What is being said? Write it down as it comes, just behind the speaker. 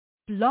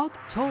Blog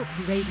Talk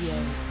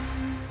Radio.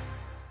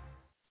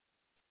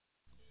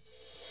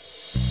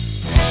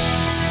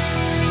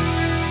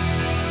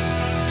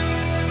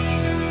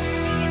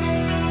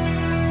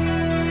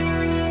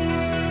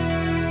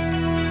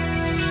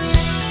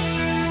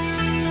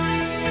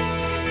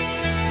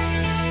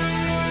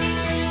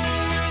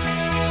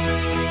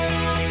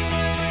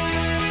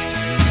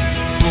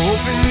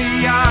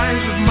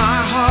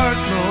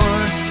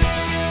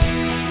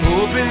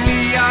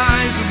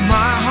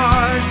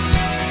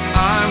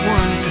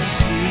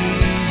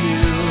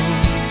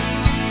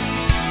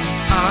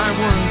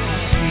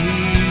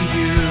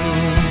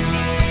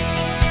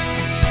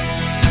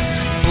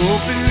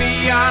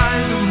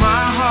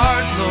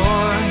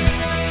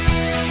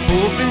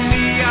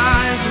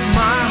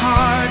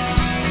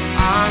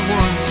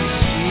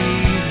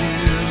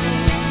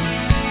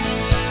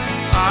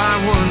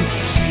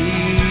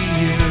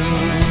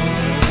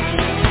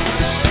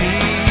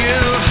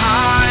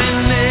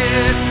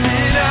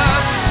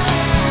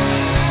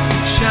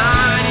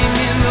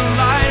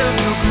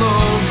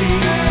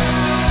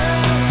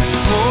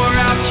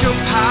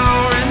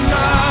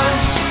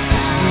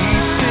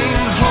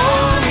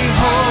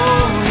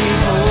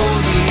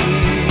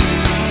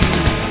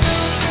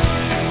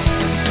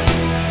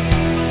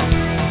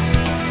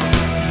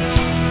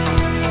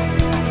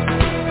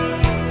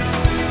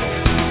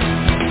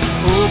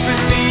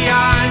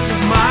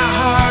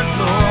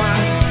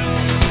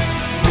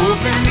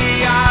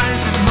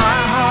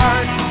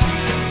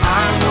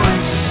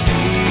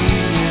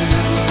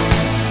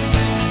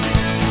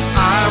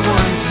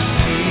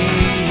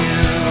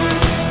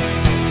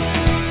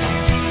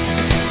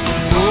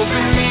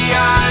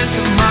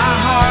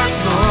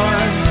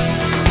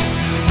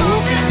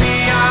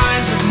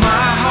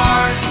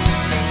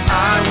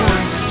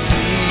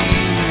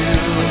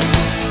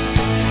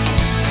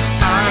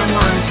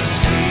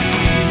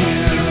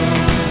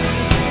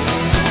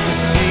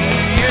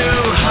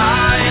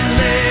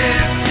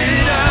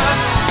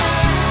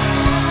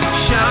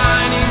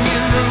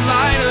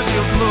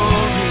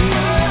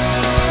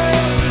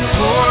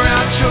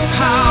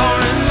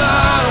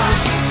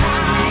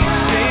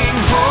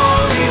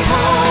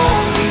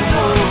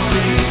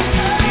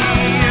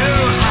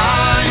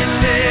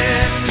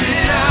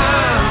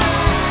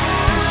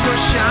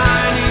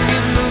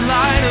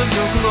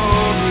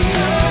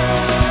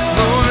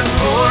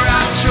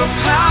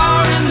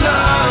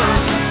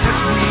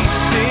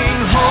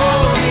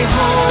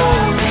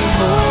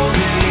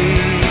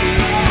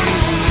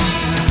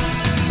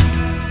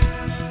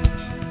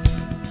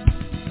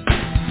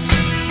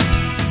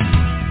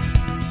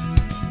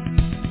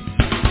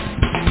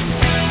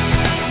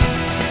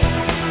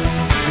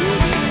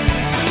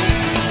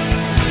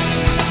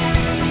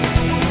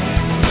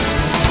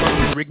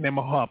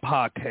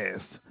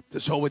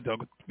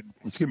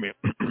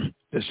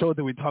 The show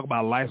that we talk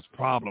about life's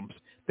problems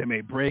that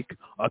may break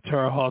or tear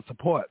our hearts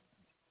apart.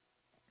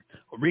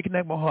 With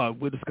Reconnect My Heart,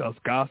 we'll discuss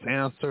God's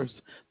answers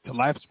to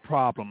life's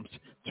problems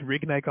to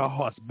reconnect our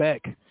hearts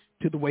back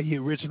to the way He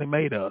originally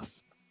made us.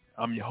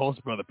 I'm your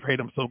host, Brother Prade.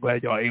 I'm so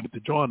glad y'all are able to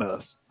join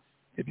us.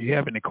 If you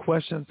have any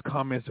questions,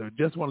 comments, or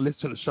just want to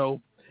listen to the show,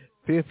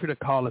 feel free to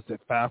call us at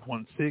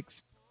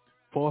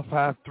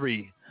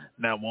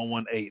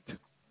 516-453-9118.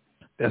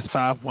 That's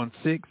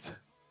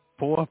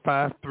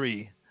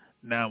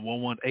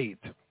 516-453-9118.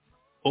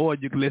 Or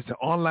you can listen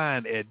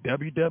online at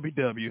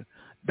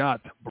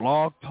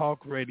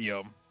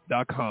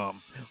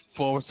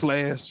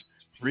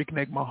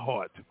www.blogtalkradio.com/Reconnect My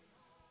Heart.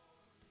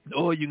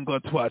 Or you can go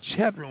to our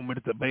chat room, and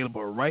it's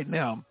available right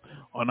now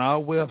on our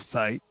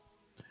website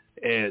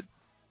at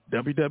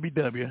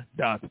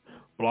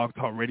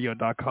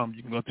www.blogtalkradio.com.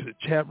 You can go to the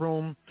chat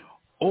room,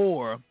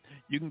 or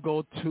you can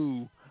go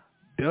to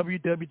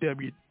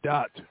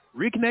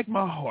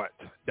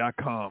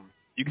www.reconnectmyheart.com.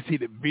 You can see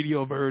the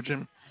video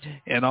version,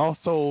 and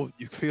also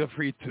you feel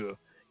free to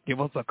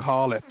give us a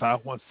call at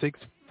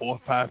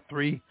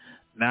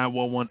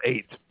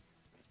 516-453-9118.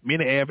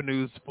 Many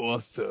avenues for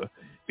us to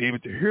be able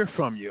to hear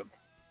from you.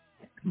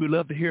 We'd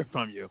love to hear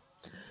from you.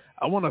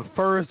 I want to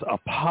first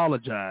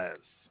apologize.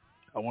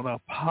 To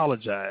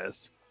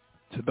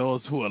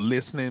those who are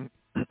listening.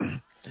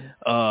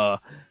 I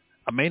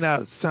may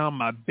not sound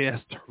my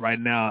best right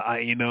now. I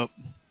end up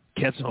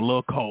catching a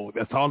little cold.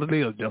 That's all it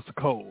is, just a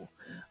cold.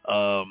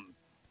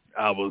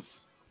 I was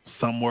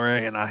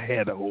somewhere and I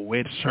had a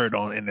wet shirt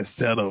on, and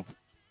instead of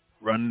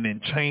running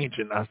and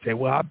changing, I said,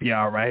 well, I'll be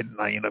all right, and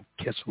I end up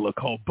catching a little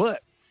cold.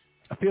 But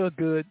I feel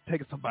good,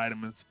 taking some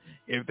vitamins.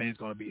 Everything's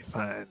going to be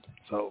fine.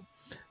 So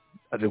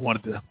I just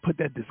wanted to put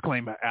that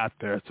disclaimer out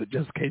there. So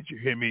just in case you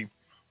hear me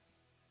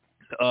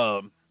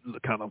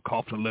kind of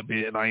coughing a little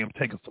bit, and I am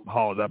taking some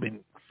halls. I've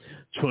been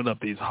chewing up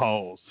these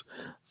halls.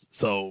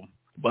 So,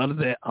 but other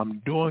than that,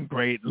 I'm doing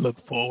great. Look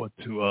forward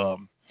to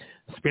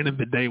spending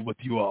the day with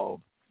you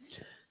all.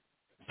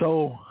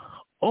 So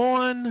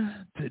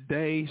on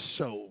today's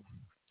show,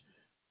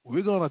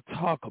 we're going to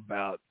talk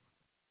about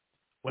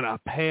when our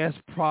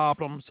past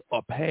problems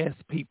or past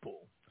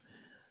people,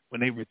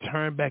 when they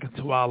return back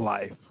into our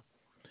life.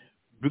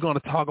 We're going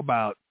to talk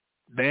about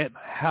that,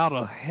 how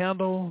to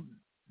handle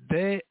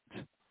that,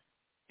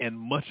 and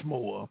much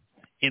more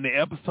in the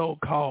episode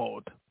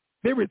called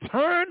The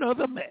Return of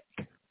the Mac.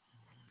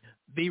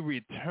 The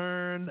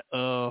Return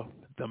of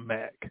the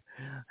Mac.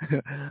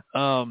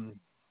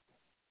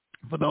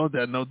 For those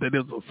that know, that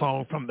is a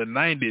song from the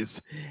 90s.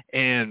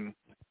 And,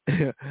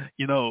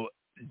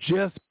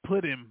 just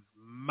putting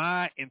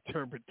my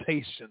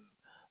interpretation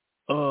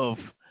of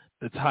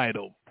the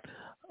title.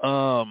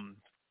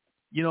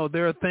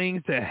 There are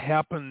things that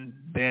happen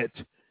that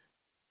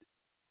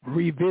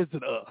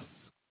revisit us.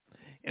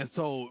 And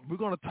so we're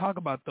going to talk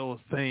about those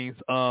things.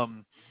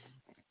 I'm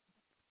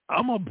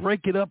going to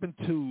break it up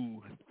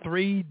into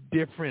 3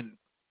 different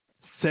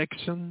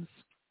sections.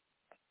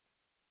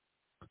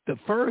 The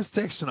first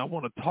section I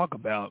want to talk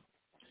about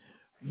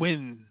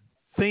when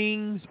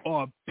things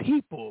or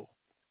people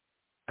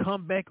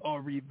come back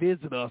or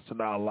revisit us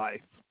in our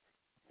life.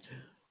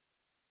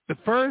 The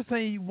first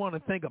thing you want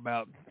to think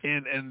about,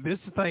 and this is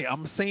the thing,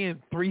 I'm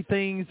saying 3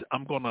 things.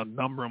 I'm going to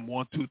number them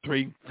 1, 2,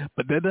 3,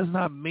 but that does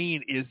not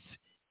mean it's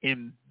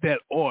in that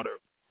order.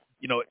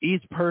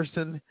 Each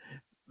person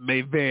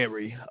may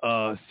vary.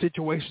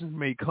 Situations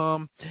may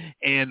come.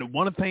 And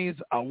one of the things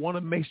I want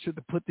to make sure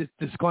to put this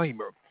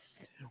disclaimer.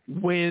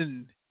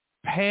 When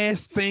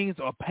past things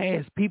or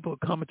past people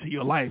come into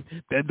your life,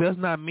 that does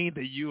not mean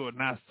that you are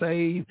not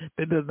saved.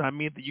 That does not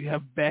mean that you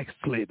have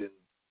backslidden.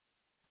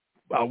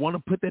 I want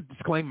to put that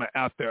disclaimer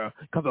out there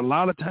because a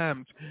lot of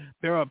times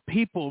there are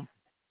people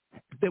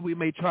that we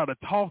may try to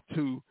talk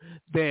to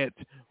that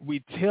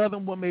we tell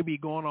them what may be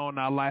going on in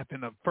our life,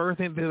 and the first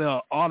thing that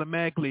they'll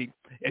automatically,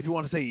 if you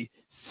want to say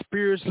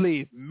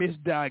spiritually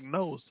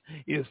misdiagnosed,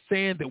 is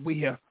saying that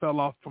we have fell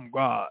off from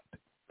God.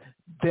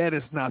 That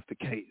is not the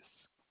case.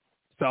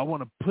 So I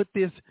want to put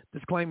this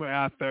disclaimer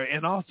out there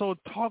and also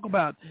talk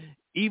about,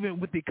 even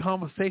with the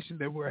conversation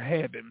that we're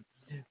having,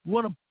 we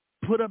want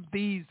to put up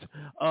these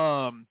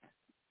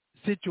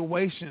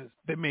situations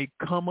that may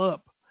come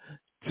up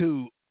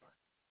to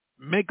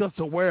make us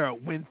aware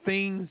when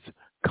things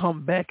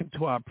come back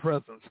into our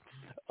presence.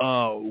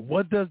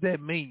 What does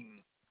that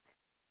mean?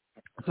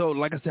 So,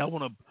 like I said, I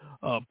want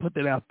to put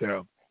that out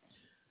there.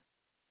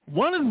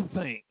 One of the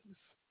things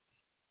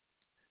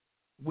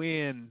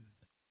when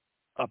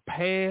a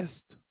past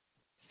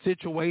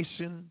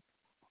situation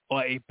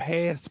or a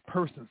past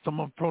person,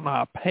 someone from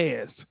our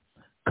past,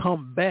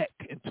 come back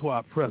into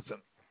our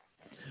present,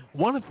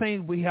 one of the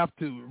things we have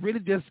to really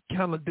just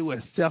kind of do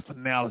a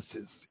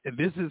self-analysis, and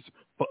this is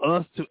for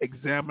us to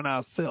examine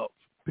ourselves.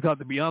 Because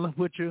to be honest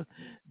with you,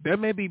 there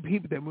may be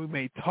people that we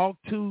may talk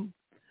to,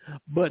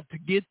 but to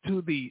get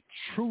to the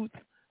truth,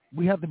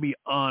 we have to be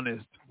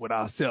honest with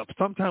ourselves.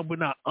 Sometimes we're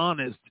not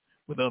honest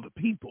with other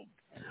people,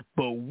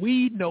 but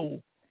we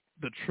know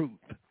the truth.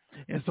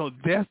 And so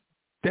that's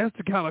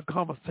the kind of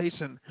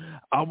conversation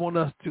I want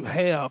us to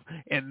have.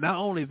 And not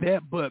only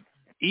that, but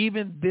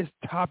even this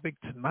topic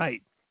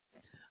tonight,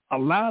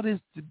 allow this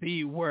to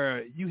be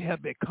where you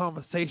have that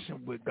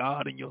conversation with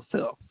God and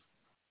yourself.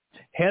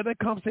 Have that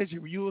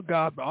conversation with you and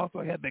God, but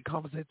also have that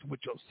conversation with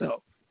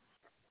yourself.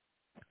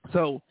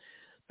 So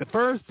the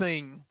first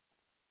thing,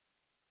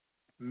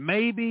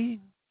 maybe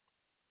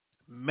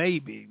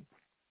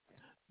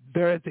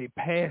there is a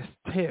past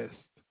test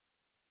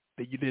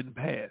that you didn't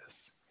pass.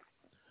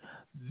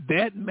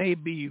 That may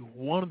be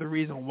one of the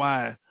reasons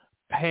why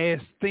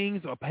past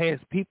things or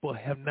past people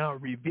have now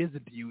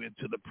revisited you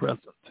into the present.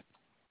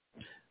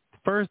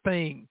 First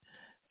thing,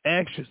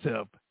 ask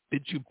yourself,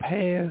 did you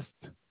pass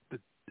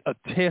a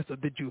test or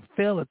did you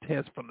fail a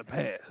test from the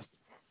past?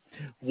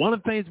 One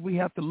of the things we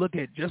have to look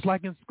at, just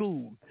like in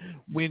school,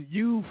 when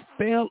you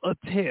fail a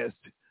test,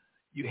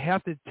 you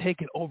have to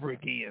take it over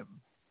again.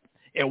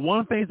 And one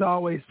of the things I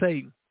always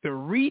say, the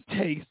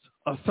retakes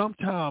are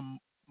sometimes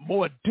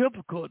more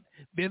difficult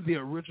than the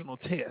original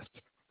test.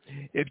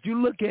 If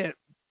you look at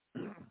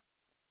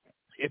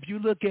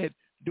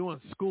doing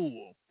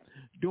school,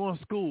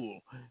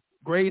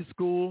 grade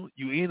school,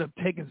 you end up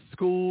taking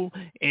school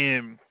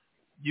and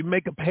you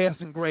make a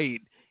passing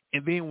grade.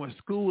 And then when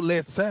school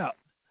lets out,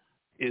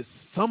 it's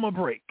summer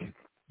break.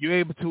 You're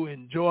able to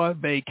enjoy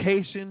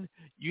vacation.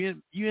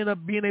 You end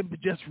up being able to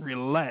just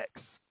relax.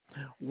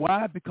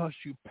 Why? Because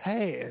you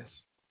passed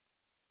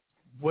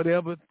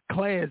whatever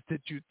class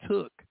that you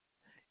took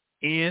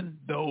in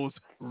those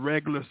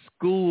regular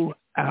school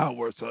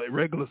hours or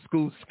regular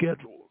school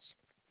schedules.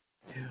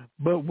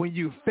 But when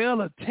you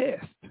fail a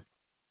test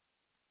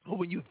or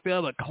when you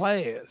fail a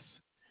class,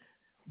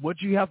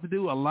 what you have to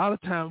do, a lot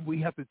of times we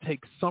have to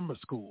take summer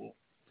school.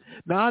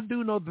 Now, I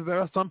do know that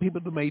there are some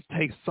people who may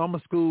take summer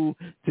school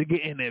to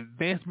get an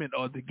advancement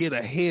or to get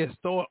a head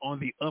start on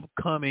the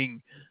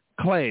upcoming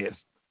class.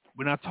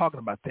 We're not talking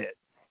about that.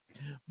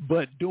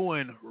 But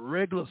doing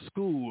regular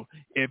school,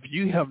 if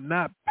you have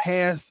not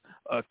passed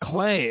a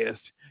class,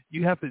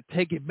 you have to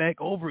take it back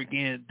over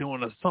again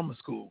during a summer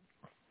school.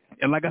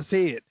 And like I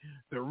said,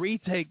 the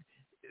retake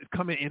is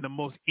coming in the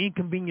most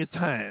inconvenient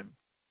time.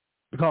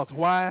 Because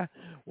why?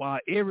 While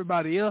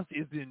everybody else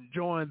is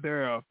enjoying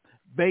their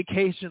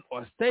vacation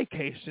or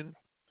staycation,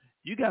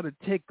 you got to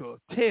take a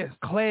test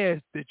class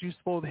that you're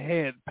supposed to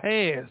have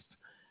passed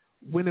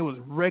when it was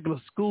regular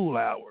school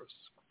hours,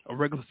 a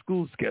regular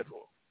school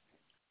schedule.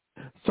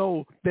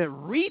 So that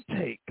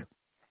retake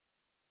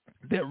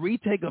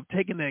of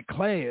taking that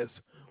class,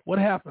 what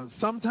happens?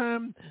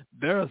 Sometimes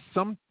there are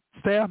some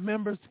staff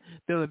members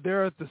that are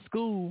there at the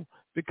school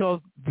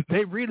because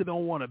they really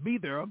don't want to be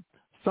there.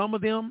 Some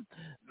of them,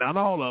 not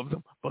all of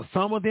them, but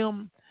some of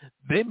them,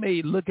 they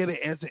may look at it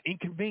as an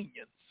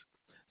inconvenience.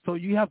 So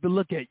you have to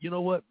look at, you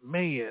know what,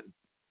 man,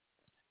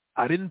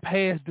 I didn't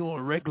pass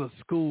during regular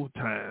school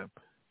time,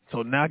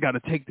 so now I got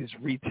to take this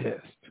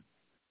retest.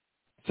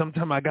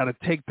 Sometimes I got to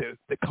take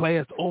the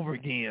class over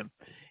again.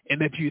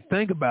 And if you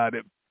think about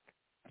it,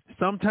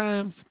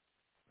 sometimes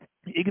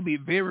it can be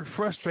very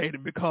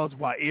frustrating because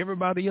while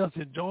everybody else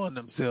enjoying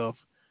themselves,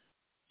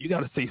 you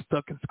got to stay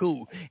stuck in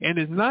school. And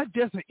it's not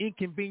just an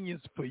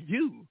inconvenience for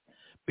you,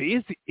 but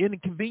it's an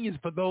inconvenience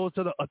for those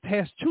that are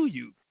attached to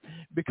you.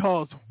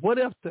 Because what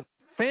if the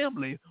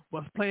family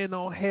was planning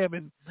on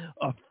having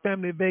a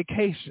family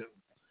vacation,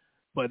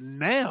 but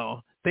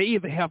now they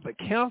either have to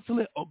cancel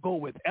it or go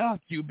without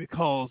you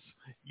because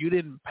you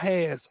didn't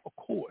pass a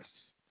course.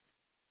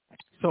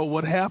 So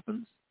what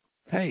happens?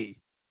 Hey,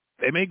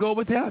 they may go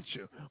without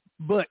you.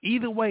 But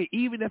either way,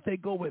 even if they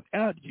go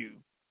without you,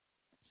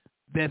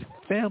 that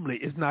family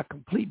is not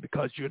complete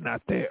because you're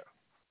not there.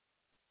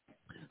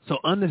 So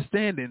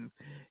understanding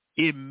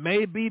it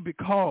may be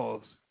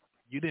because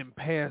you didn't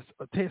pass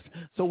a test.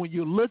 So when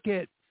you look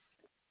at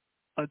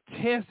a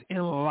test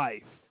in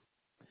life,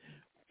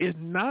 it's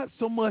not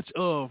so much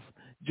of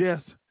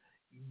just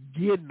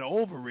getting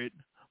over it,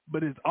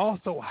 but it's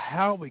also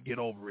how we get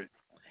over it.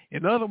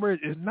 In other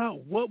words, it's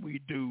not what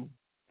we do,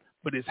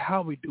 but it's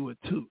how we do it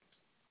too.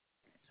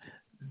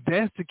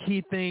 That's the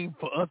key thing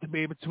for us to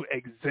be able to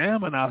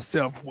examine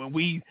ourselves when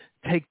we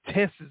take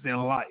tests in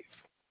life.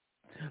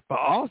 But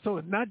also,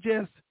 it's not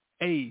just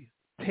a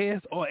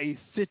test or a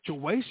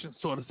situation,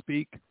 so to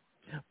speak,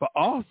 but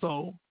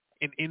also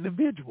an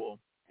individual.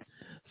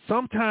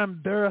 Sometimes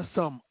there are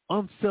some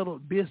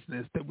unsettled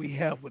business that we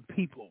have with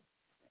people.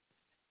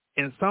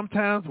 And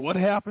sometimes what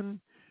happens,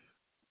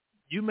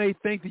 you may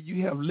think that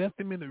you have left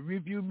them in the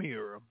rearview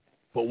mirror,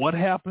 but what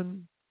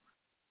happened?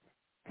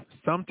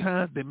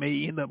 Sometimes they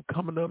may end up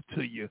coming up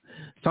to you.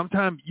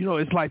 Sometimes,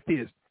 it's like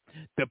this.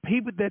 The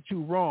people that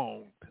you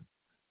wronged,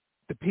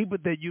 the people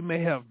that you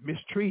may have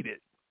mistreated,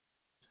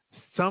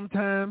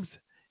 sometimes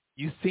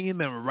you see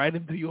them right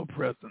into your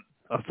present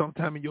or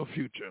sometime in your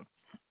future.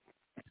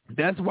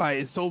 That's why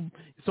it's so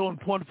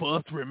important for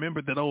us to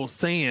remember that old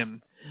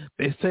saying.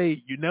 They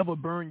say you never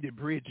burn your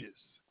bridges.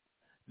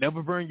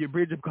 Never burn your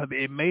bridges because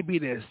it may be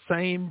that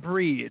same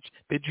bridge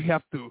that you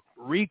have to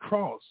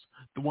recross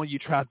the one you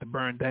tried to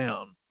burn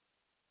down.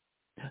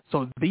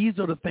 So these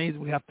are the things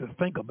we have to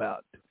think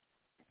about.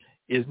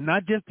 It's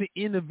not just the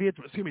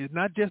individual, it's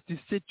not just the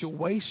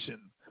situation,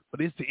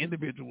 but it's the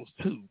individuals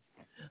too.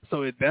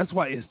 So that's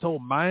why it's so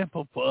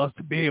mindful for us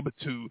to be able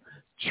to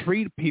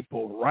treat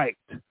people right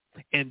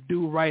and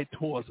do right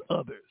towards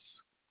others.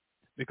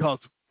 Because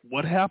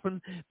what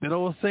happened, that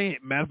old saying,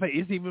 matter of fact,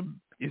 it's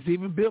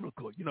even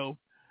biblical.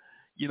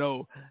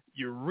 You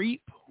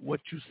reap what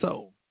you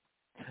sow.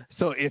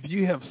 So if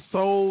you have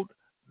sowed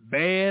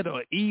bad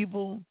or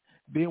evil,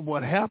 then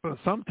what happens,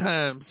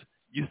 sometimes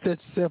you set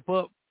yourself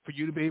up for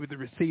you to be able to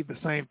receive the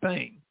same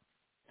thing.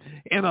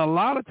 And a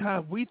lot of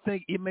times we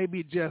think it may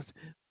be just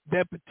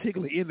that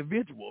particular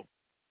individual.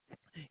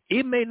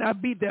 It may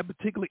not be that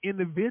particular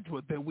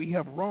individual that we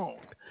have wronged.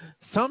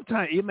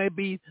 Sometimes it may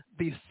be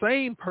the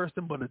same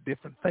person but a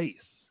different face.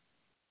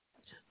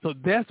 So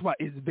that's why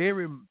it's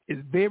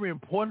very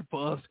important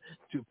for us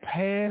to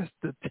pass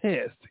the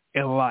test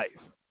in life.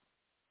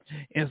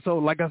 And so,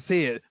 like I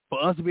said,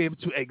 for us to be able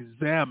to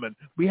examine,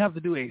 we have to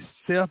do a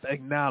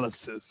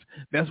self-analysis.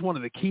 That's one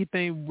of the key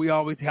things we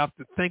always have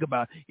to think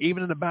about.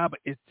 Even in the Bible,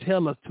 it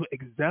tells us to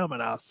examine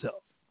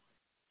ourselves.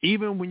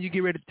 Even when you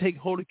get ready to take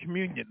Holy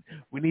Communion,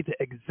 we need to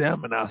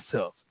examine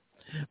ourselves.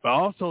 But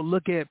also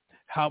look at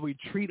how we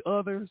treat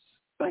others.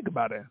 Think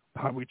about it,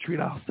 how we treat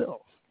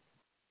ourselves.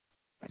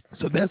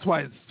 So that's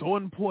why it's so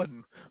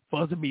important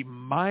for us to be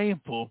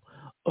mindful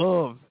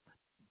of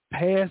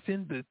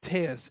passing the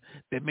test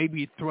that may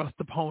be thrust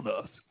upon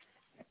us.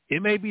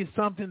 It may be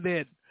something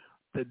that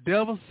the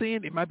devil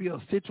sent. It might be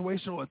a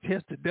situation or a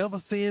test the devil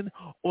sent,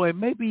 or it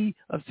may be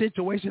a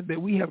situation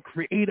that we have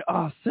created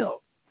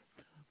ourselves.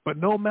 But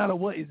no matter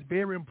what, it's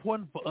very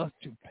important for us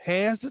to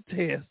pass the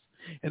test.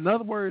 In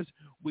other words,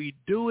 we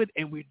do it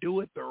and we do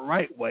it the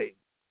right way.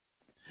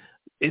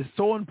 It's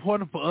so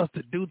important for us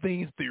to do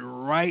things the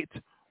right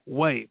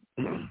way.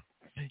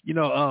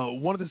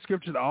 One of the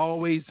scriptures I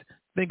always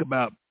think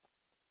about,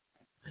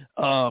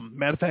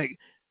 matter of fact,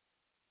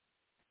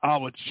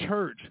 our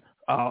church,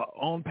 our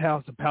own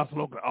pastor, Pastor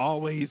Logan,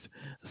 always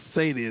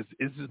say this.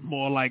 It's just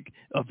more like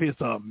if it's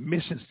a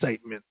mission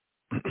statement.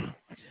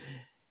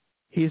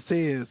 He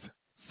says,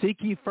 seek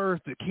ye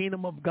first the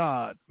kingdom of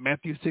God,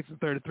 Matthew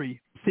 6:33.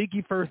 Seek seek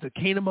ye first the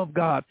kingdom of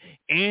God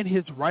and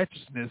his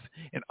righteousness,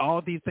 and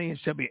all these things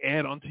shall be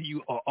added unto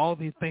you, or all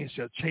these things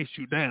shall chase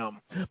you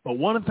down. But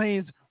one of the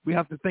things we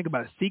have to think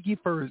about, seek ye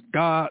first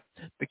God,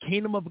 the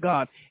kingdom of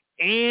God,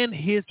 and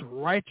his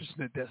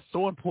righteousness. That's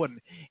so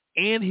important.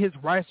 And his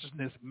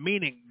righteousness,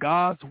 meaning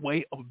God's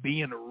way of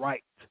being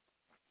right.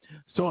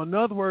 So in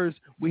other words,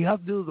 we have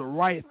to do the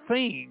right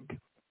thing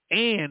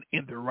and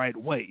in the right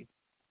way.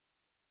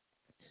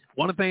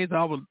 One of the things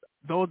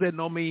those that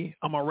know me,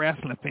 I'm a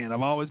wrestling fan.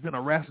 I've always been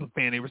a wrestling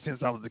fan ever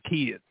since I was a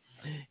kid.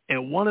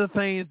 And one of the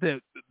things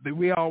that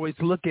we always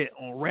look at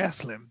on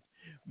wrestling,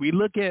 we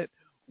look at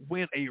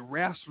when a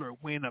wrestler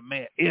win a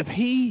match. If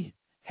he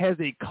has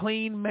a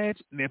clean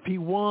match and if he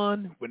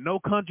won with no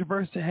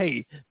controversy,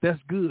 hey, that's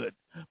good.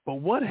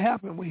 But what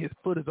happened when his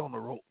foot is on the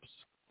ropes?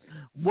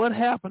 What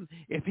happened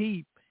if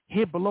he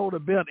hit below the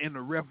belt and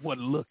the ref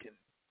wasn't looking?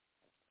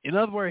 In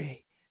other words,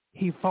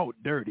 he fought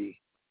dirty.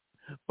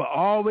 But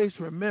always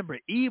remember,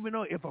 even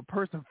though if a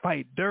person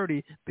fight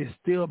dirty, they're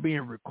still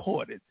being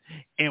recorded.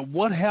 And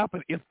what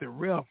happened if the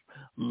ref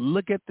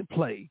look at the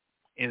play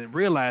and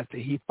realize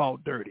that he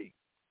fought dirty?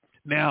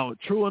 Now,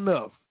 true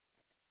enough,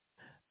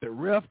 the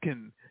ref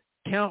can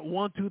count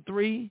 1, 2,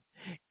 3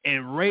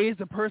 and raise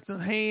the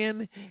person's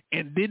hand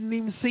and didn't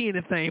even see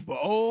anything. But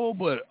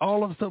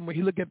all of a sudden when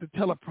he look at the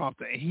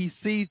teleprompter and he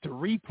sees the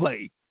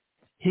replay,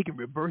 he can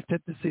reverse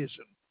that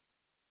decision.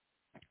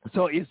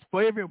 So it's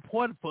very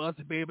important for us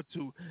to be able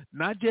to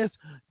not just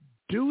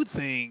do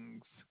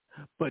things,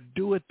 but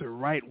do it the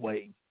right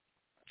way.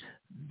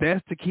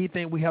 That's the key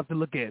thing we have to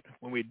look at.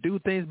 When we do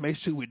things, make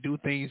sure we do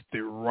things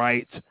the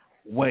right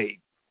way.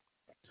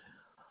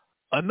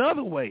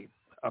 Another way,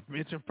 I've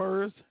mentioned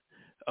first,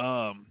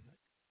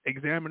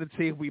 examine to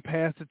see if we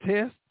pass the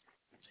test.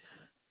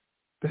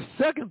 The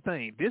second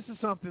thing, this is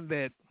something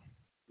that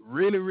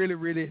really, really,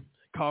 really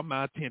caught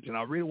my attention.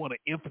 I really want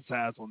to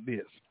emphasize on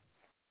this.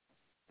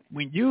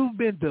 When you've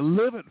been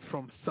delivered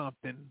from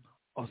something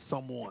or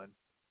someone,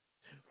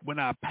 when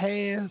our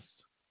past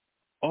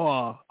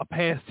or a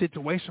past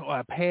situation or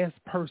a past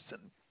person,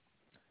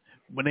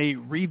 when they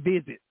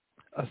revisit,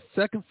 a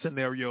second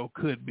scenario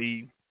could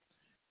be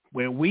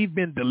when we've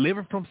been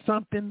delivered from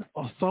something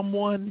or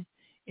someone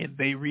and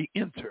they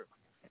re-enter.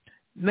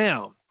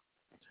 Now,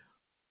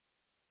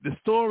 the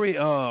story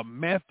of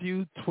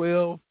Matthew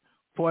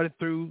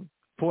 12:43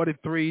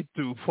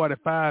 through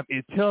 45,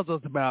 it tells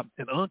us about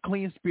an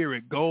unclean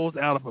spirit goes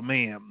out of a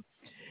man,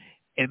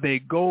 and they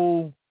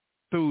go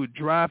through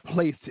dry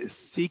places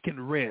seeking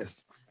rest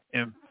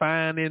and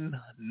finding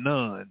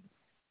none.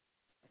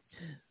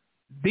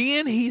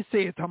 Then he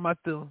said, talking about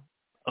the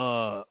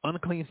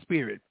unclean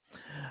spirit,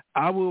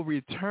 I will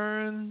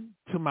return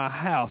to my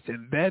house,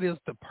 and that is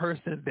the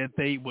person that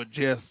they were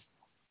just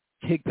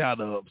kicked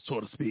out of, so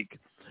to speak.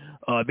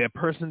 That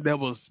person that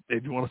was,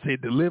 if you want to say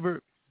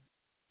delivered,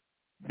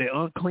 the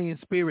unclean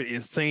spirit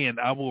is saying,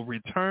 I will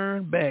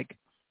return back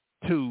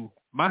to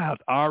my house,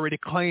 already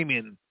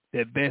claiming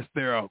that that's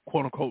their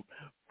quote-unquote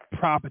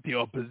property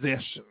or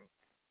possession.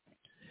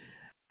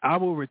 I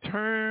will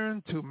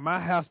return to my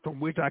house from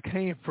which I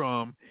came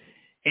from,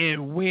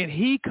 and when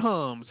he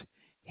comes,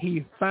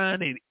 he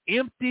find it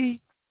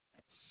empty,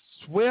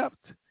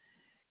 swept,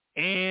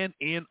 and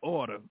in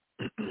order.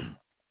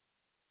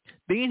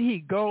 Then he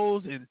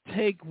goes and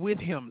take with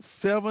him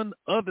 7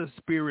 other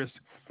spirits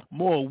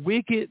more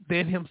wicked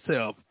than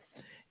himself,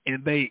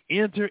 and they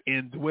enter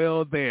and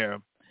dwell there.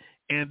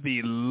 And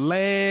the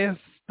last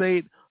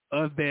state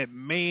of that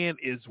man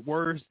is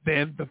worse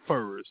than the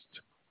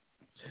first.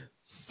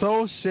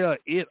 So shall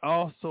it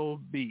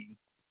also be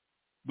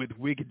with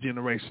wicked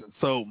generation.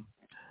 So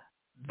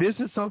this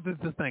is something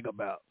to think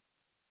about.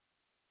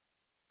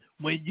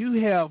 When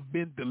you have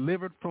been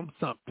delivered from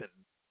something,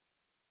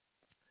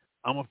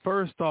 I'm going to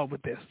first start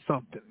with that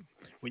something.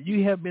 When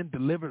you have been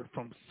delivered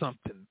from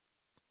something,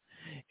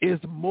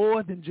 it's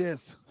more than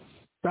just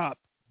stop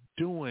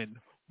doing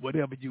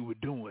whatever you were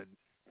doing.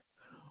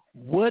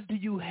 What do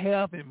you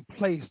have in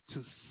place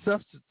to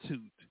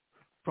substitute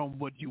from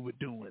what you were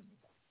doing?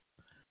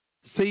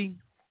 See,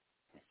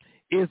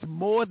 it's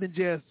more than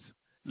just,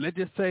 let's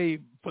just say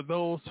for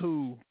those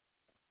who,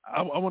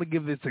 I want to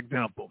give this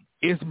example.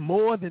 It's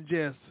more than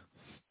just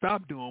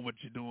stop doing what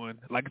you're doing.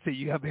 Like I said,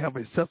 you have to have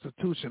a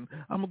substitution.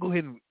 I'm going to go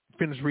ahead and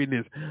finish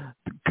reading this.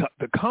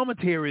 The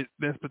commentary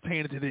that's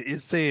pertaining to this,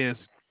 it says,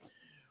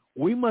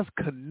 we must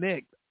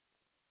connect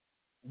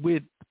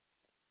with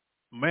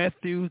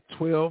Matthew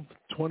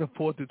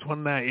 12:24 through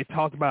 29. It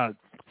talks about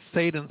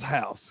Satan's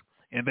house.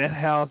 And that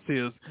house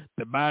is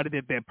the body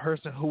that that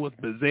person who was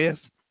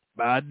possessed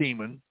by a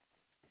demon.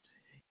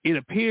 It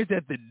appears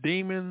that the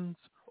demons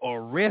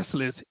are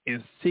restless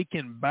in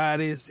seeking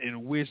bodies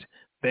in which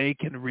they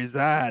can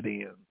reside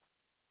in.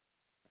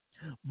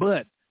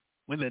 But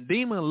when the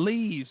demon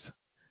leaves,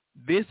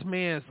 this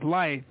man's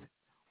life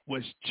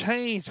was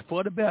changed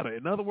for the better.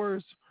 In other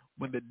words,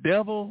 when the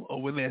devil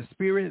or when that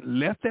spirit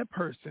left that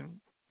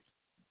person,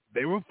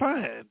 they were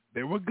fine.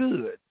 They were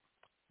good.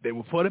 They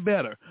were for the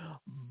better.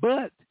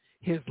 But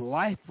his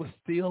life was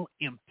still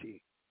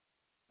empty.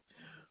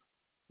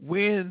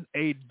 When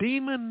a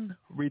demon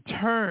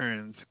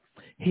returns,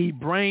 he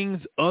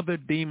brings other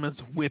demons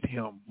with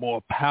him,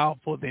 more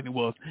powerful than he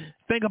was.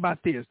 Think about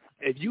this.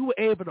 If you were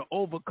able to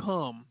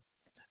overcome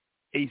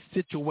a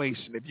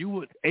situation, if you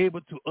were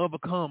able to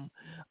overcome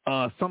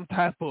some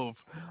type of,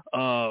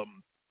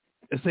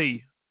 let's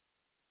say,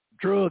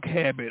 drug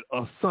habit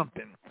or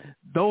something,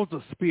 those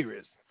are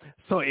spirits.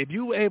 So if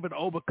you were able to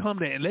overcome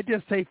that, and let's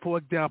just say, for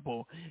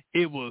example,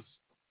 it was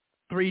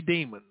 3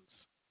 demons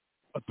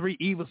or 3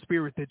 evil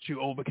spirits that you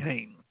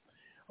overcame,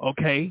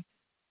 okay?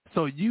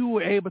 So you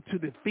were able to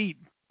defeat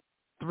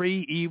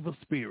 3 evil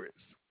spirits.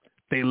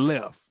 They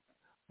left,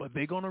 but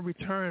they're going to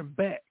return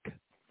back.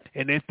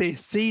 And if they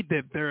see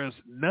that there's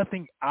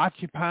nothing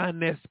occupying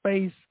that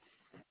space,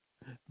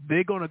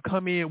 they're going to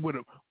come in with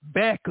a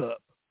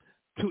backup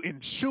to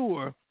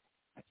ensure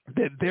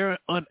that they're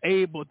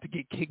unable to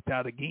get kicked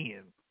out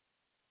again.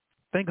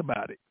 Think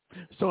about it.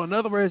 So in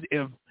other words,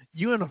 if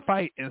you're in a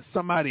fight and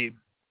somebody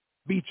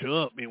beat you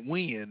up and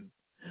win,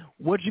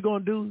 what you're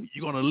going to do,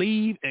 you're going to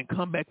leave and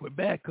come back with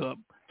backup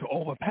to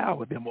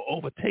overpower them or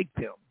overtake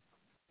them.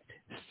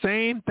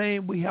 Same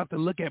thing we have to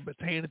look at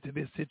pertaining to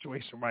this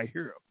situation right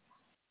here.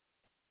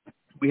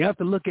 We have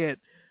to look at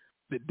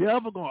the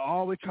devil going to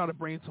always try to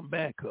bring some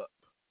backup.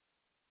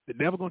 The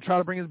devil going to try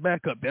to bring us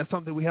back up. That's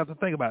something we have to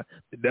think about.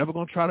 The devil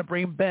going to try to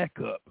bring back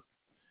up.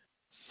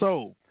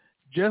 So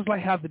just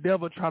like how the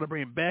devil try to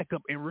bring back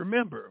up, and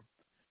remember,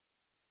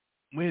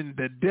 when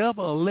the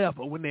devil left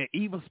or when that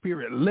evil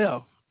spirit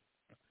left,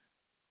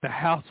 the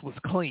house was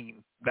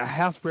clean. The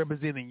house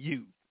representing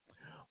you.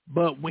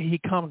 But when he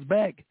comes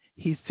back,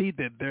 he sees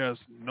that there's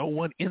no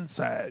one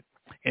inside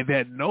and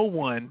that no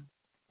one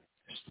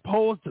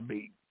supposed to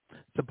be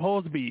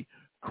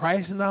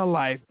Christ in our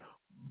life.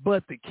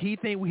 But the key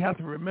thing we have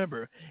to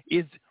remember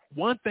is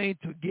one thing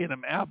to get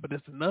him out, but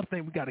it's another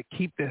thing we got to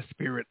keep that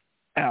spirit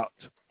out.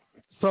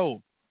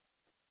 So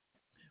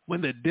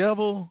when the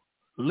devil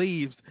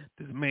leaves,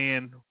 this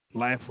man's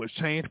life was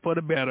changed for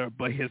the better,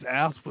 but his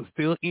house was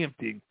still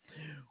empty.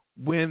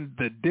 When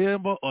the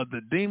devil or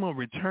the demon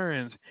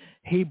returns,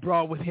 he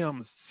brought with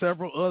him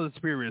several other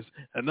spirits.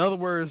 In other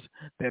words,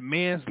 that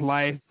man's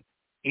life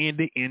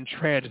ended in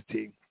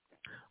tragedy.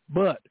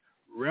 But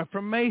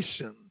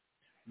reformation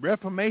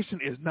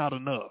is not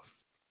enough.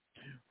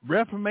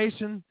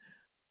 Reformation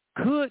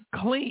could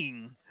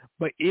clean,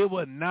 but it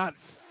would not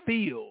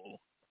fill.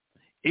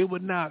 It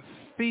would not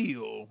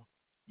fill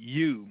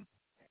you.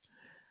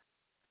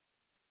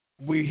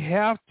 We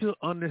have to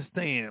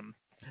understand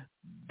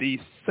the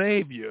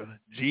Savior,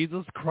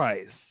 Jesus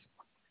Christ,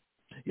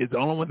 is the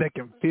only one that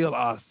can fill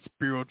our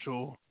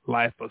spiritual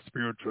life or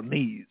spiritual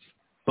needs.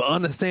 But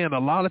understand, a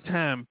lot of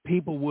time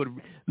people would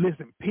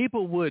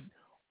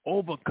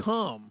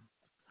overcome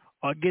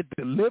or get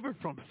delivered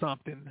from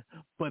something,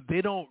 but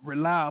they don't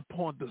rely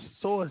upon the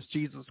source,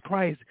 Jesus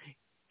Christ,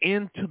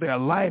 into their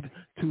life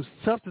to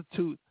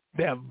substitute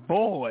that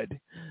void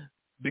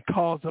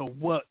because of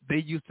what they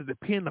used to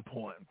depend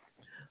upon.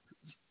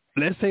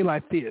 Let's say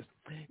like this.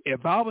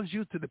 If I was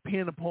used to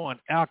depend upon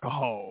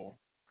alcohol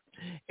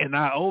and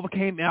I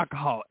overcame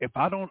alcohol, if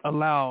I don't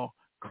allow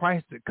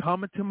Christ to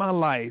come into my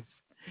life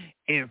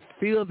and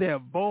fill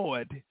that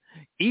void,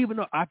 even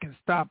though I can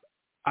stop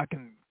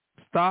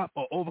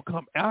or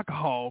overcome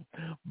alcohol,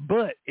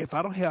 but if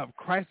I don't have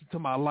Christ into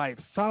my life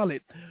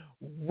solid,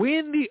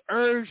 when the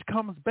urge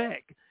comes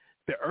back,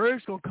 the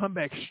urge going to come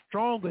back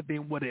stronger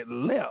than what it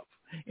left.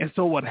 And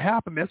so what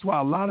happened, that's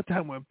why a lot of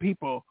time when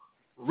people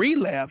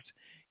relapse,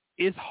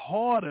 it's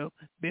harder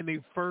than they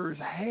first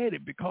had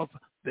it because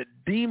the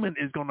demon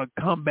is going to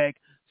come back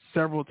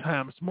several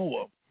times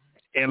more.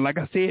 And like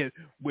I said,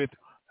 with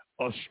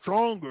a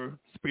stronger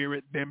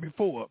spirit than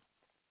before.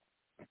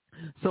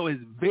 So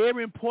it's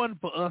very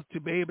important for us to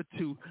be able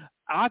to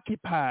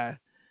occupy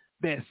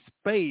that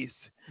space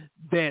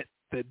that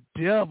the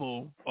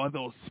devil or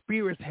those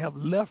spirits have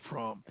left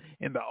from.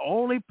 And the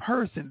only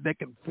person that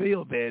can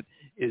fill that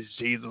is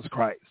Jesus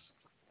Christ.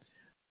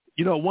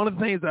 You know, one of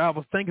the things that I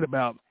was thinking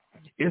about,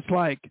 it's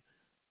like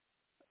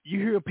you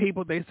hear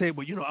people, they say,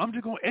 well, you know, I'm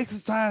just going to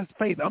exercise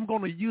faith. I'm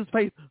going to use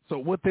faith. So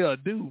what they'll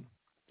do,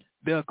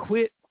 they'll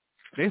quit.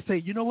 They say,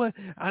 you know what,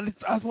 I'm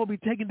supposed to be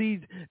taking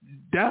these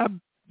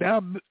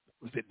diabetic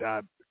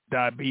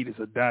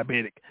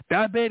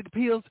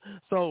pills,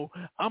 so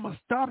I'm going to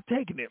stop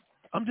taking it.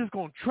 I'm just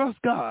going to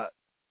trust God.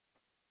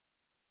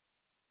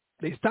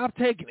 They stop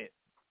taking it.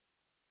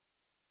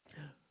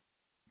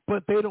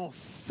 But they don't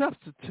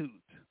substitute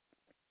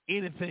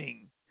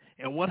anything.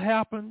 And what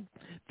happened?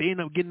 They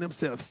end up getting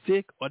themselves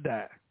sick or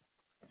die.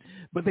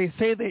 But they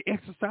say they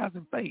exercise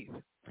in faith.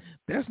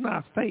 That's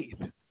not faith.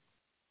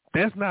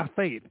 That's not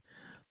faith.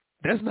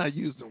 That's not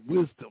using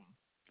wisdom.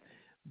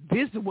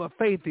 This is what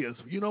faith is.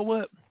 You know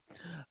what?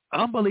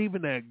 I'm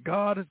believing that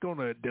God is going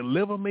to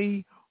deliver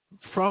me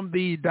from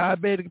the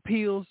diabetic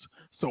pills.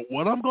 So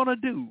what I'm going to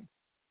do,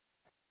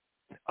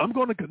 I'm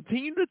going to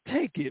continue to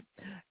take it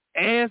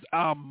as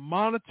I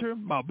monitor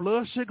my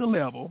blood sugar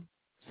level.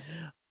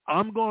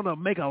 I'm going to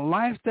make a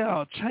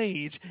lifestyle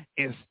change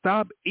and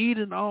stop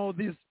eating all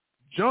this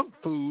junk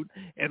food,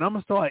 and I'm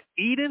going to start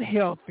eating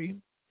healthy.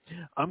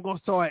 I'm going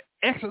to start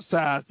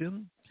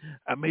exercising.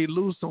 I may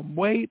lose some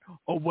weight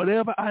or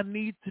whatever I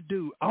need to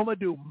do. I'm going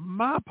to do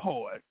my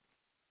part.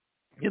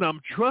 And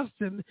I'm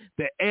trusting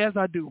that as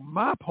I do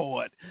my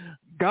part,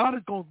 God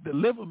is going to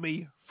deliver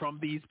me from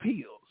these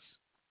pills.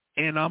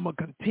 And I'm going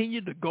to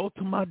continue to go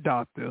to my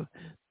doctor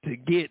to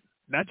get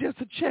not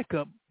just a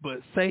checkup,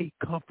 but say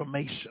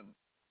confirmation.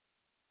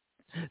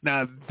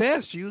 Now,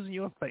 that's using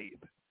your faith.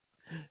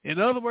 In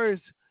other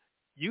words,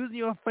 using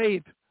your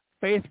faith,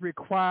 faith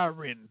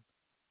requiring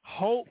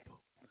hope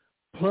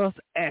plus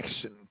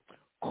action,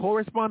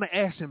 corresponding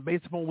action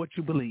based upon what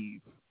you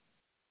believe.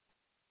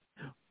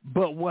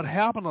 But what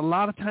happened a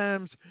lot of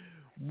times,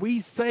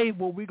 we say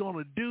what we're going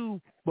to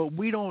do, but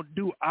we don't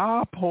do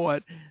our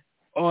part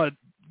or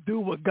do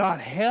what God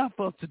has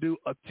us to do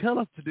or tell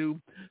us to do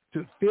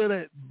to fill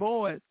that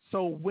void.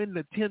 So when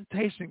the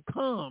temptation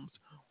comes,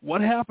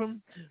 what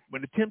happens?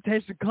 When the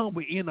temptation comes,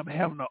 we end up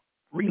having a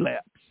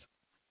relapse.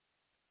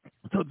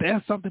 So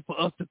that's something for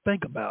us to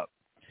think about.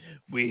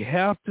 We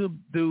have to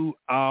do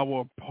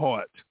our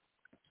part.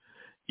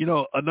 You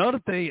know, another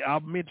thing I'll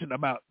mention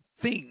about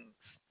things,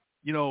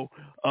 you know,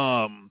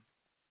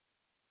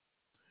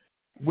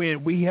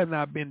 when we have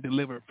not been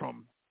delivered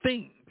from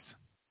things.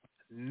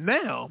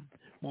 Now,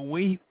 when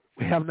we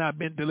have not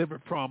been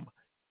delivered from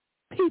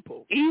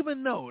people,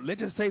 even though,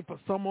 let's just say for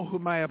someone who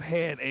might have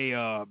had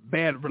a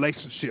bad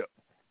relationship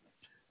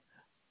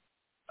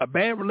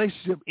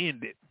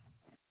ended,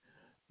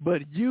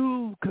 but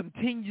you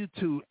continue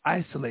to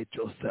isolate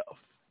yourself.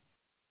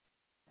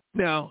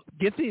 Now,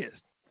 get this.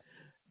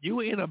 You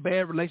were in a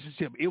bad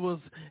relationship. It was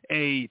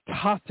a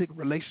toxic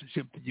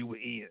relationship that you were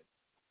in.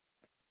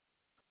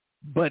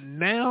 But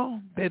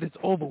now that it's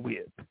over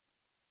with,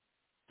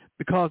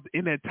 because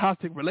in that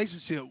toxic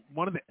relationship,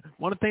 one of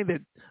the things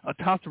that a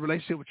toxic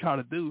relationship would try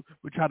to do,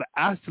 would try to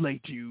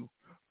isolate you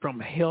from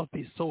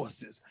healthy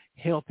sources,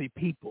 healthy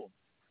people,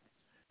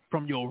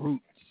 from your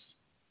roots.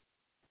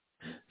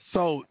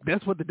 So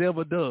that's what the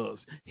devil does.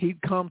 He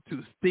comes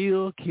to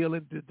steal, kill,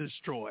 and to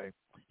destroy.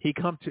 He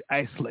comes to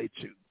isolate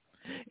you.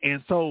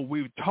 And so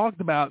we've talked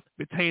about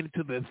pertaining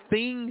to the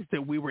things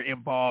that we were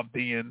involved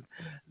in.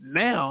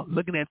 Now,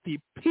 looking at the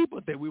people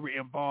that we were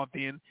involved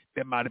in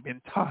that might have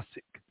been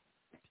toxic.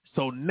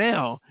 So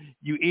now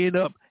you end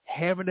up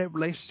having that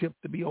relationship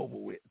to be over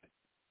with.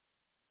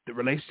 The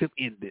relationship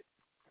ended.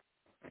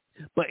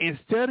 But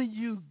instead of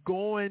you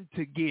going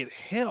to get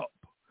help,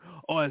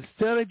 or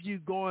instead of you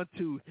going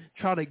to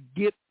try to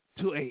get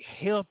to a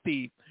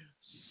healthy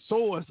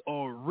source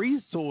or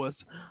resource,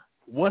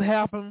 what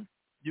happened?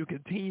 You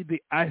continue to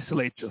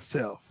isolate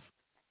yourself.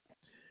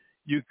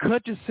 You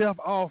cut yourself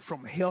off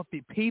from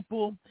healthy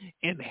people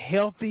and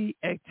healthy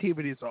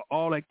activities or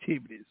all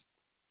activities.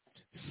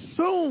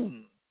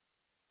 Soon,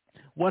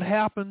 what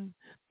happened?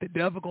 The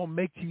devil going to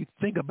make you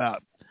think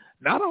about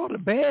not all the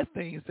bad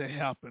things that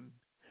happen,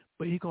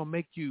 but he's going to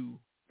make you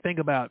think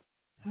about,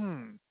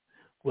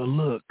 well,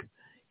 look,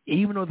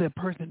 even though that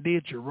person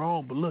did you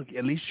wrong, but look,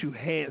 at least you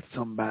had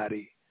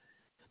somebody.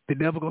 The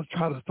devil going to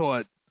try to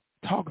start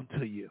talking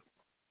to you.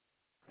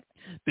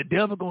 The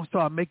devil going to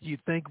start making you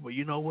think, well,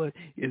 you know what?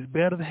 It's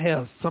better to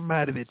have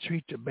somebody that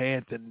treats you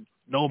bad than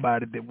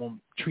nobody that won't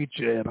treat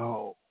you at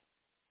all.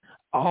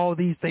 All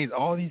these things,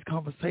 all these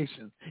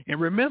conversations. And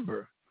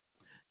remember,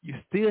 you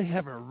still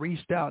haven't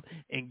reached out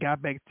and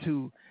got back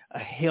to a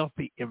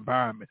healthy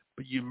environment,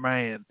 but you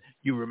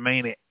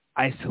remain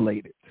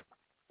isolated.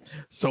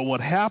 So what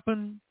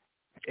happened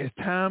as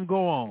time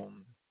go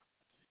on,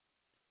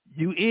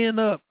 you end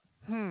up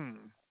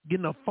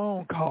getting a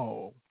phone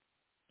call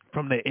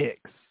from the ex,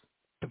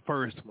 the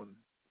first one.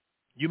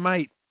 You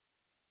might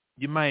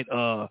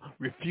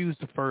refuse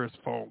the first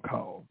phone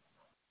call.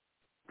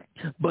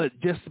 But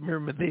just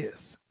remember this.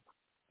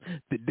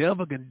 The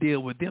devil can deal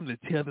with them to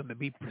tell them to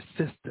be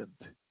persistent.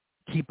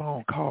 Keep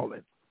on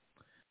calling.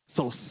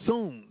 So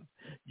soon,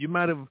 you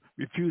might have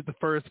refused the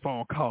first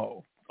phone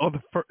call or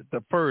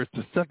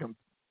the second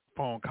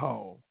phone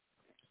call.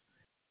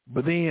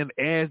 But then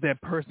as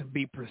that person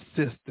be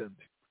persistent,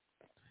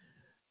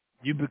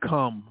 you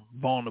become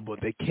vulnerable.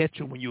 They catch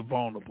you when you're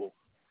vulnerable.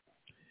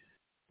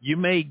 You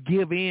may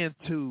give in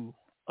to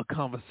a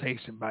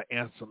conversation by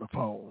answering the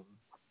phone.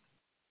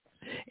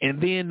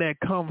 And then that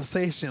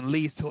conversation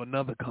leads to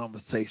another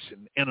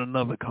conversation and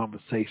another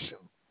conversation.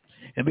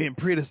 And then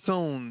pretty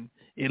soon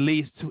it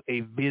leads to a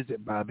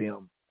visit by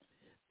them.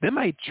 They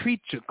might treat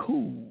you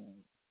cool.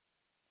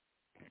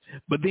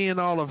 But then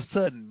all of a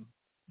sudden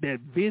that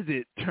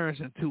visit turns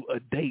into a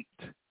date.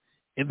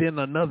 And then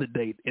another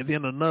date. And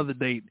then another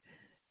date.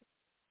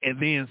 And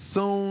then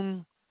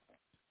soon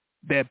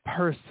that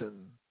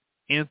person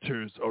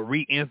enters or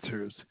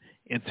re-enters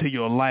into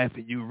your life,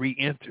 and you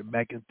re-enter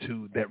back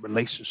into that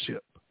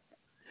relationship.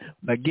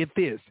 Now get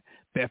this,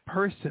 that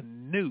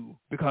person knew,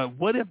 because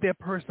what if that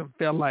person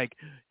felt like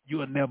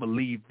you'll never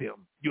leave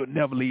them,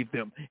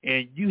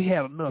 and you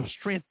had enough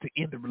strength to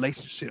end the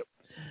relationship.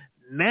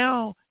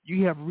 Now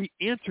you have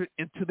re-entered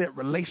into that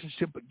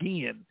relationship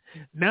again.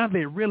 Now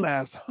they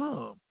realize,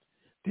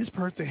 this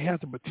person has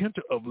the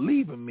potential of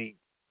leaving me.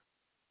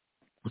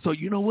 So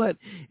you know what?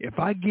 If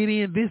I get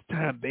in this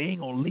time, they ain't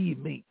going to leave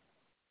me.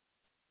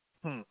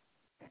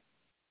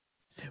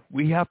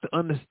 We have to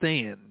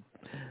understand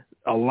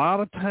a lot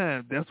of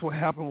times that's what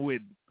happened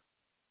with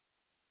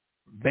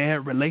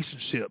bad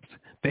relationships.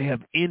 They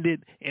have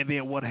ended, and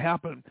then what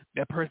happened,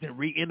 that person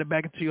re-entered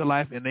back into your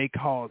life, and they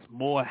cause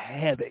more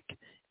havoc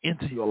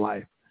into your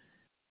life.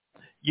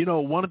 You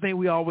know, one of the things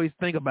we always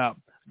think about,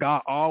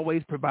 God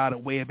always provides a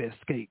way of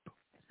escape.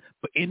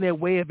 But in that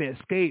way of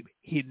escape,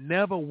 he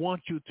never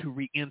wants you to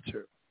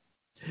re-enter.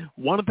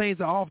 One of the things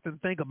I often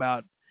think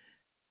about,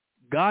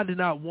 God did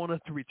not want us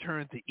to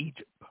return to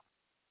Egypt.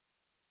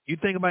 You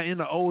think about in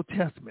the Old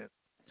Testament,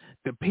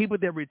 the people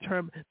that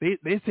returned,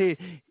 they said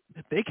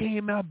they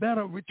came out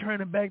better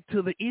returning back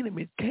to the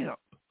enemy's camp.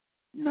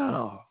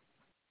 No.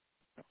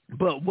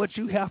 But what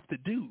you have to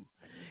do,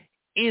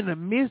 in the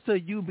midst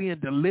of you being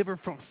delivered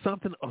from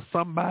something or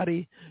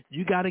somebody,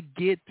 you got to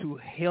get to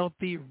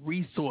healthy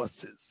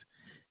resources.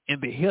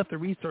 And the healthy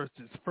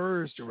resources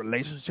first, your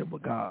relationship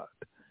with God.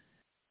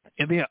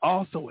 And then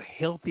also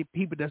healthy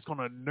people that's going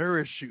to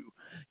nourish you.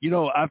 You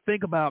know, I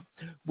think about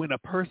when a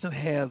person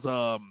has,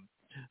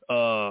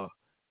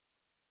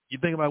 you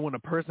think about when a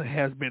person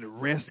has been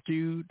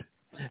rescued.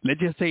 Let's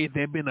just say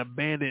they've been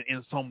abandoned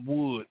in some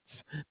woods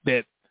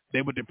that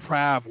they were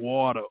deprived of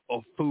water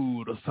or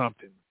food or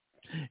something.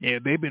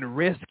 And they've been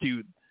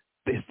rescued.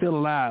 They're still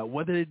alive.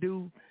 What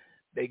do?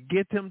 They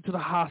get them to the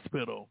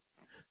hospital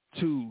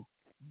to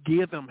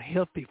give them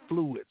healthy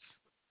fluids.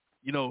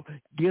 You know,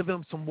 give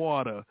them some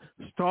water,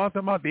 start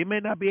them out. They may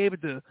not be able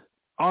to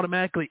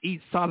automatically eat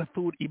solid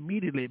food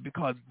immediately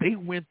because they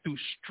went through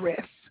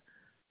stress.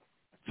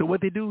 So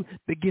what they do,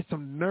 they get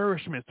some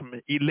nourishment, some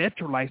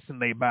electrolytes in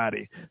their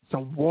body,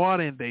 some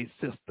water in their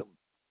system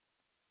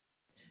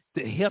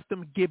to help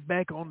them get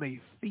back on their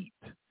feet.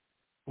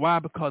 Why?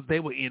 Because they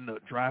were in a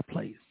dry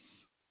place.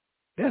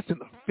 That's in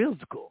the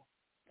physical.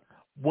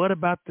 What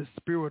about the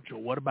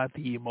spiritual? What about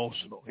the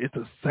emotional? It's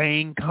the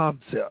same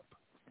concept.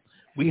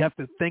 We have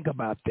to think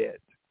about that.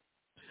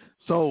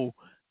 So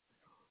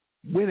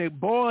when it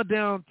boils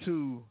down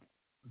to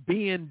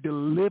being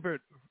delivered,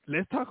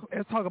 let's talk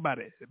about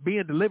it.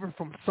 Being delivered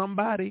from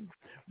somebody,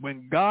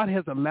 when God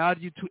has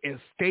allowed you to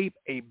escape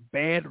a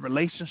bad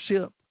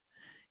relationship,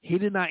 he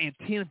did not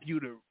intend for you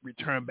to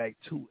return back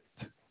to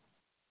it.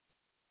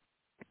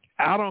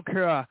 I don't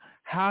care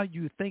how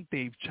you think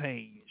they've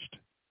changed.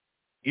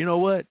 You know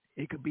what?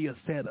 It could be a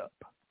setup.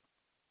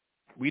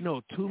 We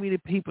know too many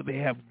people that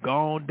have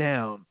gone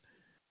down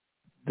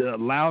to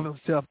allow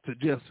themselves to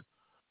just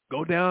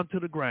go down to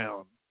the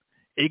ground.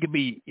 It could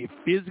be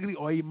physically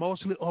or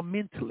emotionally or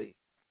mentally.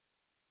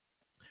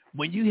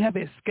 When you have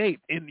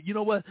escaped, and you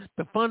know what?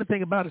 The funny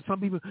thing about it, some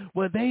people,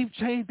 well, they've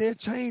changed. They're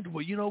changed.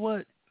 Well, you know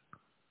what?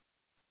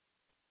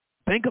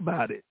 Think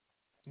about it.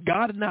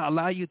 God did not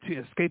allow you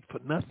to escape for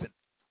nothing.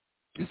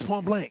 It's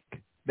point blank.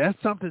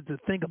 That's something to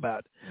think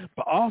about.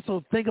 But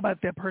also think about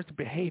that person's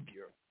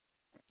behavior.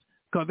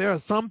 Because there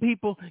are some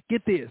people,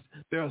 get this,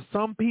 there are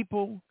some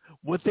people,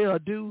 what they'll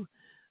do,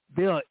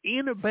 they're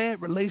in a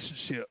bad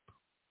relationship,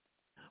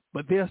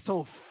 but they're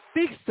so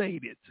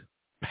fixated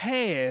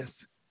past,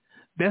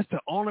 that's the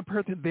only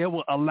person they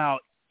will allow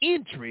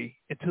entry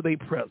into their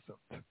present.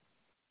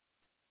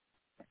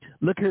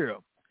 Look here,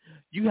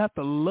 you have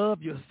to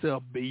love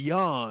yourself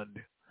beyond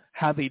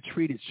how they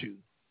treated you.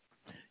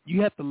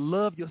 You have to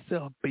love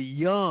yourself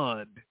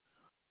beyond,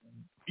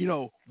 you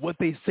know, what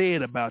they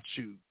said about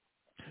you.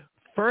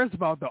 First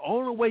of all, the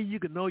only way you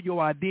can know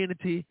your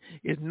identity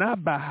is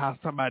not by how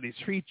somebody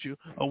treats you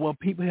or what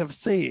people have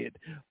said,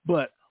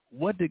 but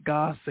what did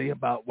God say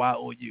about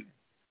YOU?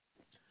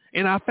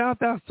 And I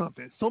found out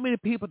something. So many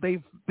people,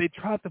 they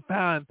try to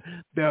find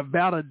their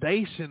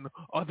validation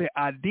or their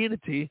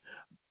identity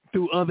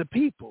through other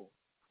people.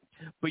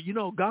 But, you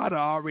know, God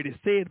already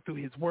said through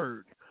his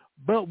word.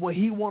 But what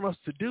he wants us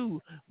to do,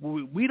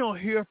 we don't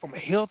hear from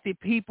healthy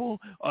people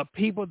or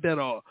people that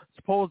are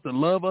supposed to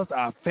love us,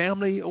 our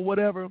family or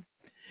whatever.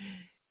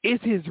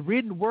 It's his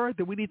written word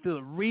that we need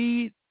to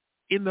read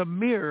in the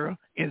mirror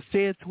and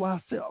say it to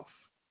ourselves.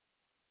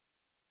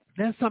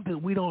 That's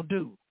something we don't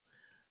do.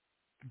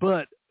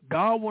 But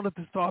God wanted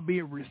to start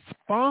being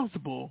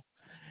responsible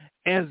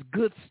as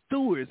good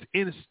stewards.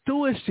 And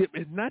stewardship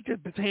is not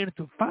just pertaining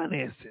to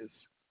finances.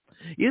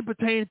 It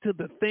pertains to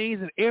the things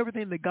and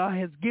everything that God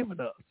has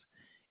given us.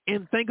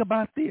 And think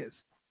about this.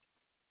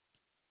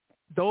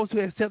 Those who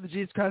accepted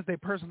Jesus Christ as their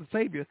personal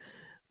Savior,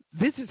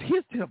 this is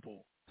his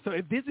temple. So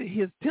if this is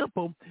his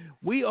temple,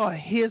 we are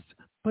his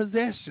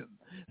possession.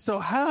 So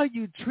how are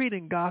you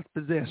treating God's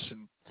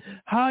possession?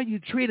 How are you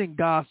treating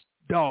God's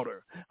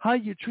daughter? How are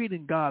you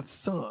treating God's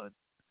son?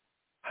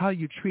 How are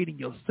you treating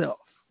yourself?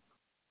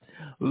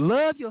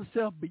 Love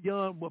yourself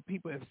beyond what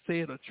people have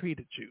said or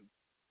treated you.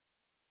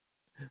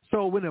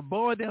 So when it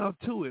boils down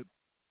to it,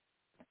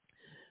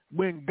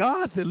 when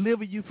God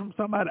delivers you from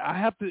somebody, I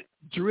have to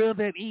drill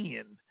that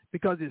in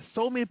because there's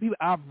so many people.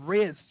 I've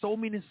read so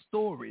many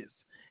stories.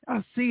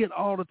 I see it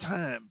all the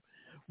time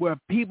where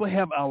people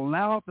have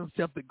allowed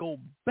themselves to go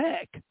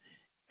back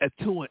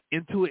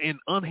into an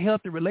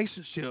unhealthy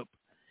relationship,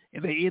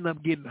 and they end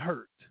up getting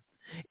hurt.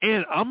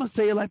 And I'm going to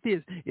say it like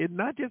this. It's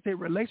not just a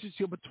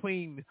relationship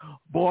between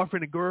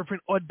boyfriend and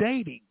girlfriend or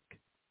dating.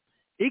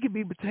 It can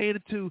be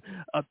pertaining to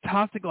a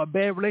toxic or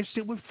bad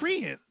relationship with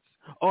friends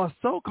or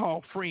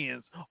so-called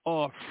friends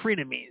or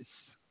frenemies.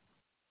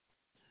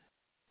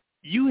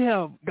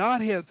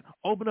 God has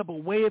opened up a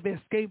way of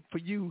escape for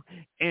you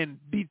and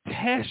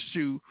detached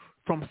you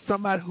from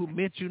somebody who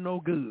meant you no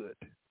good.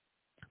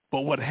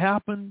 But what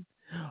happened?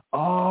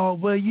 Oh,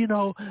 well,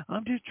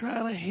 I'm just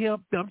trying to help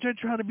them. I'm just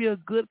trying to be a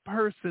good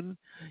person.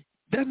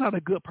 That's not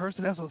a good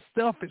person. That's a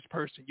selfish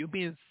person. You're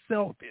being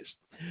selfish.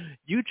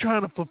 You're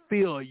trying to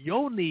fulfill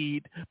your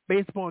need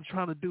based upon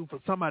trying to do for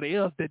somebody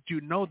else that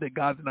you know that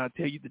God did not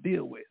tell you to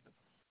deal with.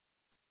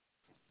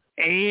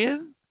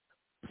 And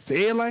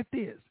say it like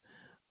this,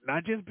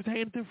 not just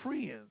pertaining to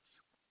friends,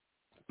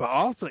 but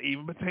also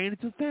even pertaining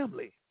to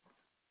family.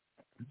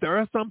 There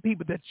are some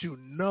people that you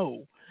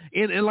know,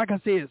 and like I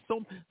said,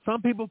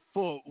 some people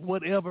for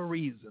whatever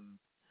reason,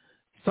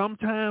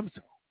 sometimes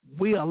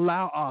we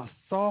allow our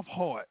soft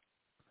heart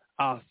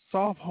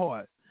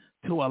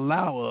to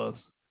allow us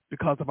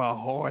because of our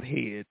hard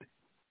head.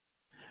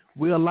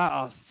 We allow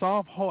our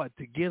soft heart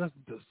to get us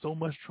into so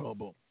much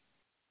trouble.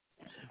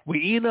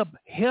 We end up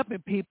helping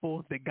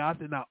people that God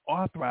did not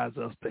authorize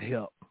us to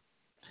help.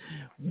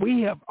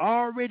 We have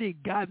already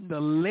gotten the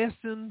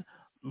lesson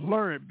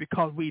learned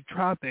because we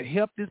tried to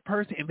help this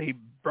person and they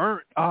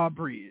burnt our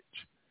bridge.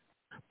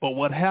 But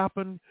what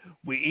happened?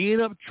 We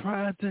end up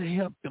trying to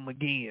help them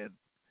again,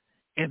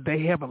 and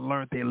they haven't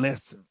learned their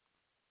lesson.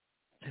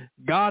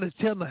 God is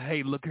telling them,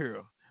 hey, look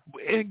here.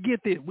 And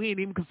get this, we ain't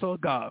even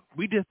consult God.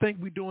 We just think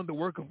we're doing the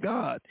work of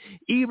God,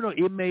 even though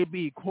it may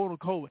be, quote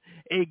unquote,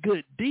 a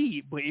good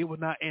deed, but it was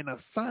not an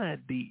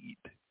assigned deed.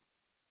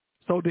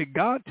 So did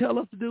God tell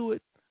us to do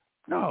it?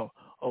 No.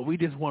 Or we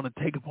just want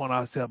to take upon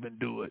ourselves and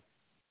do it.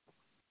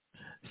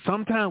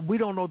 Sometimes we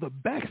don't know the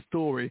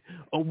backstory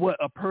of what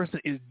a person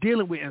is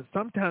dealing with, and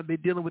sometimes they're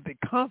dealing with the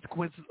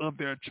consequences of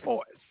their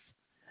choice.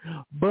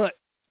 But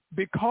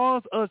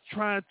because us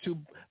trying to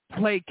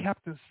play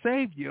Captain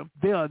Savior,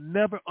 they'll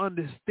never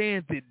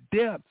understand the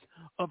depths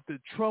of the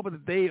trouble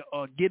that they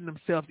are getting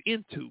themselves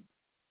into.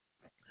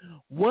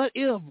 What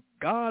if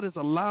God is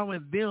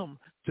allowing them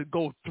to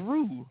go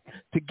through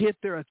to get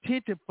their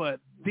attention for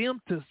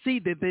them to see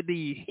that they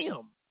need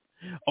him?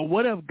 Or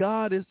what if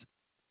God is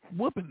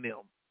whooping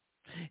them?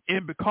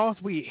 And because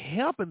we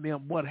helping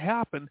them, what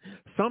happened,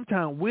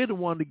 sometimes we're the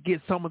one to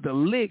get some of the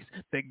licks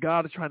that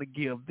God is trying to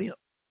give them.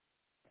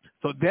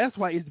 So that's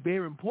why it's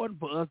very important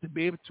for us to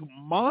be able to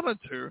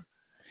monitor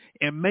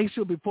and make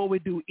sure before we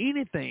do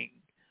anything,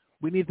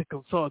 we need to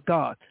consult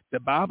God. The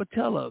Bible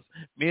tells us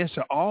men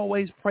should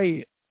always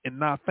pray and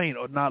not faint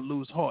or not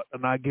lose heart or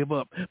not give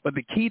up. But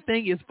the key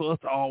thing is for us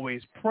to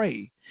always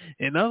pray.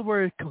 In other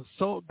words,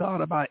 consult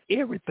God about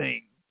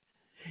everything.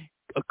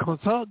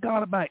 Consult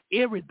God about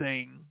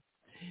everything.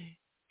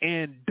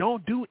 And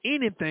don't do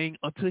anything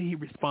until he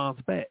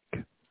responds back.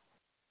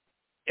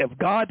 If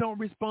God don't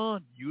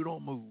respond, you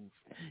don't move.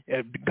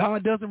 If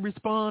God doesn't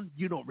respond,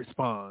 you don't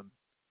respond.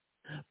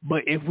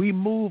 But if we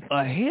move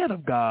ahead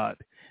of God,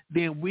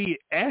 then we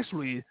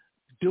actually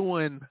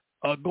going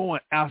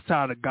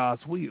outside of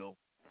God's will.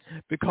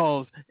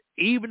 Because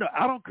even though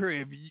I don't care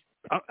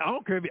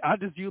if I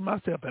just use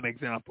myself as an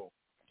example.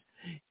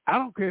 I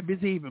don't care if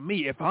it's even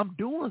me. If I'm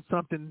doing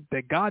something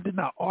that God did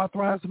not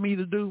authorize me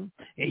to do,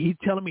 and he's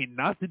telling me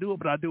not to do it,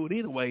 but I do it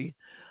anyway,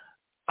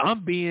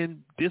 I'm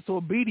being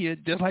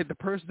disobedient just like the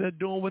person that's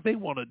doing what they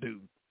want to do.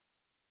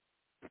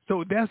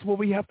 So that's what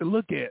we have to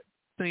look at,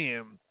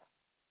 saying,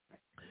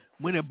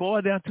 when it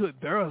boils down to it,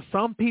 there are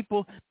some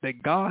people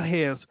that God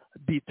has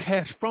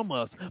detached from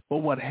us, but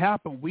what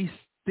happened, we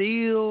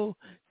still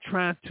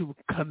trying to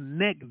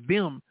connect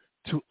them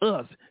to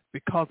us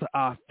because of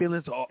our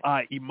feelings or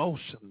our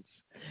emotions.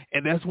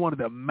 And that's one of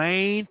the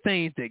main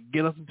things that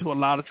get us into a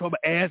lot of trouble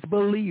as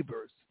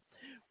believers.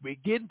 We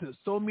get into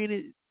so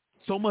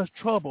much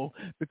trouble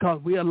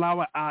because we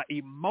allow our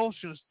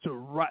emotions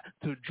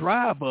to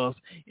drive us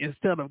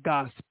instead of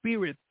God's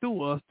spirit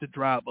through us to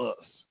drive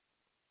us.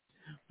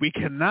 We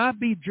cannot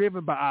be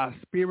driven by our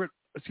spirit.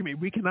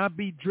 We cannot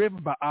be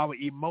driven by our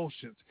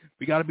emotions.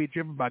 We got to be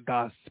driven by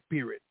God's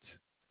spirit.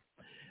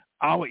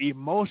 Our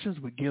emotions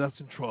will get us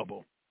in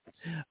trouble.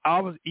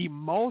 Our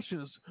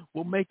emotions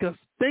will make us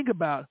think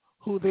about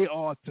who they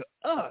are to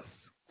us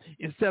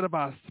instead of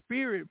our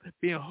spirit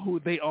being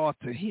who they are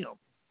to him.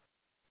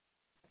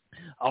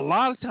 A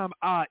lot of times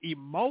our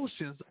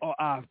emotions or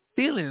our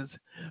feelings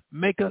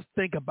make us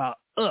think about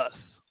us.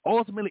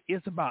 Ultimately,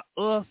 it's about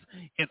us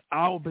and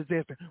our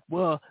possession.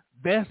 Well,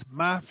 that's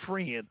my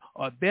friend,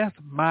 or that's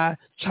my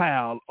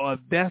child, or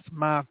that's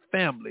my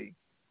family.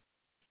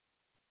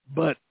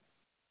 But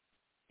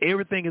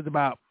everything is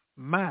about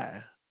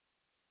mine.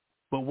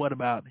 But what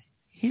about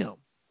him?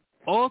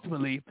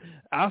 Ultimately,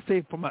 I'll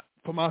say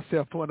for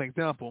myself, for an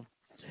example,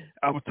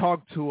 I was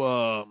talking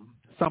to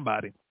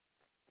somebody,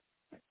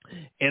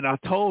 and I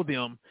told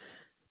them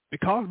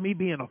because me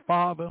being a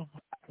father,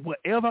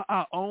 whatever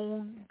I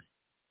own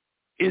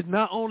is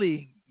not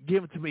only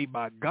given to me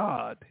by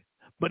God,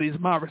 but it's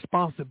my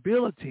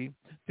responsibility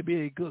to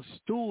be a good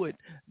steward,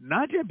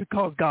 not just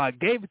because God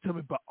gave it to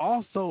me, but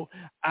also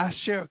I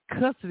share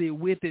custody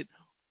with it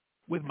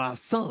with my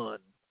son.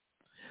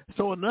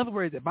 So in other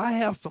words, if I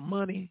have some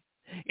money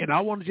and I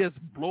want to just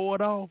blow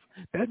it off,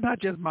 that's not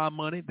just my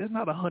money. That's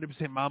not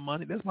 100% my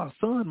money. That's my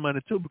son's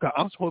money too, because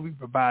I'm supposed to be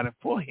providing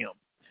for him.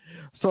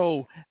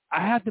 So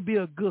I have to be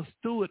a good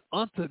steward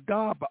unto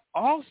God, but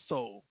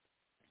also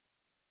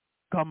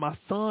because my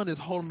son is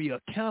holding me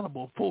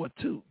accountable for it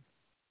too.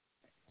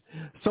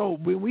 So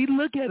when we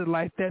look at it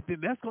like that, then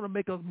that's going to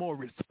make us more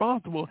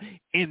responsible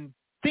and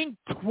think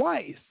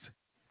twice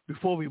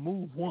before we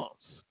move once.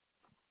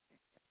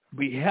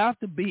 We have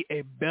to be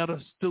a better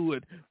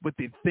steward with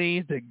the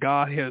things that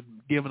God has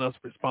given us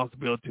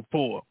responsibility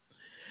for.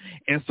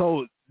 And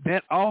so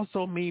that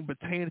also means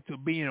pertaining to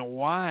being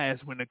wise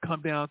when it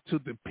comes down to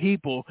the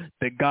people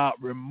that God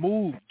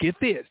removed. Get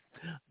this.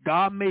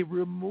 God may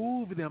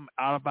remove them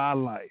out of our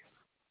life.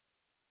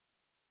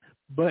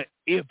 But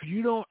if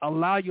you don't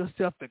allow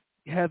yourself to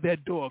have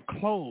that door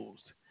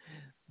closed,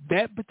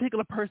 that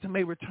particular person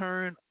may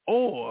return,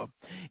 or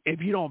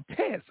if you don't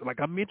pass, like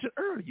I mentioned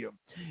earlier,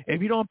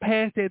 if you don't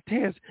pass that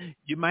test,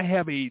 you might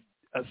have a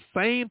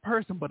same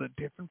person but a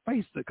different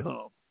face to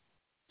come.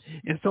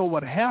 And so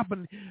what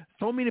happened,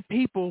 so many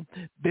people,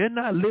 they're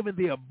not living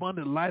the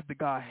abundant life that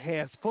God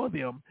has for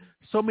them.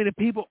 So many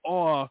people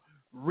are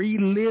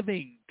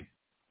reliving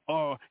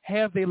or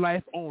have their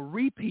life on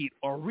repeat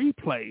or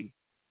replay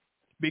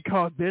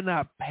because they're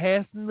not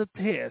passing the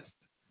test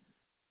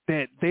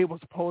that they were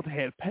supposed to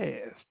have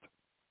passed.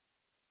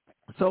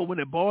 So when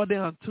it boils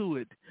down to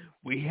it,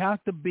 we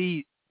have to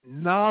be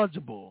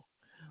knowledgeable.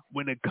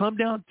 When it comes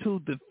down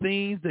to the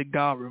things that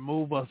God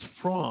removed us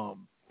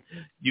from,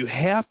 you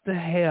have to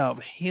have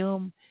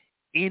him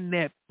in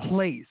that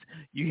place.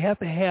 You have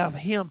to have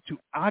him to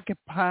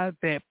occupy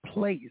that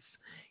place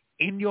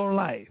in your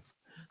life.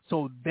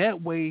 So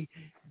that way,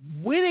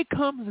 when it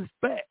comes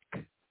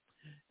back,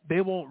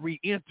 they won't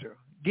re-enter.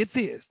 Get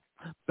this.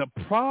 The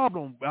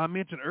problem I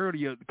mentioned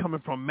earlier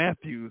coming from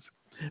Matthew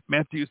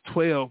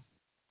 12,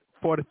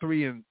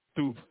 43 and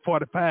through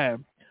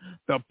 45,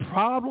 the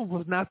problem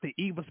was not the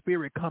evil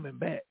spirit coming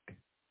back.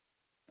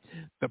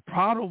 The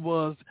problem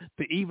was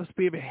the evil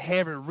spirit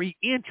having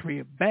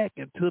re-entry back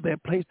into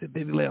that place that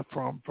they left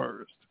from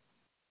first.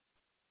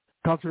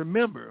 Because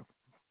remember,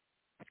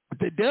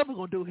 the devil's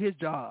going to do his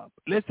job.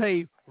 Let's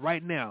say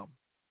right now,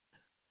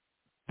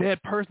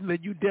 that person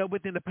that you dealt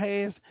with in the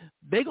past,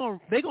 they're gonna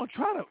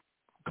try to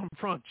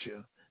confront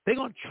you. They're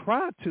going to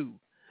try to.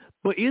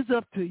 But it's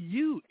up to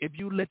you if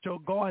you let your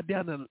guard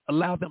down and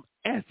allow them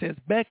access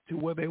back to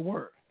where they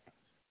were.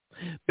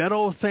 That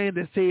old saying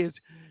that says,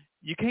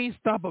 you can't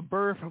stop a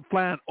bird from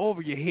flying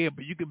over your head,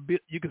 but you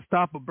can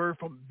stop a bird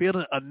from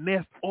building a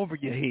nest over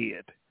your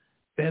head.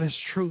 That is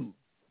true.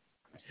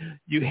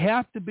 You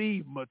have to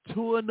be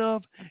mature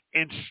enough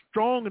and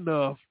strong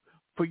enough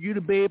for you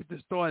to be able to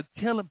start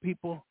telling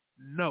people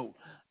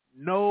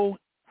no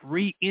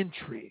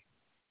re-entry.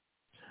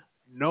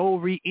 No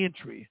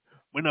re-entry.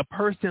 When a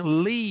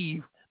person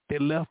leaves, they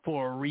left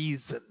for a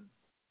reason.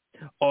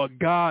 Or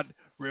God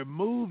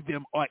removed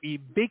them or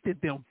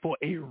evicted them for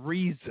a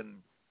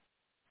reason.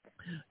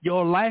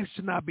 Your life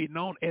should not be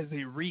known as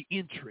a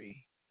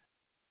re-entry.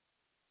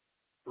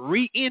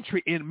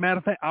 Re-entry, in matter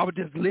of fact, I was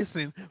just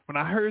listening. When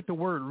I heard the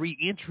word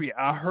re-entry,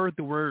 I heard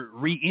the word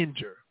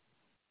re-injure.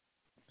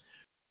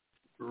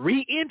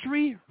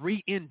 Re-entry,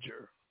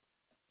 re-injure.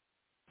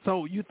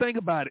 So you think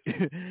about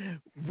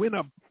it.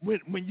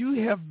 When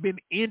you have been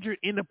injured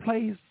in a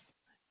place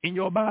in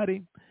your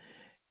body,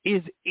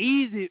 it's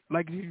easy,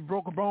 like if you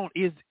broke a bone,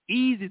 it's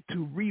easy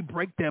to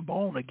re-break that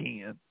bone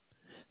again.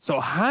 So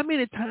how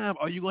many times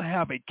are you going to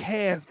have a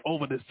cast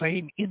over the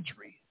same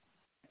injury?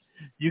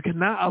 You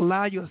cannot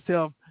allow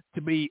yourself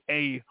to be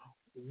a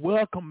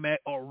welcome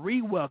mat or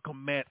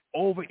re-welcome mat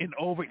over and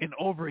over and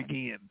over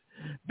again,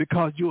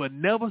 because you will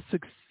never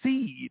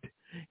succeed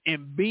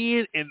in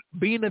being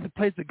at the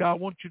place that God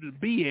wants you to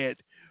be at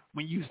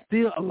when you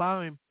still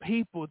allowing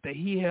people that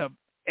he have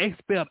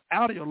expelled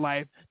out of your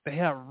life to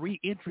have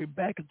re-entry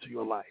back into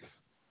your life.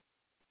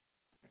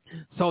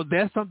 So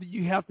that's something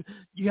you have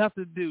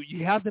to do.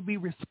 You have to be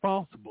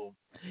responsible.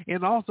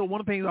 And also, one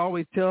of the things I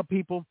always tell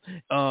people,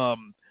 a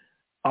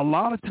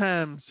lot of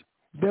times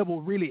that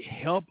will really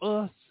help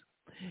us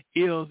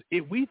is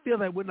if we feel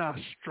that we're not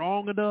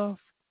strong enough,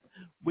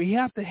 we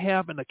have to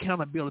have an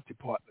accountability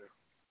partner.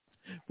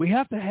 We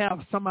have to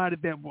have somebody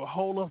that will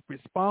hold us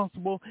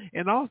responsible,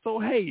 and also,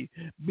 hey,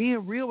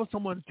 being real with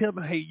someone to tell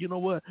them, hey, you know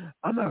what,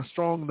 I'm not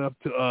strong enough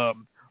to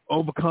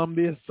overcome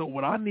this. So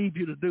what I need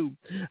you to do,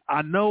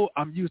 I know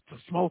I'm used to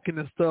smoking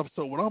and stuff,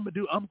 so what I'm going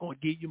to do, I'm going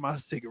to give you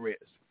my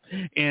cigarettes.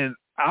 And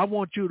I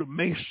want you to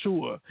make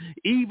sure,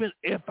 even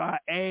if I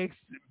ask,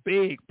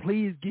 beg,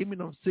 please give me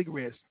those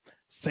cigarettes,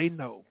 say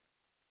no.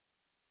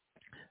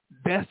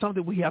 That's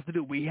something we have to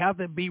do. We have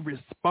to be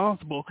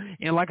responsible.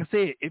 And like I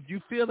said, if you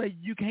feel that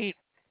you can't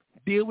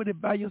deal with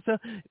it by yourself.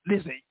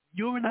 Listen,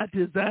 you're not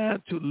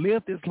designed to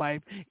live this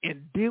life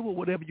and deal with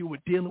whatever you were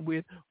dealing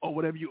with or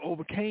whatever you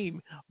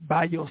overcame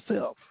by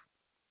yourself.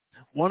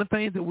 One of the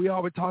things that we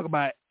always talk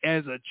about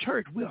as a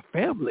church, we're a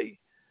family.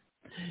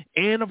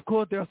 And, of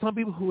course, there are some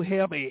people who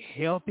have a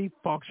healthy,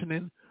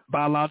 functioning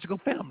biological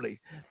family.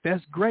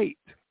 That's great.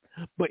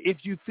 But if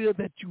you feel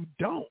that you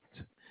don't,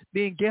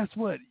 then guess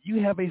what?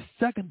 You have a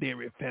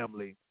secondary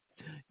family.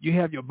 You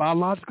have your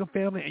biological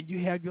family and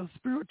you have your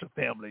spiritual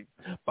family.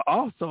 But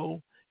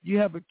also, you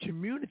have a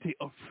community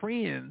of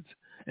friends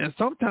and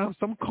sometimes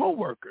some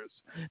coworkers.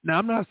 Now,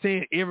 I'm not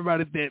saying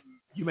everybody that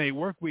you may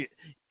work with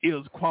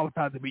is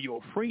qualified to be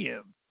your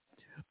friend.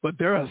 But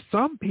there are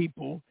some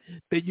people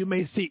that you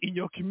may see in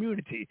your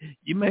community.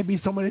 You may be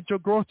someone at your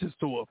grocery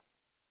store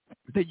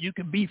that you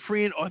can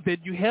befriend or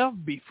that you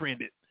have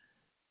befriended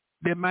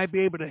that might be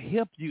able to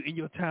help you in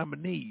your time of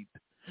need.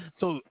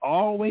 So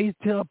always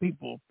tell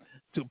people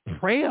to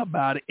pray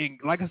about it. And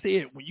like I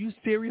said, when you're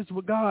serious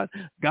with God,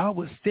 God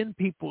will send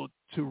people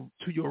to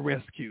your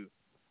rescue.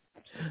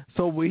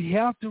 So we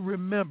have to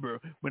remember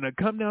when it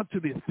comes down to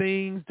the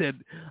things that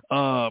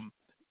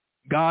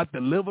God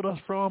delivered us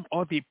from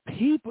or the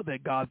people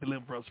that God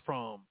delivered us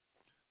from,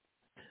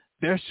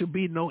 there should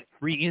be no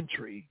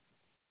reentry.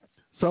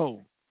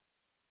 So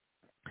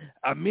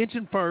I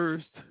mentioned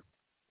first,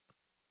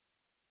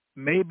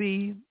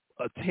 maybe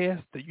a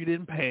test that you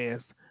didn't pass.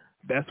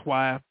 That's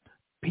why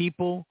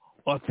people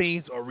or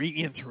things are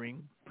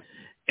reentering.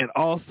 And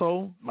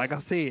also, like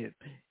I said,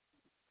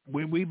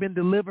 when we've been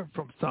delivered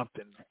from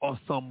something or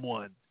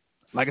someone,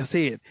 like I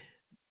said,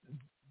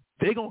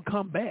 they're going to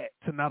come back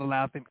to not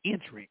allow them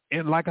entry.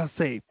 And like I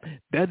say,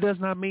 that does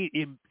not mean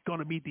it's going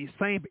to be the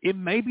same. It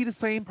may be the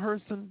same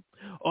person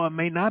or it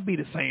may not be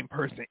the same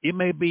person. It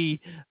may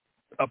be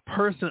a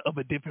person of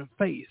a different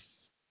face.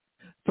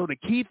 So the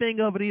key thing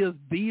of it is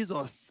these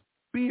are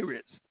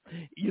spirits.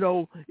 You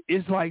know,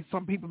 it's like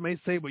some people may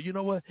say, well, you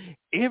know what?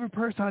 Every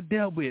person I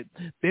dealt with,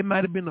 they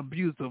might have been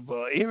abusive.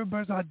 Every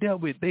person I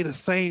dealt with, they the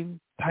same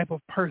type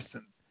of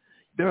person.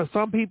 There are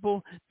some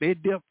people, they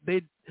dealt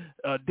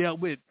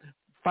with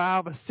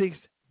 5 or 6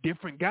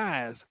 different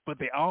guys, but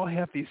they all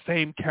have the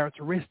same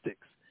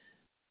characteristics.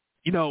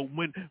 You know,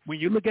 when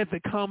you look at the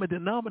common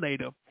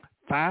denominator,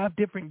 5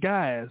 different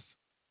guys,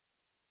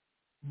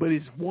 but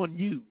it's one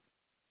you.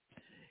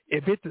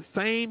 If it's the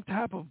same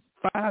type of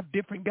 5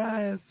 different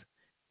guys,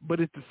 but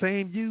it's the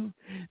same you,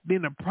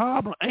 then the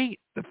problem ain't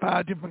the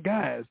 5 different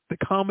guys. The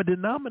common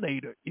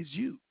denominator is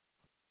you.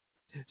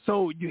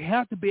 So you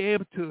have to be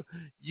able to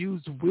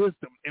use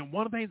wisdom. And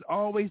one of the things I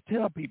always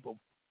tell people,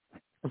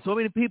 so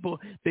many people,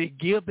 they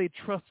give their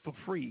trust for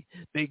free.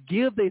 They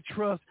give their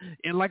trust,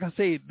 and like I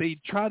say, they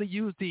try to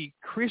use the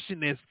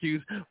Christian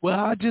excuse, well,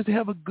 I just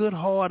have a good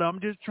heart. I'm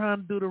just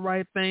trying to do the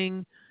right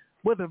thing.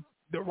 Well,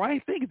 the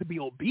right thing is to be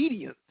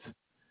obedient.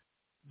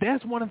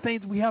 That's one of the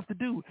things we have to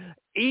do.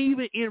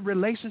 Even in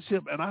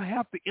relationship, and I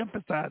have to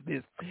emphasize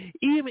this,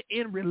 even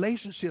in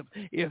relationships,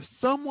 if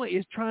someone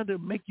is trying to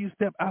make you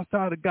step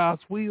outside of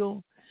God's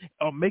will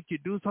or make you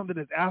do something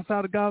that's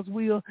outside of God's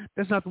will,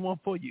 that's not the one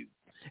for you.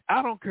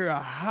 I don't care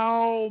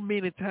how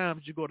many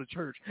times you go to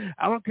church.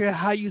 I don't care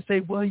how you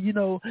say, well, you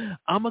know,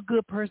 I'm a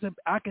good person.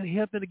 I can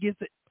help them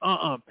against it.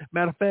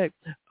 Matter of fact,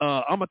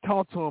 I'm going to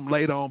talk to him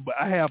later on, but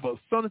I have a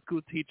Sunday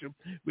school teacher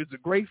who's a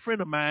great friend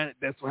of mine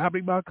that's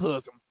happening my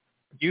cousin.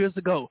 Years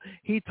ago,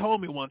 he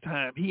told me one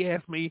time, he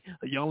asked me,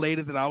 a young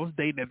lady that I was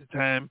dating at the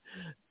time,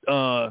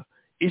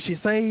 is she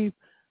saved?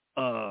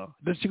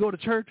 Does she go to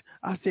church?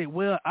 I said,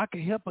 well, I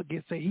can help her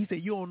get saved. He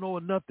said, you don't know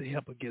enough to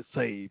help her get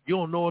saved. You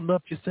don't know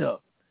enough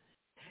yourself.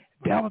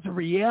 That was a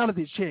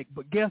reality check,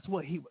 but guess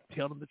what? He would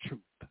tell them the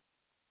truth.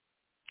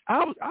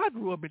 I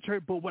grew up in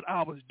church, but what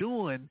I was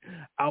doing,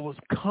 I was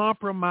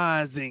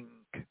compromising.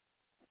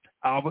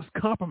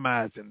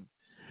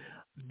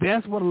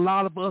 That's what a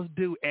lot of us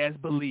do as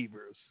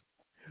believers.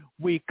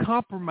 We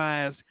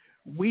compromise.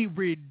 We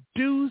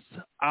reduce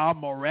our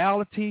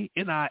morality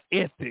and our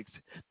ethics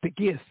to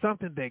get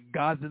something that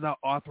God did not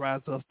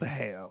authorize us to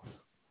have.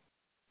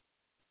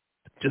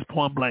 Just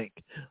point blank.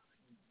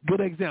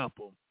 Good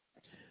example.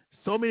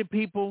 So many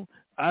people,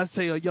 I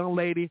say a young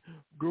lady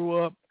grew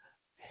up,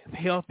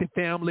 healthy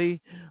family.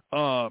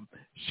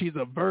 She's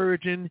a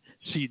virgin.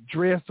 She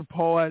dressed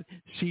apart.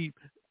 She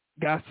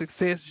got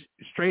success,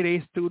 straight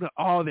A student,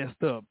 all that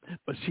stuff.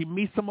 But she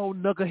meets some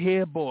old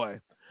knucklehead boy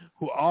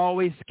who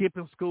always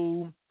skipping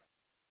school.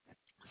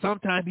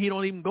 Sometimes he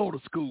don't even go to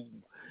school.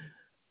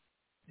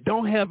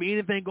 Don't have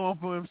anything going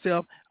for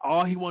himself.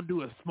 All he want to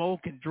do is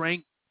smoke and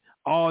drink,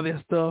 all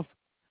that stuff.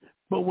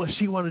 But what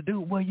she want to do,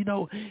 well, you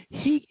know,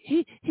 he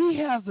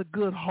has a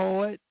good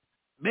heart.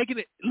 Making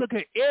it look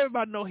at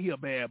everybody know he a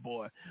bad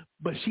boy,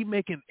 but she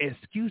making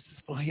excuses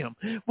for him.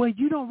 Well,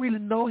 you don't really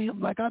know him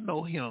like I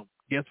know him.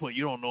 Guess what?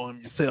 You don't know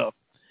him yourself.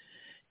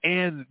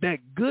 And that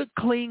good,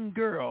 clean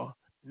girl,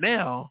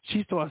 now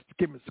she starts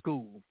skipping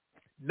school.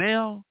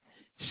 Now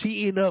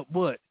she end up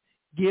what?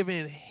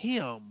 Giving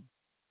him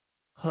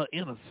her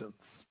innocence.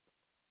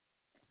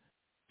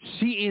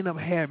 She end up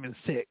having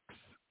sex.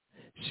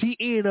 She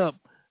end up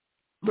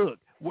Look,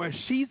 where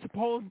she's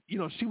supposed,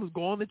 she was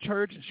going to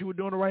church and she was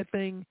doing the right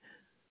thing,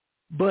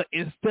 but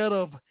instead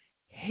of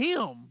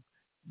him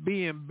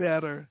being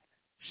better,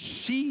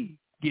 she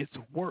gets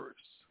worse.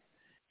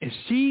 And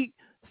she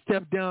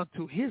steps down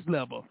to his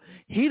level.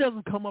 He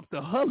doesn't come up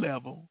to her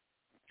level.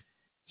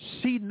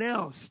 She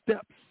now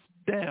steps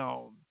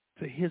down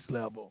to his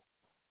level.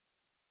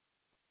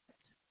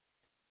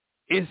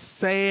 It's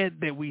sad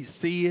that we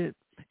see it.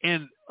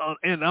 And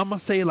I'm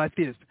going to say it like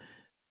this.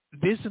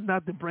 This is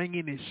not to bring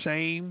any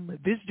shame.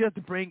 This is just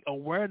to bring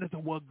awareness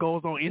of what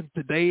goes on in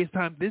today's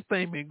time. This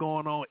thing been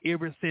going on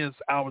ever since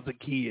I was a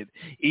kid,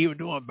 even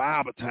during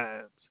Bible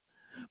times.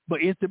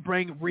 But it's to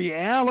bring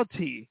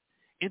reality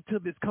into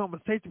this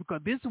conversation, because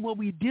this is what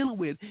we're dealing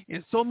with.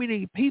 And so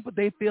many people,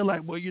 they feel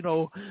like, maybe it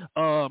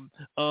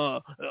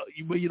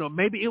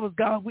was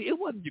God's will. It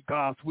wasn't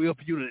God's will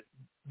for you to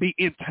be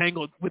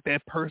entangled with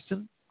that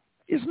person.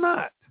 It's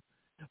not.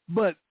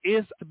 But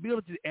it's the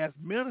ability as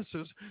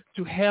ministers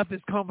to have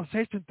this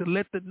conversation, to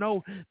let them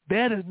know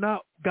that is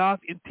not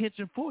God's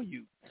intention for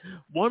you.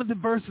 One of the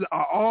verses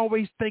I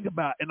always think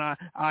about, and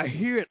I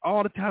hear it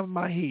all the time in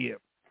my head,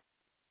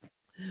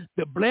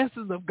 the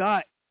blessings of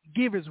God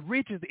give us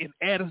riches and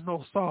add us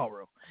no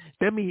sorrow.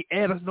 That means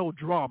add us no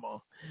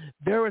drama.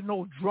 There is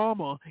no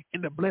drama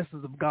in the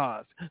blessings of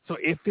God. So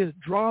if it's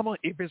drama,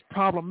 if it's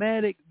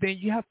problematic, then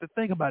you have to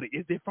think about it.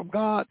 Is it from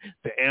God?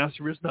 The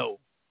answer is no.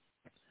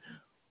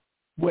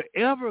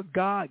 Whatever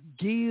God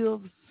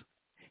gives,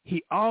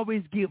 he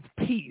always gives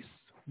peace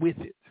with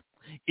it.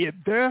 If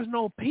there's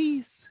no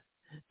peace,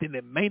 then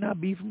it may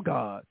not be from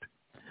God.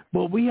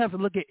 But we have to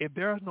look at, if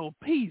there's no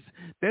peace,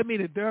 that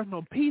means if there's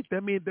no peace,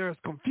 that means there's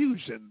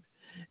confusion.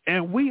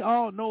 And we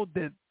all know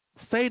that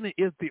Satan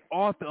is the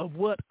author of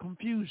what?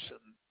 Confusion,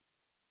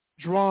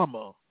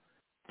 drama,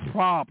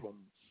 problems.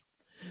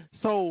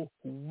 So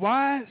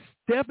why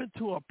step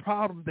into a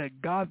problem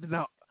that God did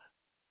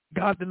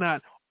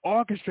not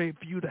orchestrate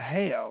for you to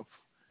have?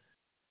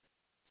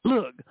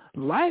 Look,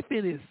 life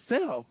in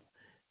itself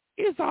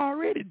is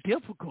already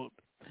difficult.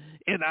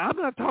 And I'm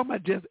not talking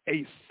about just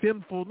a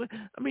sinful,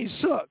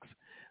 shucks.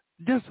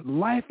 Just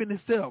life in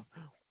itself,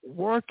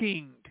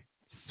 working,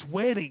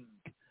 sweating,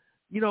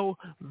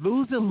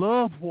 losing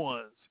loved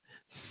ones,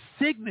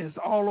 sickness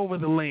all over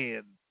the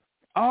land.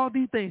 All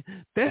these things,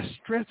 that's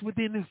stress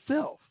within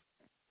itself,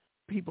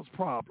 people's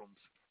problems.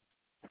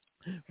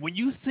 When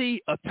you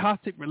see a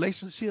toxic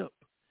relationship,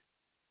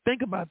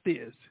 think about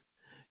this.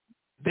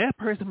 That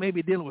person may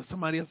be dealing with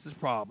somebody else's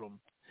problem.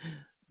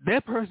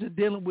 That person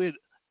dealing with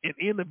an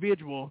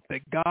individual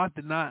that God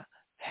did not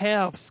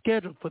have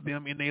scheduled for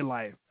them in their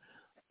life.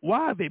 Why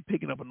are they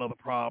picking up another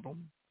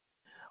problem?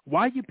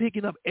 Why are you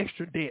picking up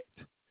extra debt?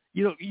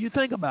 You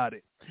think about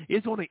it.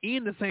 It's going to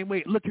end the same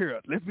way. Look here,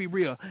 let's be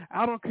real.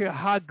 I don't care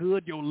how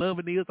good your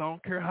loving is. I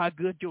don't care how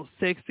good your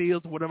sex is,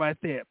 whatever like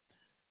that.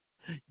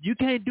 You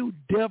can't do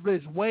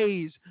devilish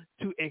ways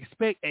to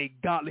expect a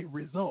godly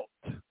result.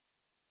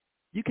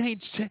 You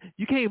can't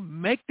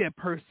make that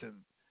person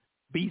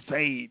be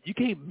saved. You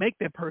can't make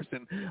that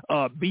person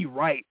be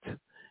right.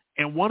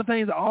 And one of the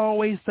things I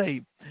always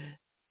say,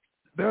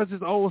 there's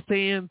this old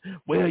saying,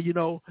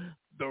 well,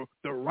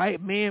 the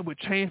right man would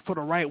change for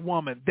the right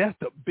woman. That's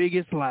the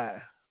biggest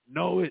lie.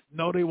 No,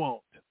 they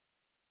won't.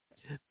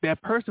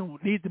 That person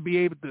needs to be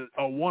able to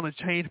want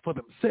to change for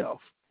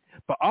themselves,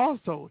 but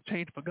also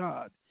change for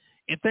God.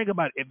 And think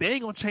about it. If they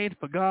ain't going to change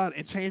for God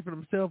and change for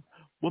themselves,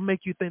 what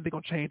make you think they're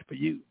going to change for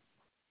you?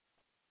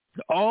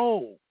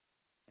 Oh,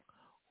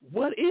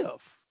 what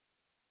if?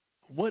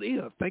 What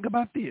if? Think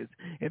about this.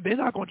 If they're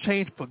not going to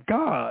change for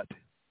God,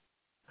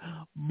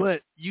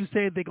 but you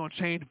say they're going to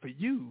change for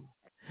you,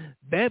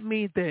 that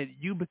means that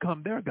you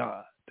become their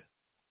God.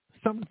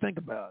 Something to think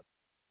about.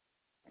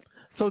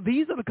 So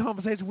these are the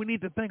conversations we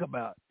need to think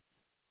about.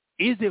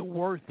 Is it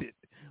worth it?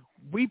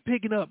 We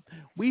picking up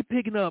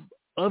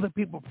other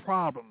people's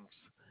problems,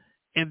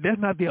 and that's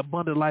not the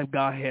abundant life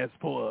God has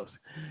for us.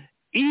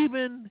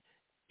 Even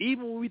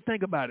when we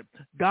think about it,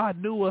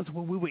 God knew us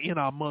when we were in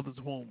our mother's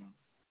womb.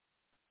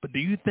 But do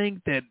you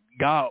think that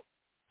God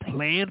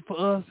planned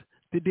for us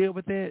to deal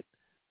with that?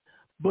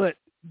 But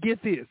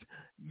get this,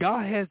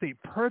 God has a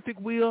perfect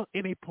will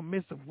and a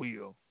permissive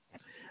will.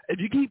 If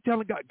you keep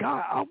telling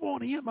God, I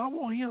want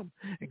him,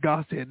 and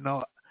God said,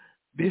 no,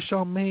 this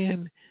young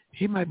man,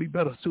 he might be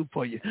better suited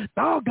for you.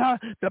 No, God,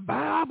 the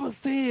Bible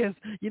says,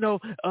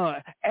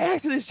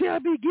 ask and it shall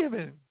be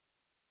given.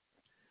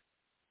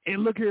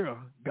 And look here,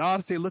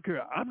 God said, look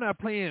here, I'm not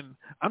playing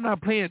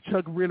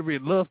Chuck Really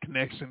Love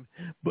Connection,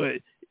 but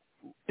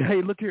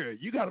hey, look here,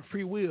 you got a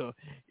free will.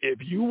 If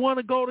you want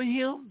to go to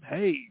him,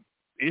 hey,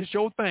 it's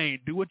your thing.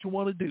 Do what you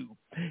want to do.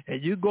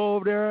 And you go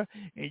over there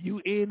and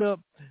you end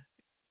up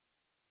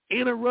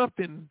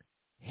interrupting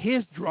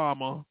his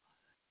drama,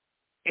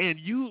 and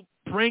you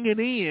bringing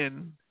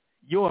in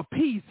your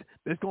piece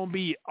that's going to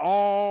be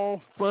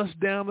all flushed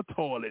down the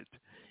toilet,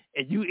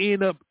 and you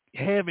end up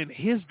having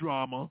his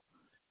drama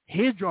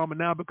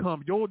now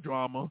becomes your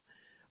drama,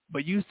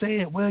 but you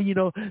saying, well,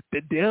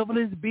 the devil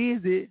is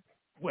busy.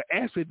 Well,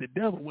 actually, the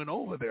devil went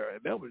over there,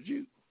 and that was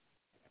you.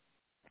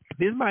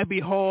 This might be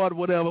hard,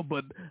 whatever,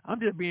 but I'm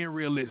just being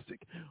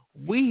realistic.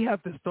 We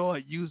have to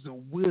start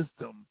using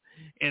wisdom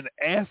and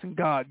asking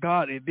God,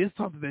 if this is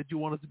something that you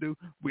want us to do,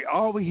 we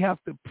always have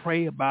to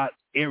pray about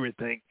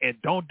everything and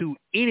don't do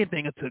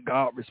anything until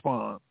God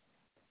responds.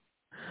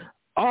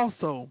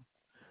 Also,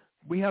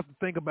 we have to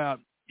think about,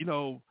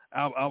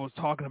 I was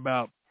talking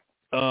about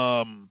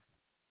um,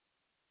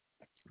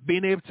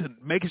 being able to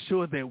making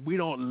sure that we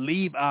don't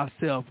leave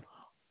ourselves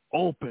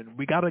open.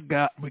 We gotta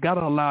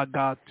allow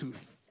God to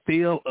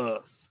fill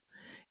us,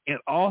 and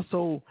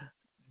also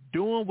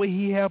doing what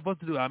He have us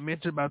to do. I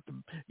mentioned about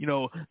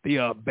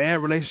the bad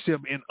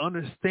relationship and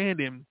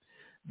understanding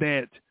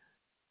that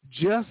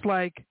just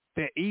like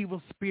that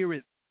evil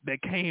spirit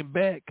that came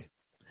back,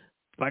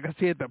 like I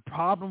said, the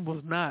problem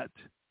was not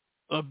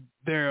of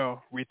their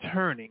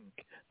returning.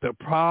 The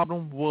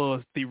problem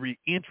was the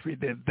reentry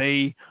that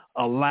they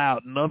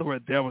allowed. In other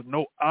words, there was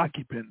no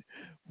occupant.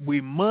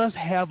 We must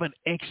have an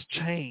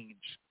exchange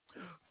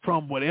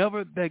from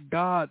whatever that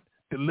God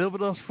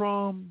delivered us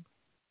from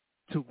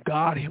to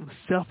God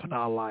Himself in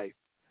our life.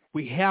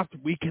 We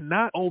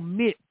cannot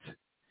omit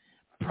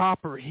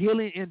proper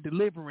healing and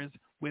deliverance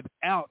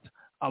without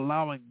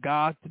allowing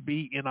God to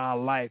be in our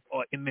life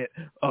or in that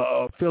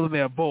filling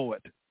that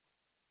void.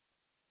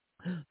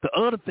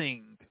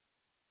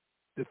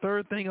 The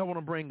third thing I want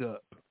to bring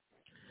up,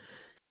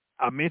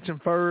 I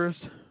mentioned first,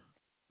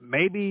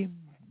 maybe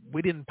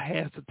we didn't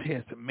pass the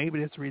test, and maybe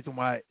that's the reason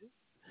why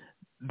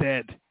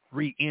that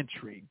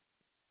reentry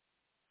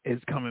is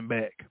coming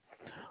back.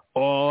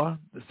 Or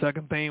the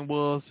second thing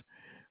was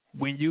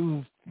when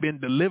you've been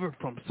delivered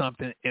from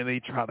something and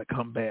they try to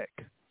come back.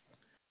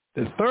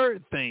 The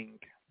third thing,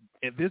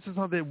 and this is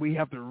something we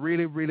have to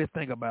really, really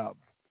think about,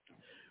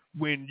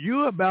 when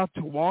you're about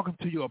to walk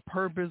into your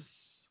purpose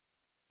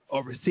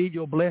or receive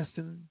your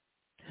blessing,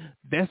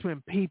 that's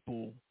when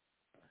people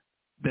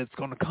that's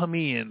going to come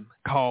in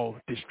call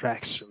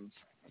distractions.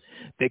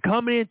 They're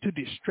coming in to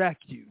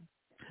distract you.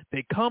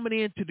 They're coming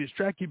in to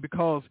distract you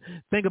because,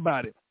 think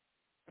about it,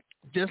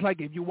 just like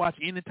if you watch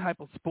any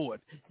type of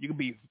sport, it could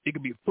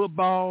be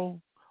football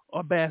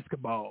or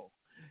basketball.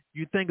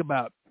 You think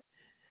about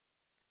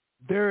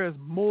there is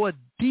more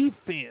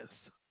defense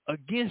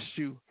against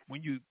you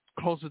when you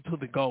closer to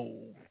the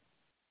goal.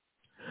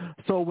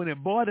 So when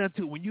it boils down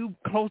to when you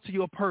close to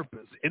your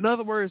purpose, in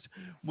other words,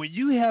 when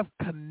you have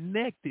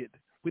connected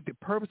with the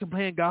purpose and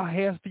plan God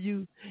has for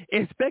you,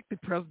 expect the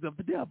presence of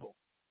the devil.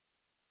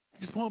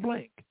 Just point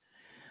blank.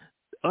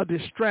 A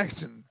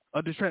distraction.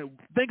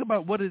 Think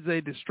about what is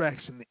a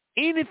distraction.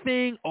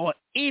 Anything or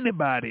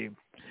anybody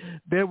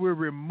that will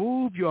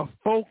remove your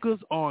focus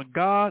on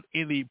God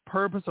and the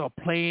purpose or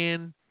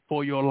plan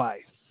for your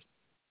life.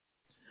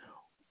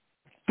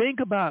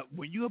 Think about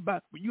when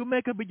you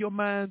make up in your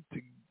mind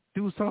to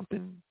do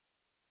something.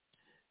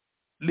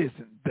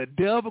 Listen, the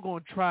devil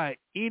gonna try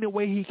any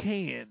way he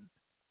can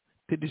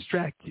to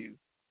distract you.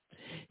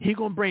 He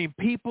gonna bring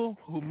people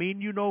who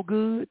mean you no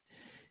good.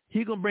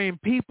 He gonna bring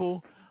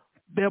people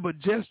that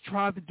would just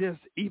try to just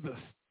either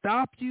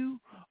stop you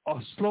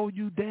or slow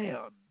you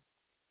down.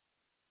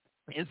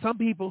 And some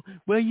people,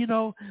 well,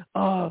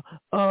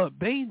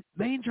 they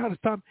ain't trying to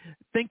stop.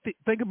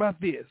 Think about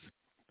this.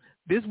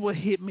 This is what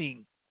hit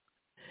me.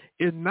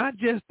 It's not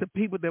just the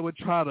people that would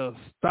try to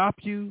stop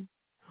you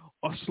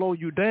or slow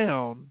you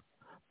down,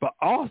 but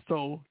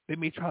also they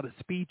may try to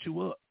speed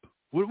you up.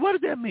 What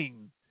does that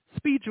mean?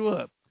 Speed you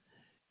up.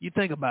 You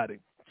think about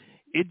it.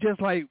 It's just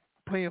like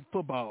playing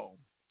football.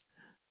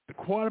 The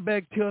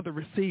quarterback tells the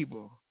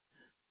receiver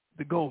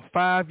to go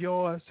 5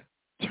 yards,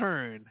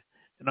 turn,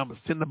 and I'm going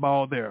to send the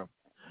ball there.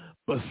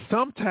 But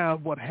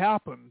sometimes what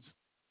happens,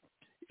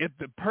 if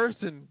the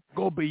person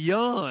go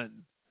beyond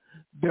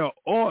their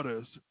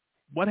orders,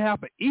 what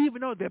happened?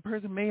 Even though that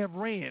person may have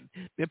ran,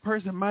 that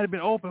person might have been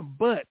open,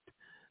 but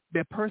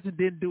that person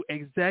didn't do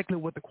exactly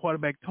what the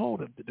quarterback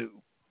told him to do.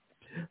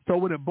 So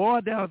when it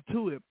boiled down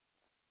to it,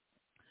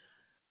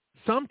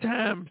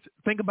 sometimes,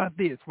 think about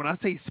this. When I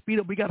say speed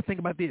up, we got to think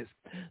about this.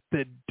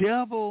 The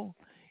devil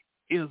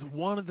is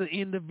one of the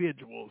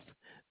individuals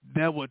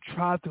that will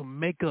try to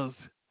make us,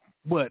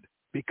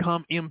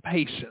 become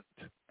impatient.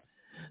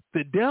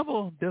 The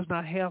devil does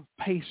not have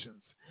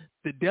patience.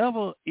 The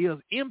devil is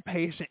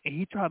impatient, and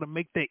he tried to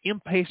make that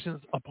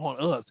impatience upon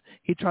us.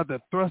 He tried to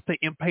thrust the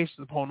impatience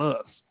upon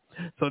us.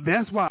 So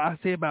that's why I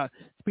say about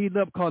speeding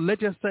up, because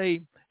let's just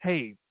say,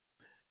 hey,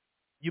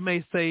 you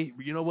may say,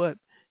 you know what,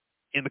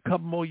 in a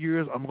couple more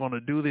years, I'm going to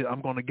do this.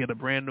 I'm going to get a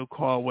brand new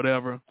car or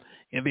whatever.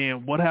 And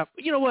then what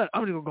happened? You know what?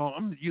 I'm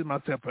going to use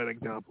myself for an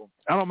example.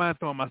 I don't mind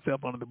throwing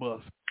myself under the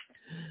bus.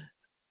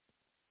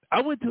 I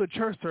went to a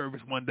church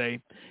service one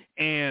day,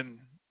 and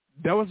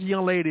there was a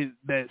young lady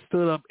that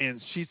stood up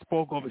and she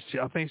spoke over.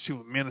 I think she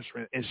was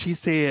ministering, and she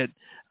said,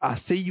 "I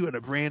see you in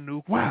a brand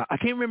new." Wow, I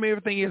can't remember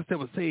everything else that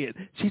was said.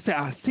 She said,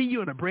 "I see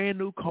you in a brand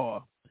new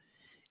car,"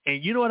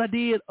 and you know what I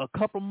did? A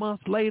couple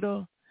months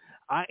later,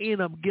 I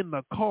ended up getting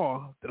a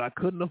car that I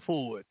couldn't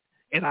afford,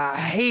 and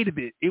I hated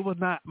it. It was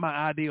not my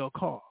ideal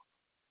car.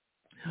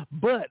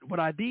 But what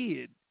I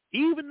did,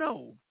 even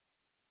though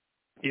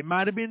It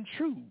might have been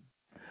true.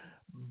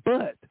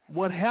 But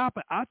what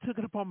happened, I took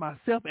it upon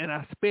myself and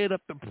I sped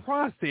up the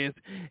process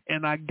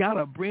and I got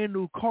a brand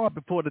new car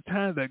before the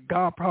time that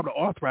God probably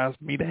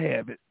authorized me to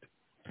have it.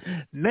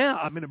 Now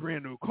I'm in a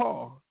brand new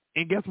car,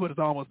 and guess what? It's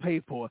almost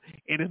paid for,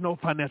 and there's no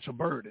financial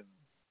burden.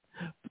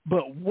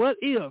 But what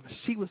if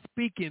she was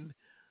speaking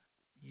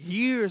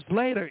years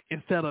later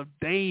instead of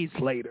days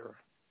later?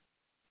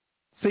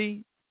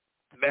 See,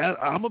 now,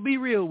 I'm going to be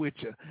real with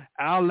you.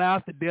 I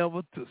allowed the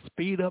devil to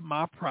speed up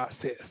my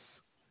process.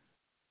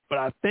 But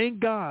I thank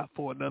God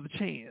for another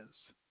chance.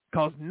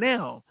 Because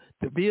now,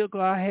 the vehicle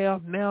I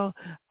have now,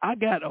 I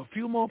got a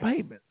few more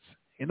payments,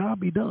 and I'll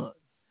be done.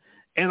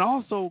 And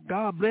also,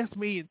 God blessed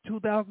me in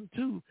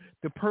 2002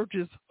 to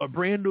purchase a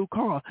brand new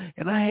car,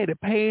 and I had it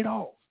paid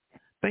off.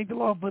 Thank the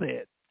Lord for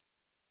that.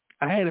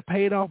 I had it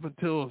paid off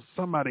until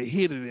somebody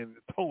hit it and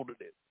totaled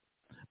it.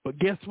 But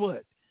guess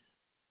what?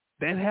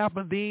 That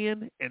happened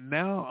then, and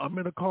now I'm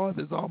in a car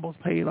that's almost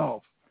paid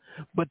off.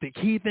 But the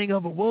key thing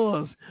of it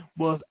was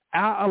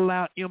I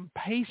allowed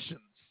impatience.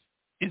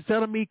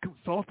 Instead of me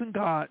consulting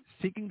God,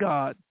 seeking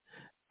God,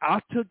 I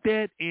took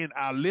that and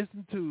I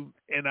listened to,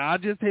 and I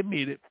just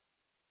admitted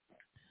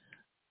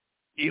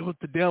it was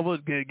the devil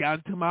that got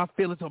into my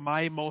feelings or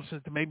my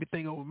emotions to make me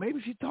think, oh,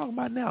 maybe she's talking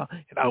about now.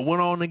 And I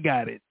went on and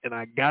got it, and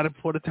I got it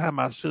for the time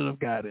I should have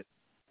got it.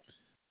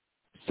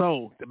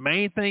 So the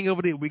main thing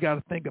over there we got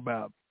to think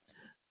about,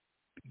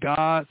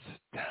 God's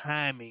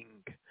timing.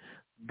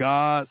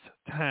 God's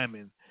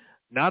timing.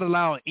 Not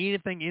allowing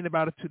anything,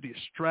 anybody to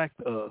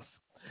distract us.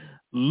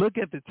 Look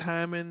at the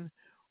timing.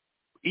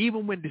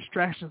 Even when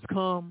distractions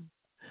come,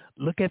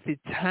 look at the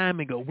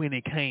timing of when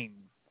it came.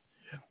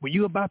 When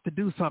you're about to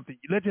do something,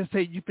 let's just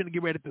say you're finna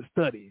get ready to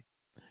study.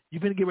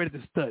 You're finna get ready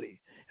to study.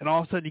 And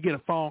all of a sudden you get a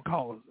phone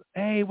call.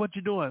 Hey, what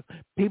you doing?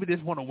 People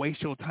just want to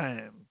waste your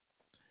time.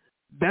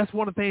 That's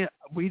one of the things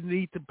we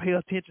need to pay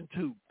attention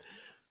to.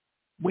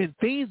 When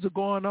things are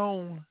going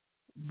on,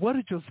 what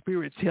is your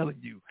spirit telling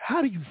you?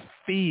 How do you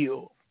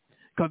feel?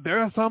 Because there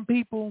are some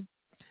people,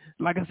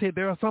 like I said,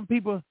 there are some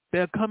people that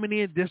are coming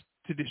in just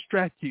to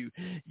distract you.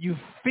 You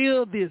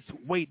feel this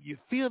weight. You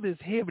feel this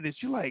heaviness.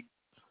 You're like,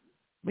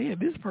 man,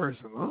 this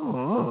person,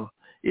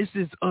 it's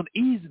this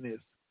uneasiness.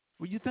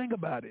 When you think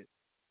about it,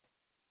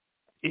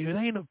 if it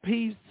ain't of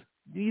peace,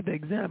 you need to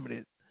examine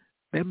it.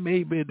 That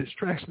may be a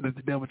distraction that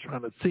the devil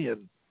trying to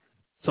send.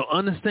 So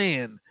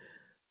understand,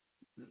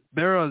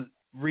 there are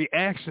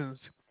reactions.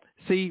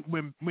 See,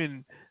 when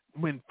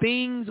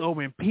things or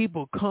when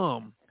people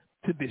come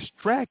to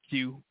distract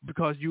you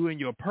because you're in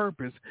your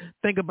purpose,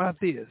 think about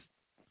this.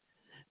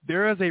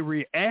 There is a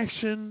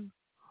reaction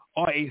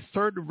or a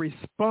certain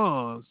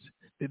response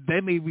that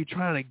they may be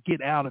trying to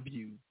get out of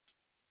you.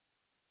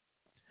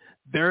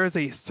 There is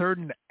a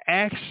certain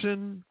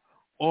action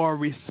or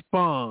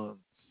response,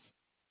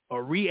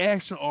 a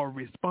reaction or a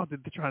response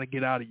that they're trying to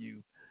get out of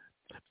you.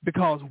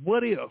 Because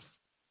what if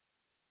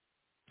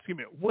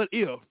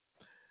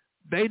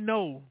they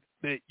know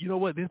that, you know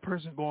what, this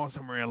person going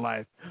somewhere in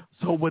life.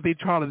 So what they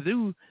try to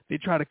do, they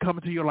try to come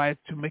into your life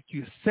to make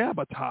you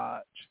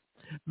sabotage,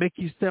 make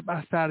you step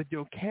outside of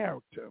your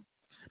character,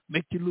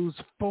 make you lose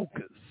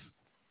focus.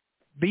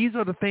 These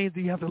are the things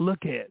that you have to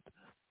look at.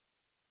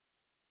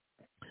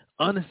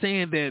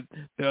 Understand that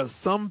there are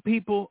some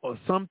people or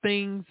some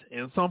things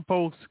and some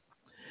folks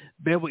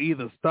that will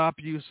either stop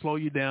you, slow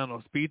you down,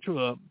 or speed you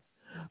up.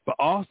 But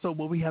also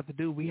what we have to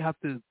do, we have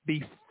to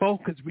be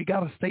focused. We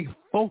got to stay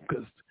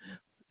focused.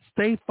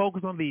 Stay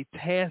focused on the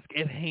task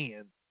at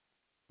hand.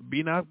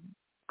 Be not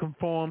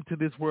conformed to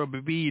this world,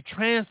 but be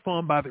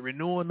transformed by the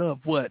renewing of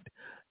what?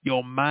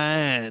 Your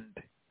mind.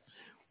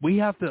 We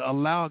have to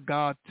allow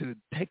God to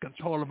take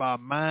control of our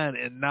mind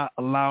and not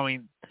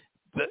allowing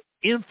the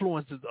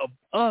influences of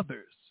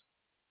others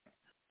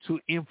to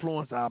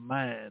influence our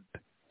mind.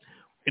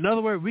 In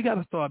other words, we got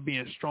to start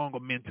being stronger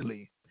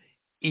mentally,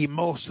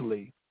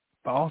 emotionally,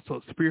 but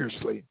also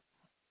spiritually.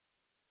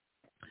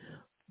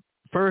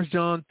 1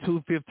 John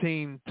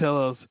 2:15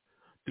 tells us,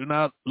 do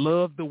not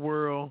love the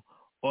world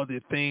or the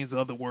things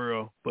of the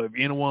world, but if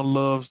anyone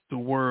loves the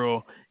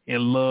world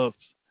the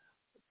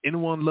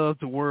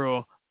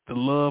world, the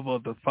love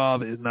of the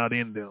Father is not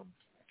in them.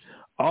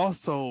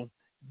 Also,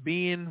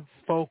 being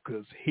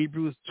focused.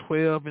 Hebrews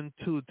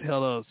 12:2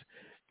 tell us,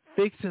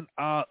 fixing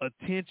our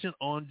attention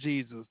on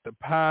Jesus, the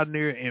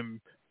pioneer and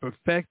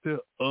perfecter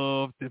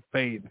of the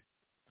faith,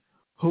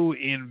 who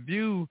in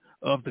view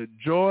of the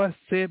joy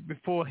set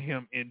before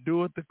him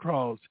endured the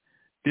cross,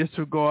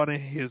 disregarding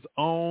his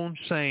own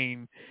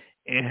shame,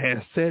 and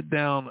has sat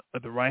down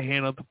at the right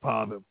hand of the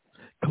Father.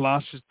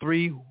 Colossians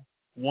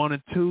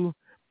 3:1-2,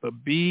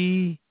 but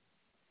be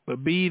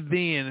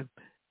then,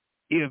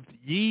 if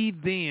ye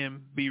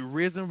then be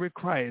risen with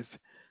Christ,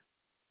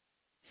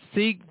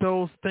 seek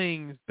those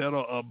things that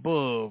are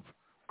above,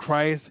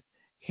 Christ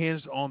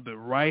hinged on the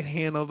right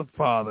hand of the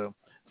Father.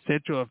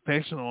 Set your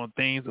affection on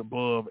things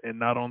above and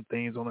not on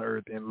things on the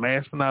earth. And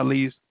last but not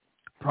least,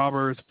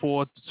 Proverbs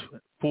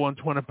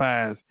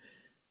 4:25.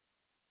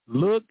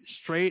 Look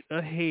straight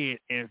ahead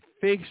and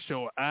fix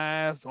your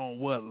eyes on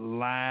what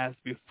lies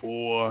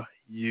before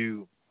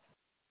you.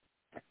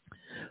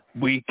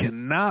 We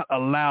cannot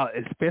allow,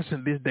 especially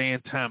in this day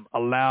and time,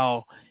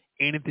 allow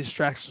any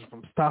distractions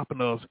from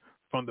stopping us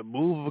from the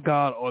move of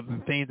God or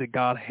the things that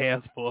God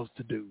has for us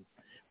to do.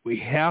 We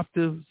have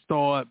to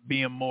start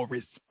being more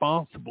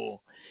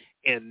responsible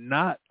and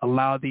not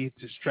allow these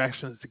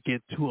distractions to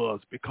get to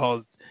us,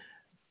 because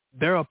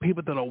there are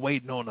people that are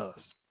waiting on us.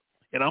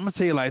 And I'm going to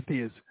tell you like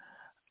this.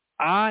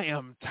 I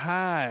am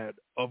tired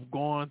of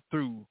going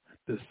through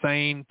the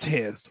same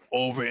test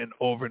over and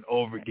over and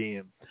over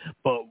again.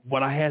 But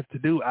what I had to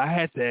do, I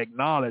had to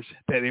acknowledge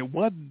that it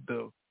wasn't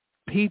the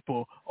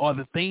people or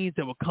the things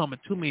that were coming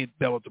to me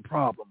that was the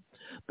problem.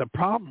 The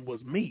problem was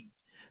me,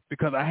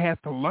 because I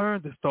had to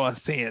learn to start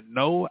saying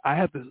no. I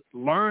had to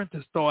learn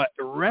to start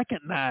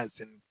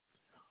recognizing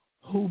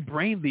who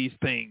bring these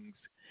things.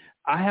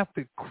 I have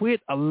to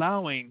quit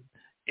allowing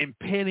and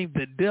petting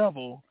the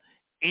devil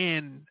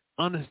and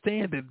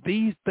understand that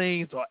these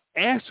things are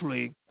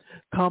actually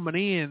coming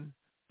in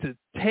to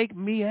take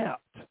me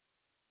out.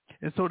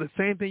 And so the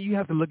same thing you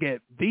have to look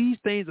at. These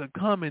things are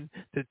coming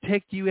to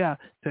take you out,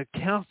 to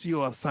cancel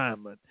your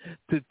assignment,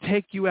 to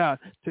take you out,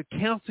 to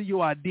cancel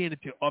your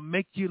identity, or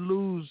make you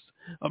lose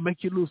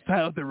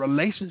sight of the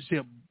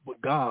relationship with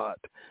God.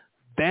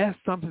 That's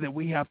something that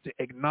we have to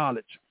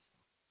acknowledge.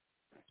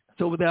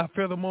 So without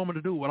further moment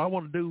ado, what I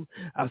want to do,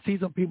 I see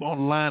some people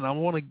online. I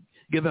want to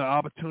give them an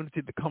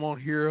opportunity to come on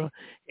here,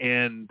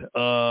 and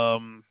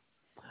I'm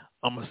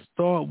going to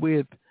start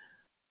with,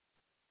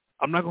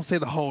 I'm not going to say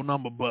the whole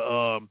number, but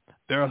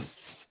there are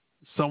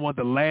someone,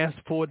 the last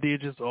four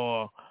digits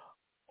are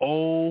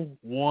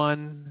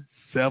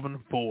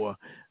 0174.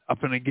 I'm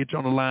going to get you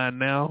on the line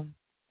now.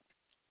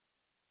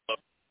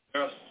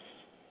 There are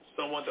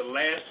someone, the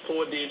last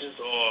four digits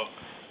are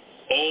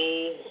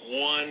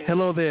 01.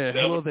 Hello there.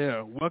 Hello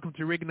there. Welcome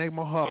to Rick and Nate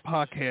Mohawk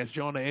Podcast.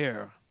 You're on the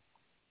air.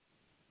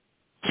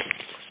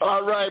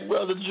 All right,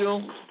 Brother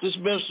June. This is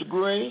Mr.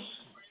 Green.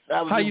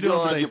 How you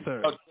doing today,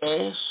 sir?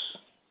 Podcast.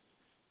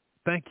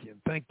 Thank you.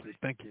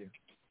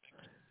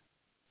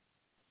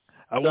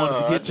 I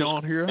wanted to get you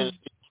on here.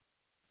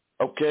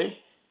 Okay.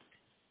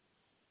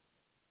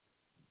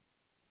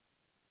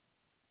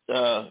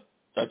 I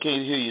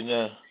can't hear you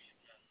now.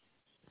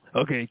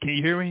 Okay, can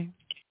you hear me?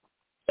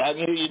 I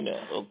can hear you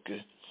now.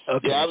 Okay.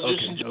 Yeah, I was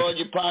just enjoying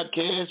your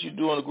podcast. You're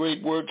doing a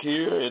great work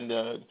here,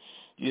 and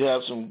you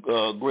have some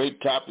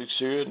great topics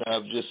here, and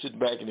I'm just sitting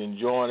back and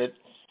enjoying it.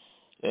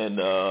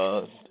 And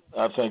I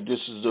think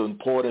this is the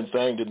important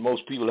thing that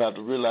most people have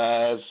to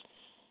realize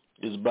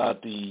is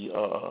about the,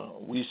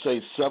 we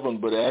say 7,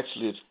 but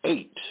actually it's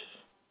 8,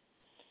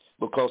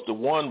 because the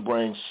one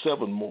brings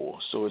 7 more.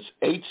 So it's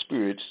 8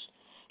 spirits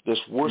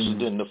that's worse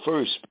than the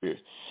first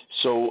spirit.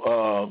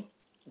 So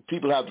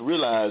people have to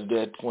realize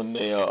that when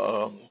they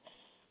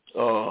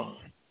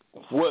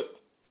what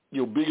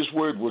your biggest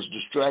word was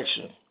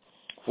distraction.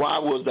 Why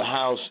was the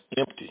house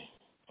empty?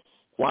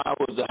 Why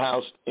was the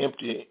house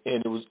empty?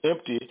 And it was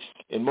empty,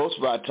 and most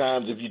of our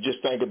times, if you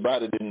just think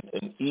about it in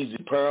an easy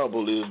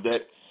parable, is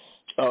that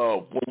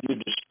when you're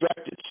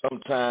distracted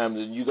sometimes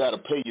and you got to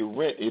pay your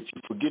rent, if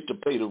you forget to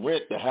pay the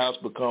rent, the house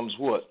becomes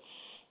what?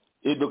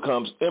 It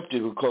becomes empty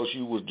because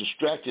you were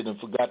distracted and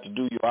forgot to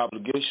do your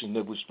obligation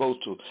that we're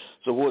supposed to.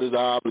 So what is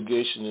our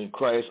obligation in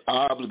Christ?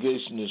 Our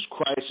obligation is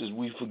Christ, is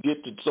we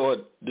forget to start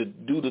to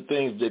do the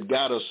things that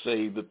got us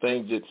saved, the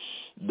things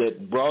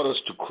that brought us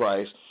to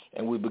Christ,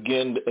 and we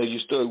begin, as you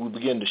study, we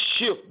begin to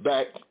shift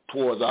back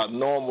towards our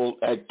normal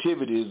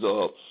activities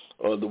or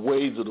the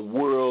ways of the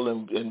world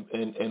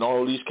and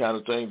all these kind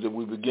of things, that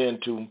we begin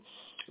to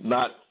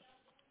not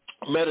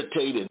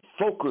meditate and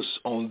focus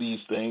on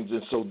these things,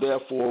 and so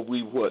therefore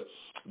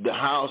the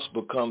house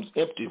becomes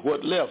empty.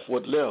 What left?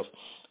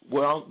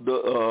 Well,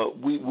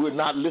 we're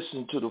not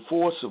listening to the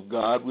force of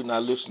God. We're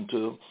not listening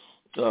to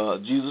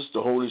Jesus,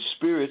 the Holy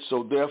Spirit.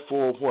 So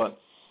therefore, what?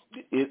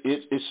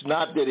 It's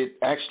not that it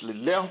actually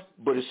left,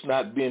 but it's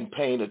not being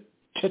paid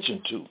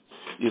attention to,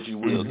 if you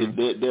will.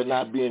 They're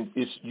not being.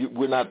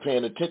 We're not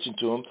paying attention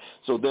to them.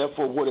 So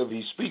therefore, whatever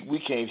he speaks, we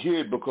can't hear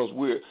it because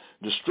we're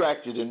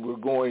distracted and we're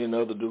going in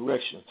other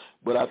directions.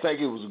 But I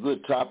think it was a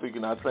good topic,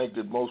 and I think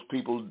that most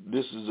people,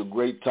 this is a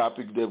great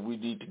topic that we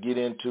need to get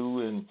into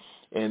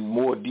and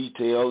more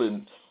detail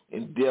and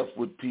in depth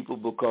with people,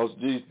 because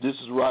this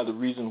is rather the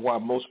reason why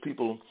most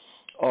people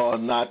are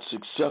not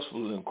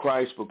successful in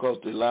Christ, because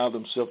they allow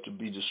themselves to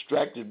be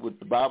distracted with,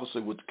 the Bible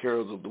says, with the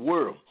cares of the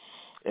world.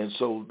 And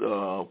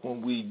so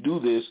when we do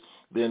this,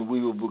 then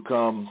we will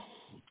become,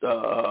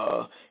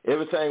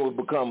 everything will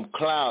become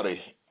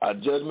cloudy. Our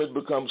judgment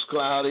becomes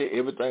cloudy.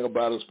 Everything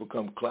about us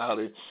becomes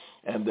cloudy.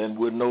 And then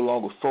we're no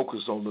longer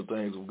focused on the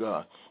things of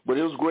God. But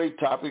it was a great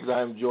topic.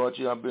 I enjoyed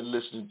you. I've been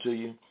listening to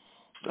you.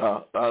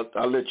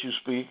 I'll let you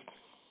speak.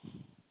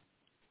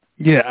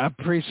 Yeah, I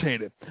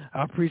appreciate it.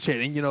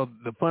 And, you know,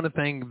 the funny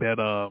thing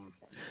that,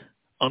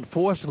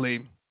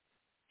 unfortunately,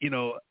 you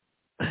know,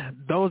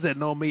 those that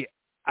know me,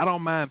 I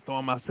don't mind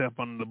throwing myself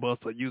under the bus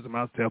or using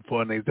myself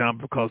for an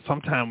example, because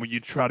sometimes when you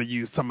try to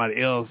use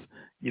somebody else,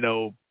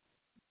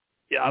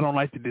 I don't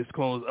like to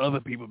disclose other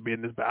people's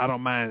business, but I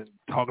don't mind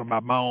talking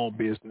about my own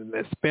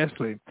business,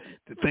 especially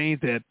the things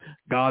that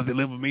God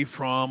delivered me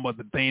from, or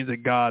the things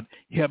that God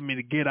helped me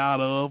to get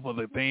out of, or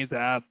the things that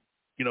I,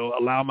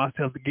 allow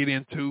myself to get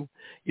into,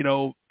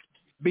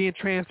 being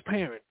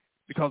transparent.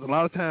 Because a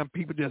lot of times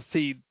people just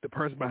see the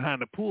person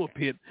behind the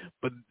pulpit,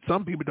 but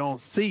some people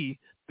don't see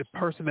the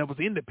person that was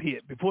in the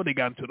pit before they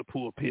got into the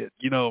pulpit,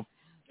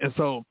 And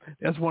so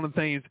that's one of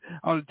the things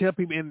I would tell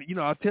people. And,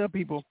 I tell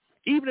people,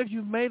 even if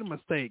you've made a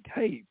mistake,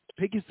 hey,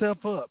 pick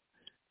yourself up.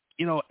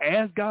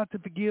 Ask God to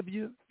forgive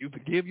you. You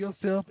forgive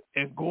yourself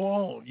and go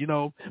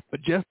on,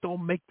 but just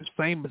don't make the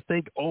same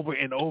mistake over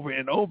and over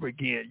and over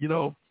again,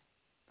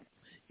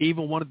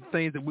 Even one of the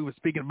things that we were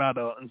speaking about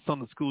in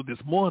Sunday school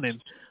this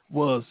morning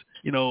was,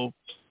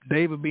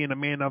 David being a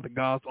man after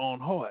God's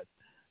own heart.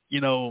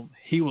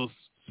 He was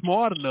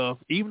smart enough,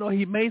 even though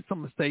he made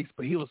some mistakes,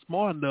 but he was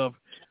smart enough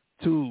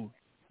to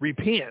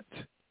repent,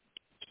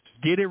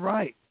 get it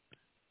right,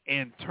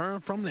 and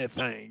turn from that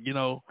thing,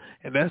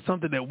 and that's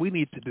something that we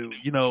need to do.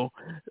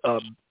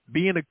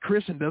 Being a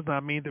Christian does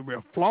not mean that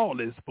we're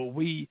flawless, but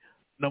we,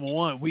 number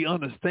one, we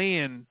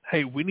understand,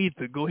 hey, we need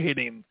to go ahead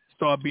and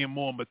start being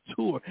more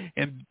mature.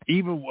 And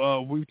even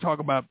we talk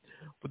about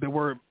the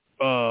word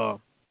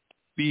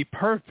be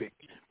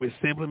perfect, which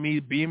simply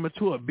means being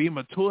mature. Be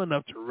mature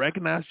enough to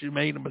recognize you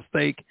made a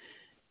mistake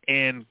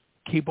and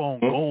keep on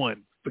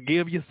going.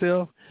 Forgive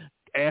yourself.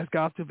 Ask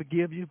God to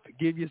forgive you.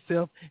 Forgive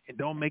yourself, and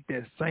don't make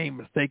that same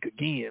mistake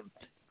again.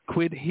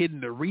 Quit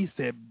hitting the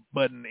reset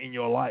button in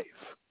your life.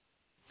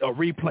 Or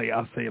replay,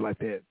 I'll say it like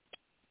that.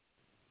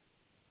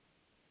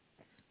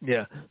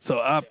 Yeah, so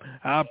I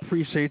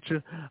appreciate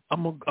you.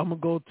 I'm gonna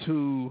go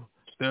to,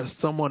 there's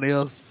someone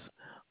else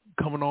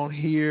coming on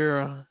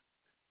here.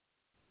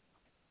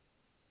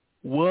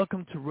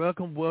 Welcome to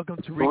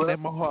Reconnect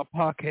My Heart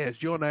podcast.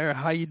 You're on the air.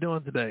 How you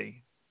doing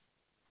today?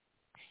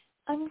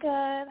 I'm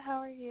good. How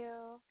are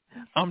you?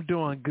 I'm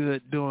doing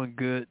good.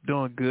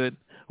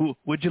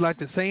 Would you like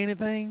to say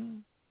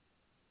anything?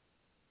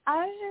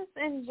 I was just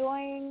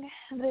enjoying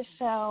the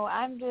show.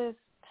 I'm just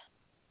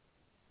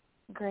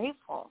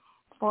grateful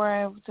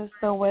for just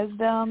the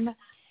wisdom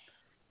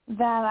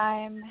that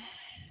I'm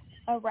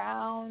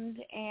around,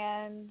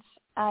 and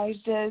I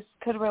just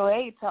could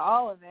relate to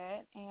all of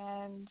it.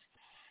 And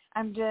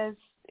it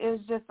was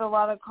just a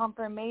lot of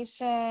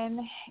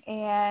confirmation,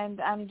 and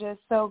I'm just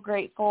so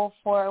grateful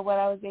for what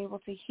I was able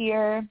to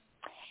hear.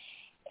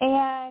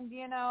 And,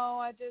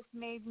 it just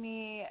made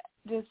me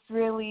just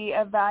really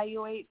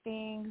evaluate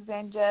things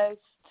and just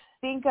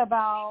think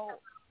about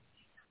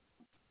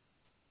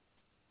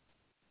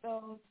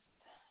those,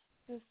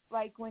 just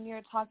like when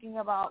you're talking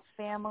about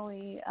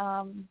family,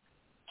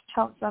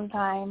 how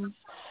sometimes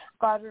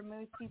God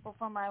removes people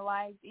from our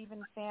lives,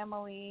 even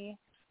family.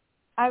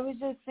 I was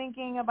just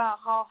thinking about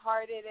how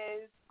hard it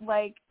is,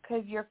 like,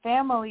 because your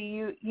family,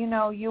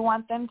 you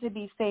want them to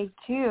be safe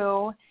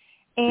too.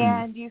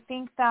 And you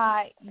think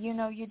that,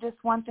 you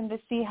just want them to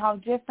see how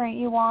different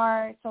you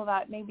are so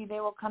that maybe they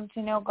will come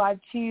to know God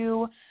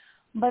too.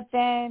 But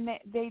then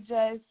they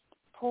just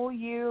pull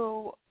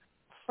you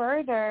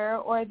further,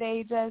 or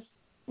they just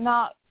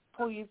not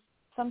pull you.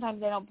 Sometimes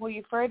they don't pull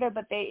you further,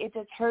 but it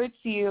just hurts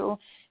you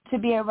to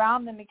be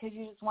around them because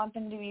you just want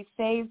them to be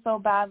saved so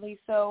badly.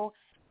 So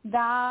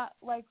that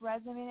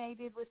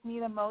resonated with me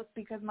the most,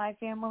 because my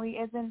family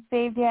isn't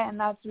saved yet, and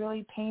that's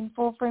really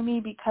painful for me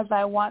because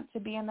I want to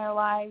be in their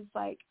lives.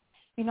 I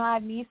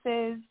have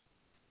nieces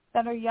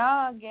that are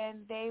young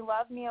and they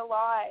love me a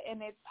lot,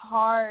 and it's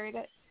hard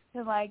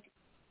to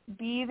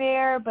be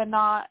there, but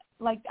not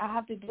I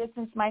have to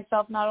distance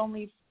myself not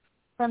only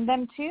from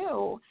them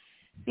too,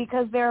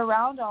 because they're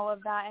around all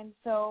of that. And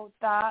so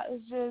that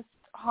is just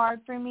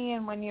hard for me.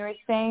 And when you were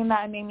saying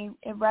that,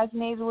 it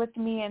resonated with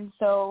me, and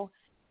so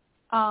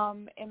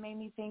it made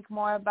me think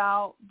more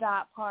about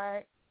that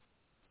part,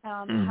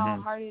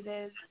 how hard it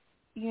is,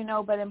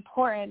 but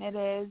important it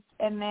is.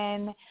 And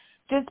then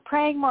just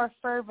praying more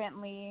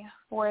fervently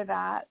for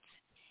that.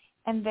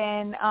 And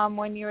then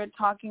when you were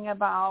talking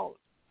about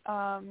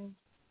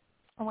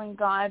when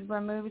God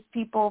removes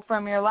people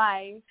from your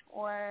life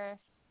or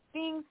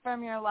things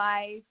from your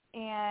life,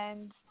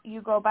 and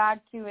you go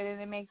back to it, and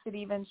it makes it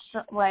even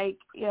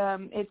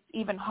it's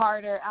even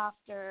harder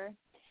after.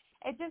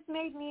 It just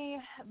made me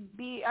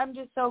I'm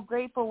just so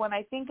grateful when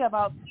I think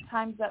about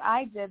times that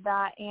I did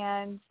that,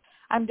 and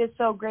I'm just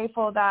so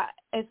grateful that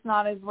it's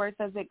not as worse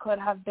as it could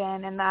have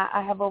been, and that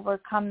I have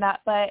overcome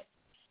that. But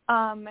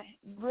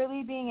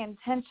really being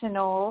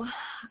intentional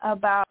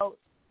about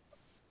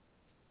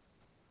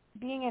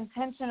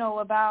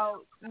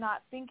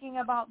not thinking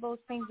about those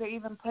things, or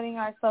even putting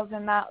ourselves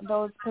in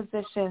those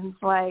positions.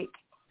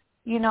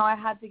 I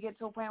had to get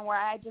to a point where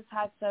I just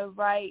had to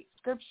write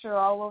scripture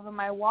all over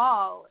my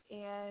wall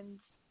and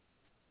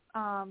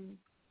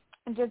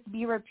just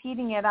be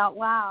repeating it out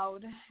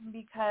loud,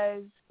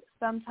 because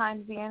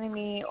sometimes the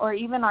enemy, or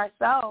even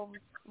ourselves,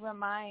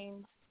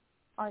 remind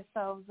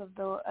ourselves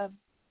of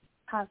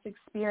past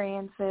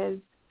experiences.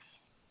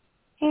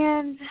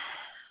 And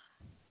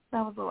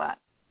that was a lot.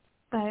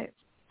 But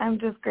I'm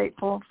just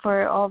grateful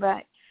for all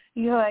that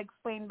you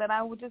explained. But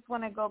I would just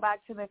want to go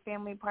back to the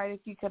family part, if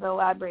you could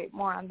elaborate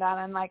more on that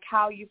and, like,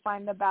 how you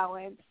find the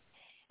balance.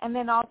 And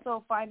then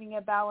also finding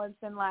a balance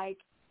in, like,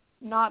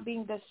 not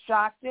being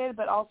distracted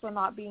but also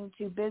not being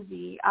too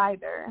busy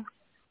either.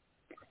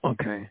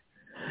 Okay.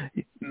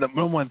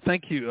 Number one,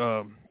 thank you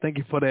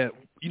for that.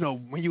 You know,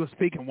 when you were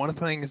speaking, one of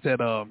the things that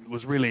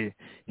was really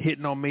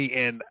hitting on me,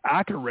 and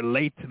I can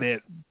relate to that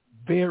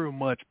very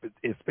much,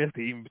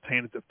 especially even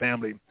pertaining to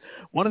family.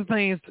 One of the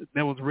things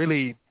that was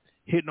really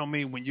hitting on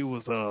me when you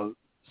was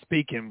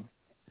speaking,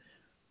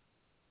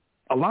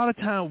 a lot of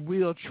time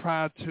we'll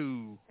try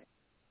to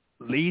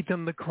lead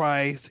them to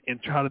Christ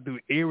and try to do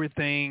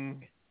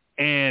everything,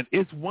 and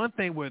it's one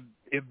thing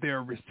if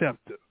they're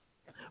receptive.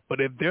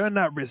 But if they're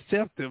not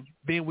receptive,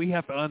 then we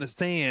have to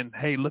understand,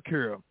 hey, look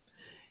here,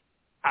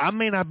 I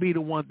may not be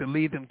the one to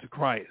lead them to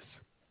Christ.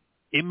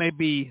 It may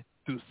be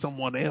through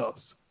someone else.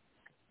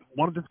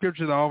 One of the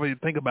scriptures I always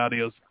think about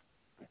is,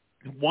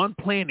 one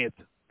planted,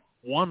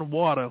 one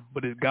water,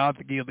 but it's God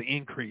to give the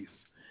increase.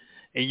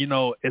 And, you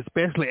know,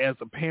 especially as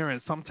a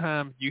parent,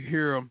 sometimes you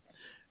hear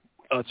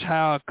a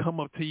child come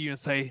up to you and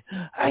say,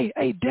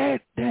 hey,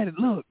 Daddy,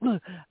 look,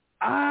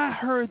 I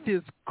heard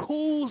this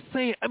cool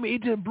saying. I mean,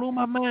 it just blew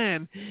my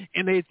mind.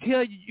 And they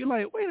tell you, you're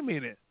like, wait a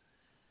minute.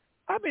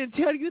 I've been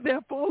telling you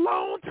that for a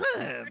long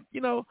time,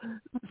 you know.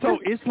 So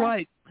it's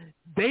like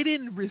they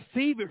didn't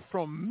receive it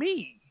from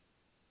me,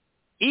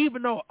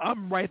 even though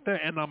I'm right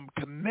there and I'm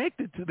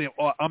connected to them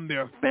or I'm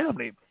their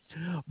family.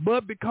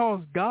 But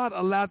because God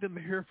allowed them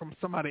to hear from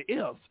somebody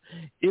else,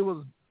 it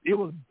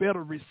was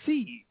better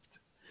received.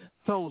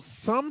 So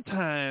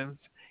sometimes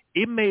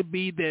it may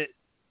be that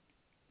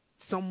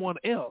someone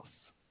else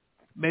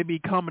may be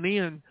coming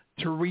in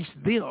to reach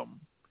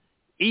them,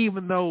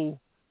 even though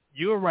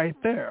you're right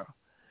there.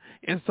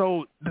 And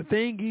so the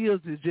thing is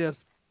just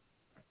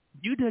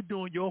you just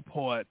doing your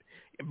part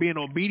and being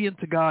obedient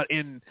to God.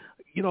 And,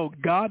 you know,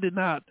 God did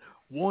not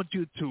want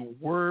you to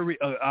worry.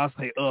 I'll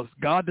say us.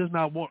 God does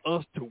not want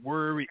us to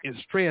worry and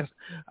stress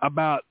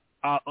about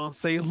our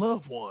unsaved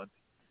loved one.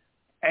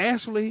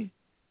 Actually,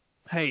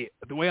 hey,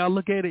 the way I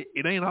look at it,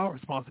 it ain't our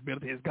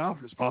responsibility. It's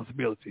God's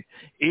responsibility.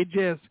 It's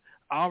just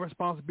our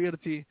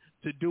responsibility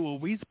to do what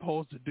we're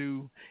supposed to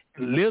do,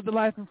 live the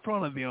life in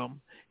front of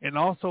them, and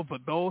also for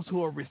those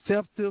who are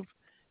receptive,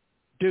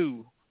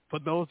 do. For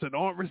those that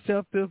aren't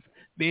receptive,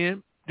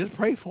 then just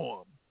pray for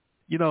them,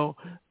 you know.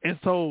 And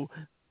so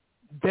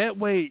that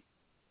way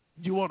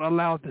you won't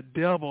allow the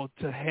devil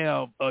to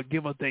have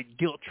give us that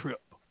guilt trip.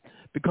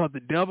 Because the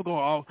devil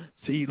going to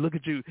see, look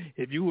at you.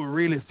 If you were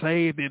really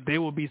saved, then they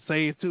will be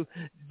saved too.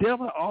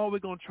 Devil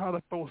always going to try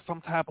to throw some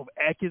type of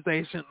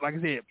accusation. Like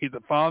I said, he's the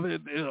father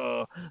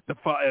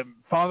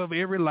of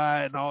every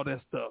lie and all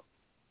that stuff.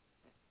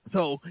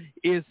 So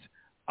it's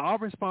our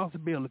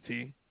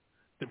responsibility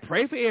to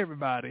pray for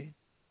everybody,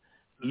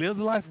 live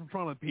the life in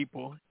front of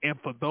people, and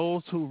for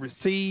those who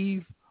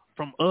receive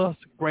from us,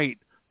 great.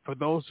 For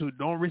those who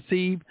don't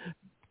receive,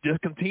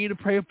 just continue to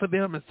pray for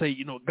them and say,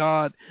 you know,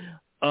 God,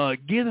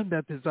 give them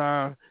that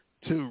desire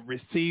to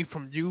receive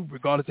from you,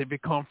 regardless if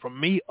it comes from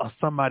me or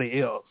somebody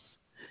else.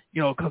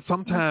 You know, because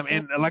sometimes,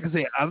 and like I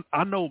said,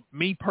 I know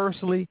me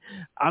personally,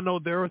 I know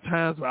there are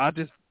times where I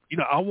just, you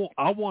know,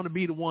 I want to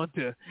be the one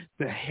to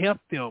help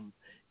them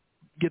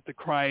get to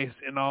Christ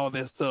and all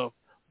that stuff.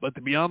 But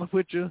to be honest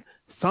with you,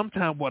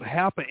 sometimes what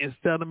happens,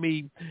 instead of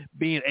me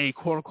being a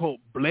quote-unquote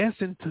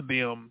blessing to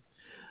them,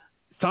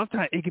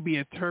 sometimes it can be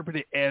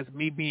interpreted as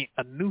me being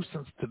a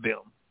nuisance to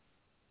them.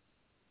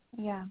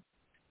 Yeah.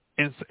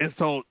 And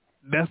so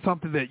that's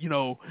something that, you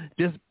know,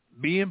 just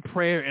be in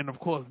prayer. And, of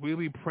course, we'll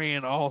be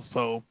praying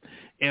also.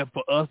 And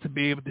for us to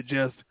be able to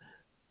just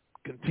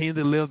continue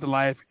to live the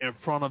life in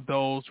front of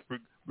those,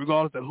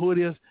 regardless of who it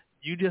is,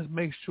 you just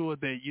make sure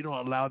that you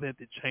don't allow that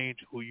to change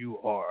who you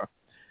are.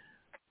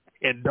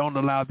 And don't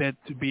allow that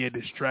to be a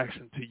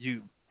distraction to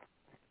you.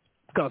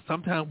 Because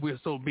sometimes we're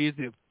so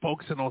busy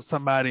focusing on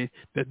somebody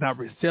that's not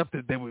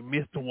receptive that we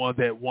miss the ones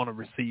that want to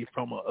receive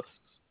from us.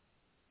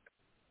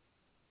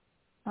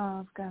 Oh,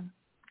 that's good.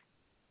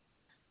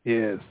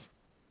 Yes.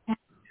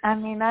 I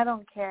mean, I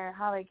don't care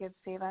how they get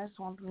saved. I just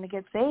want them to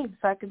get saved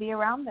so I could be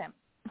around them.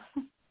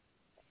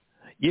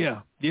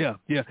 Yeah.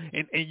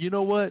 And you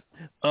know what?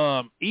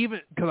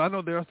 Even because I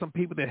know there are some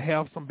people that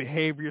have some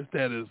behaviors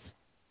that is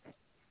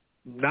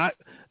not,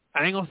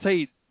 I ain't going to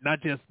say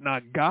not just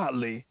not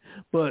godly,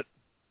 but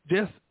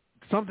just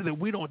something that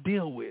we don't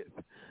deal with.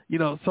 You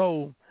know,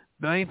 so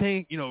the main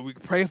thing, you know, we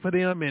pray for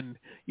them and,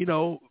 you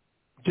know,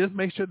 just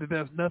make sure that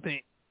there's nothing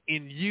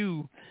in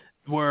you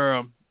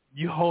where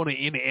you holding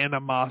any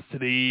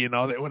animosity and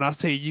all that. When I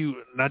say you,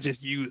 not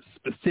just you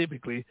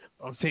specifically,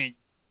 I'm saying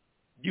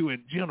you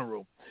in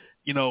general.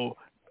 You know,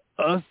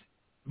 us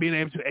being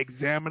able to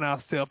examine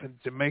ourselves and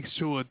to make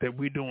sure that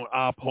we're doing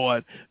our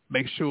part,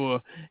 make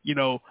sure, you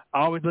know,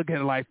 I always look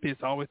at it like this.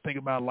 I always think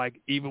about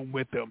like even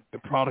with the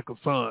prodigal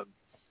son.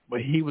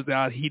 But he was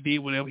out. He did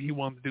whatever he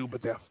wanted to do.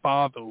 But their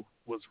father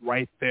was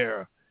right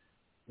there,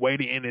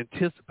 waiting and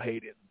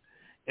anticipating.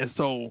 And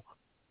so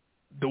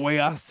the way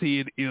I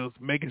see it is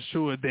making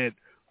sure that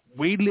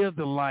we live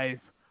the life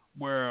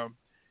where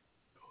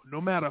no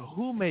matter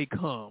who may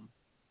come,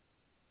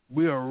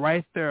 we are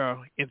right there,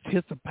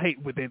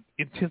 with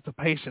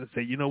anticipation, and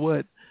say, you know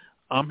what,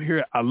 I'm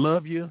here. I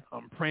love you.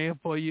 I'm praying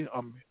for you.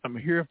 I'm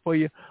here for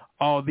you.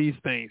 All these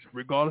things,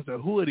 regardless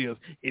of who it is.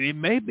 And it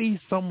may be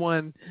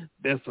someone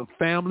that's a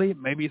family,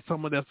 maybe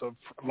someone that's a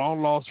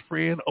long-lost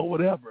friend or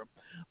whatever.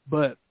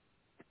 But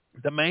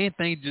the main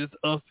thing is just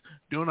us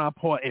doing our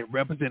part in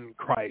representing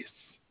Christ.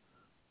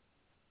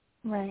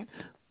 Right.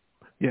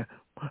 Yeah.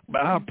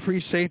 But I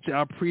appreciate you,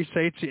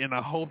 and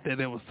I hope that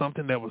there was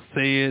something that was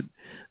said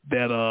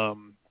that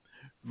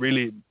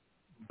really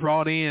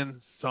brought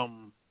in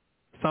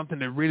something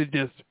that really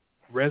just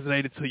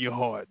resonated to your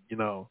heart, you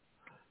know.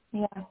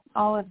 Yeah,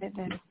 all of it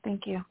did.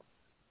 Thank you.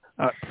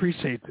 I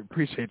appreciate you.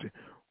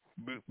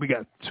 We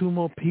got 2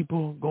 more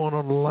people going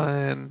on the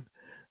line.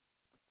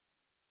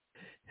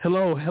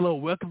 Hello.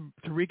 Welcome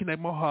to Reconnect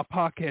Mohawk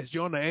Podcast.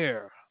 You're on the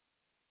air.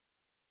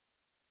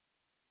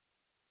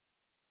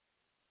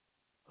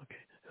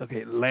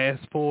 Okay.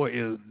 Last 4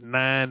 is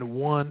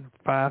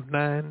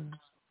 9159.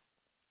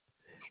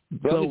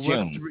 Brother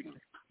Jim.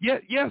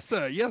 Yes,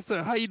 sir.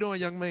 How you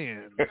doing, young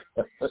man?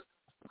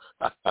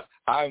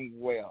 I'm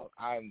well.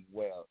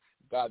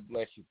 God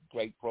bless you.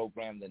 Great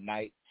program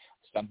tonight.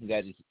 Something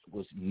that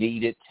was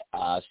needed.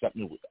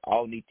 Something we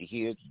all need to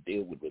hear to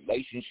deal with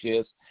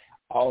relationships,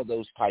 all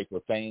those type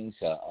of things.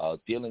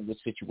 Dealing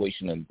with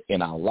situations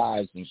in our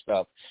lives and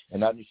stuff,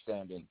 and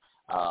understanding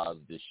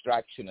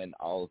distraction and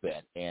all of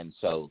that. And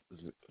so,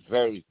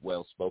 very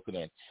well spoken.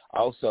 And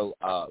also,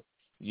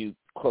 you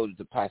quoted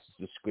the passage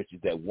of scripture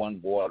that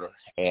one water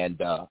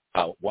and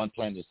one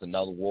plant is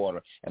another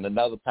water. And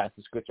another passage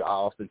of scripture I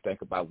often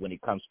think about when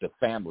it comes to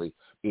family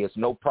is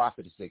no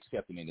prophet is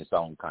accepted in his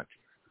own country.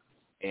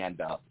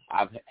 And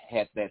I've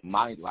had that in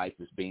my life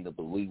as being a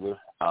believer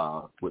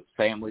with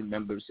family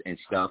members and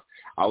stuff.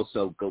 I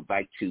also go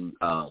back to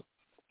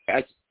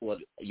well,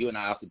 you and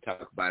I often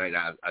talk about it.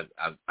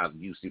 I've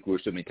used the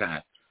word so many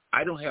times.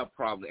 I don't have a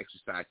problem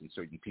exercising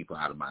certain people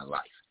out of my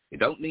life. It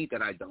don't mean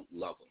that I don't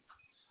love them.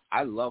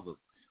 I love them,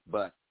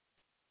 but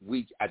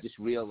I just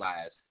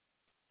realized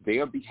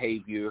their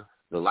behavior,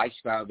 the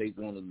lifestyle they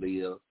want to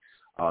live,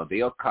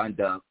 their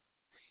conduct,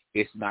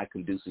 it's not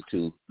conducive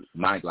to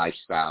my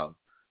lifestyle,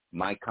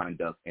 my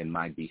conduct, and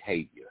my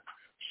behavior.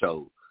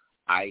 So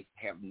I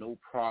have no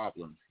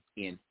problem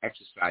in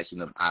exercising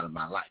them out of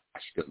my life.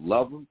 I still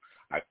love them.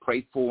 I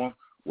pray for them.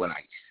 When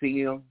I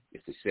see them,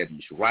 if the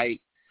setting's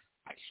right,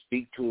 I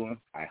speak to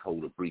them. I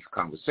hold a brief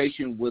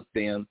conversation with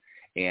them.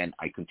 And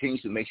I continue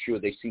to make sure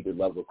they see the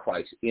love of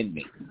Christ in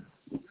me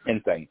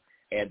and things.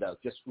 And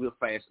just real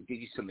fast, to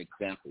give you some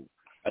examples.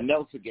 I'll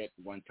never forget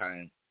one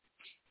time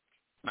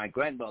my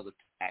grandmother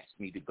asked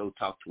me to go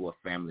talk to a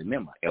family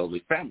member, elderly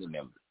family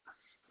member,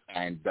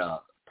 and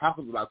talk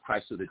about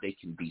Christ so that they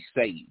can be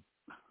saved.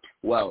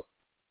 Well,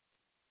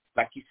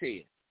 like you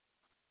said,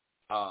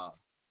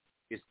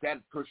 it's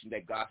that person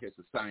that God has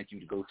assigned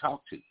you to go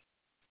talk to.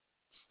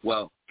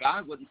 Well,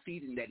 God wasn't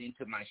feeding that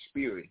into my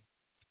spirit.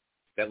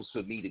 That was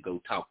for me to go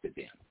talk to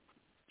them.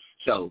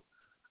 So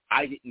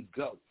I didn't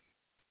go.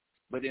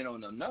 But then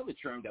on another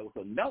term, there was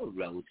another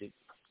relative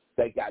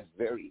that got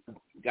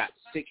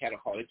sick, had a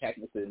heart attack,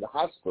 and was in the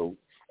hospital,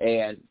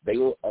 and they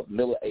were of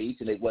middle age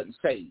and they wasn't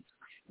saved.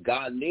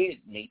 God led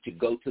me to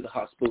go to the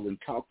hospital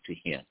and talk to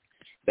him.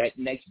 That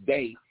next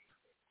day,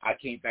 I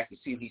came back to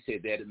see him. He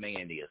said, there the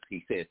man is.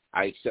 He said,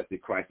 I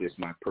accepted Christ as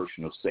my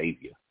personal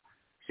Savior.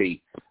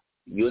 See,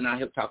 you and I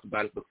have talked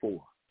about it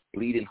before,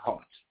 bleeding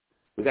hearts.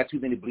 We got too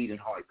many bleeding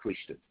heart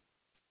Christians.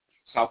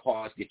 Soft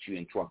hearts get you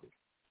in trouble.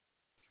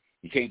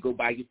 You can't go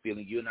by your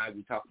feelings. You and I,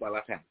 we talk about a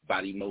lot of times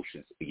about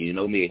emotions. You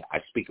know me, I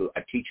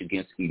teach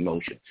against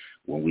emotion.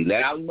 When we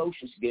let our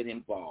emotions get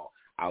involved,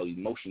 our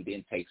emotion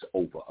then takes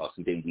over us,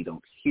 and then we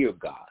don't hear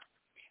God.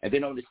 And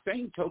then on the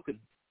same token,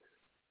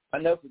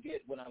 I'll never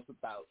forget when I was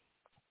about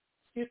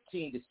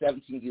 15 to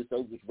 17 years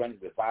old, was running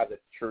revival at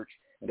the church,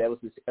 and there was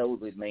this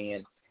elderly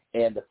man,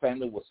 and the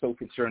family was so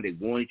concerned they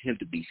wanted him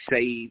to be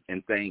saved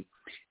and things,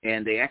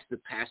 and they asked the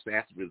pastor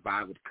after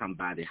revival to come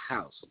by their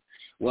house.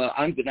 Well,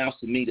 unbeknownst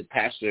to me, the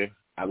pastor,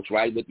 I was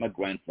riding with my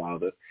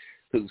grandfather,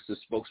 who's the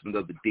spokesman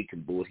of the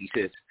deacon board. He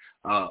says,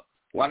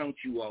 why don't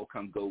you all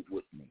come go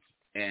with me?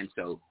 And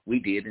so we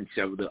did, and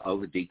several of the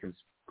other deacons.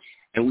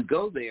 And we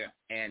go there,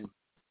 and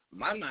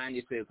my mind,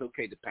 it says,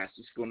 okay, the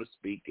pastor's going to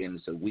speak,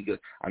 and so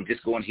I'm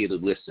just going here to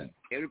listen.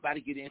 Everybody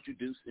get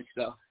introduced and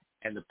stuff,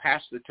 and the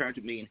pastor turned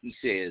to me, and he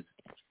says,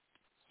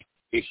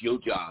 it's your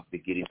job to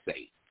get him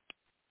saved.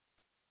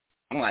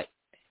 I'm like,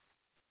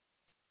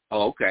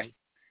 oh, okay.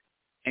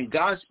 And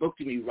God spoke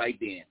to me right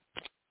then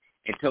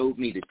and told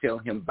me to tell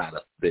him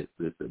about the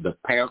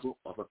parable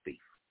of a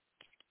thief.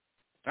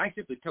 And I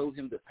simply told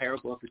him the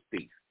parable of the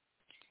thief,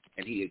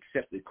 and he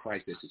accepted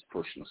Christ as his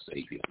personal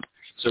Savior.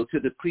 So to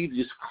the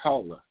previous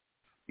caller,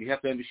 you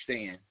have to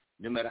understand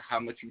no matter how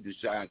much you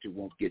desire to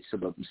want to get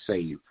some of them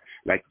saved,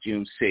 like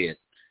June said,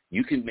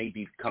 you can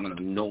maybe become an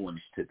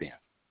annoyance to them.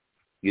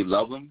 You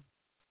love them,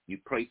 you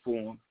pray for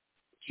them,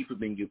 keep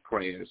them in your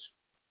prayers,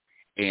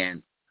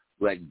 and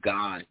let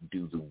God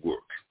do the work.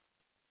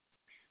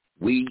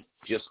 We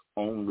just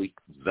only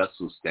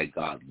vessels that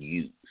God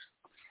used.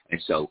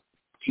 And so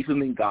keep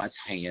them in God's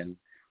hand.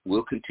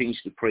 We'll continue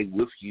to pray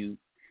with you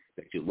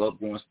that your loved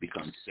ones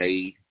become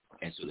saved,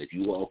 and so that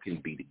you all can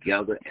be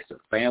together as a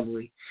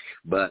family,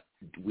 but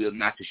we're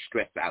not to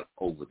stress out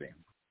over them.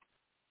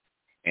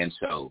 And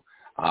so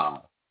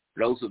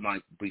those are my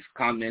brief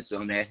comments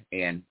on that.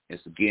 And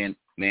it's, again,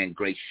 man,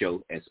 great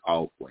show as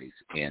always.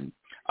 And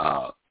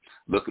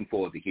looking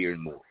forward to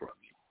hearing more from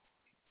you.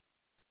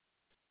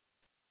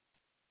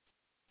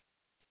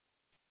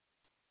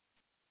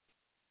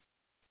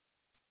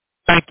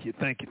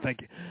 Thank you.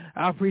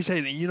 I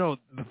appreciate it. You know,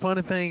 the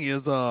funny thing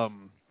is,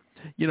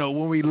 you know,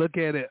 when we look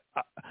at it,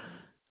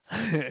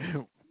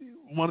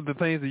 one of the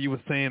things that you were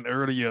saying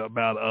earlier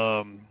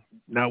about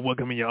not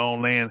welcoming your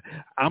own land,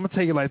 I'm going to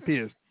tell you like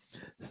this.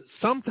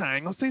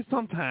 Sometimes, I'll say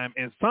sometimes,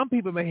 and some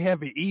people may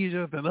have it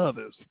easier than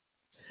others,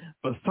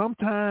 but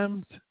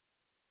sometimes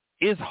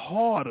it's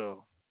harder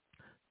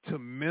to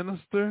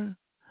minister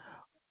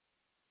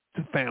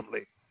to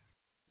family.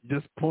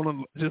 Just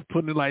putting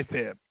it like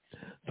that.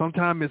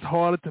 Sometimes it's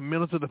harder to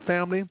minister to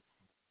family.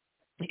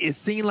 It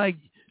seems like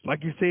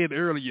you said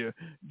earlier,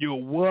 you're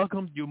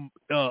welcome.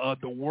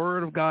 The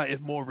word of God is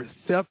more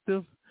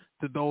receptive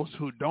to those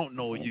who don't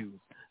know you,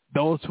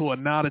 those who are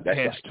not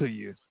attached to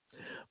you.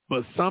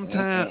 But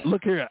sometimes,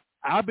 look here,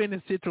 I've been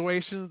in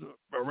situations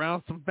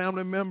around some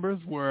family members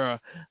where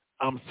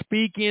I'm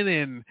speaking,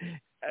 and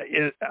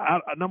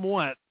number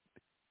one,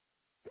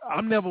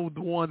 I'm never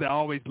the one that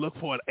always look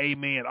for an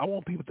amen. I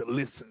want people to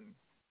listen.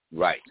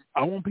 Right.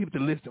 I want people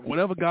to listen.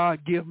 Whatever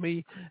God give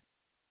me,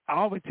 I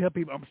always tell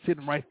people I'm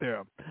sitting right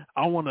there.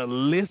 I want to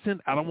listen.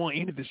 I don't want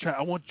any distraction.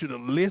 I want you to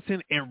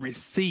listen and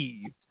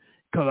receive,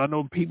 because I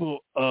know people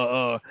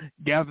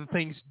gather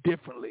things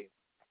differently.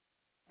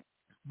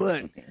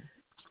 But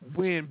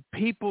when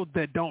people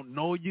that don't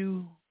know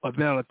you or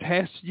that are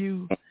attached to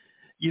you,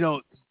 you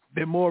know,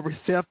 they're more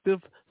receptive.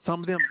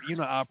 Some of them, you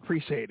know, I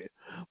appreciate it.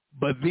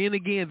 But then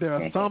again, there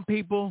are some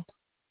people,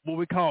 what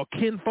we call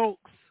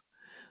kinfolks.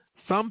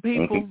 Some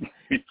people,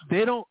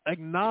 they don't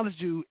acknowledge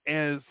you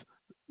as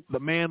the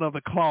man of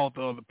the cloth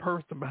or the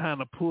person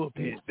behind the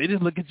pulpit. They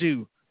just look at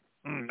you.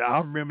 I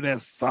remember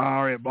that,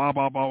 sorry, blah,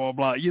 blah, blah, blah,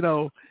 blah. You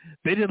know,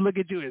 they just look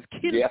at you as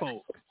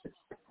kinfolk. Yeah.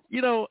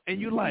 You know, and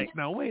you're like,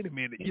 now, wait a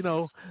minute, you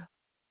know.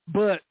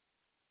 But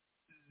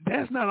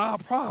that's not our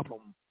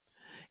problem.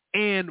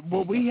 And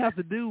what we have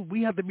to do,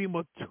 we have to be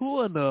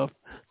mature enough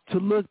to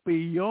look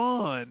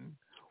beyond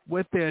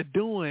what they're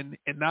doing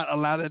and not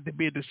allow that to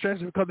be a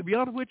distraction. Because to be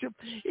honest with you,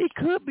 it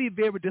could be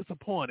very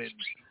disappointing,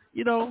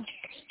 you know.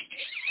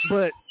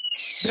 But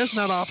that's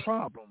not our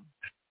problem,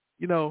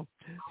 you know.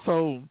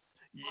 So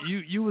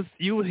you was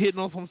hitting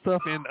on some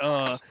stuff, and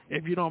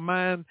if you don't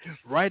mind,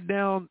 write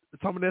down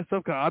some of that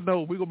stuff, because I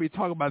know we're gonna be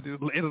talking about this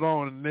later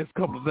on in the next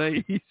couple of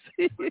days.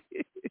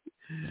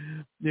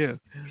 Yeah.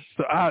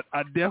 So I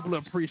definitely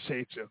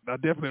appreciate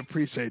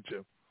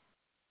you.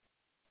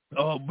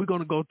 We're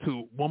gonna go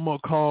to one more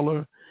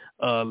caller.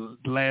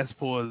 Last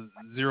for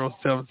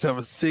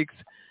 0776.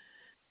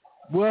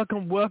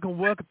 Welcome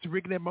to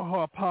Ricky and My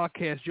Heart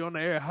podcast. You're on the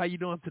air. How you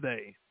doing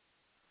today?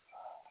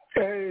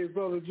 Hey,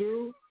 Brother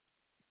Drew.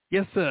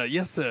 Yes, sir.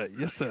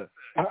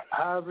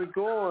 How's it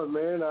going,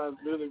 man? I'm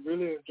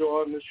really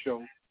enjoying the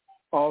show.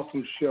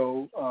 Awesome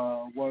show.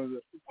 One of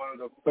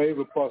the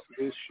favorite parts of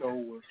this show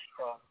was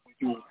what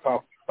you were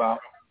talking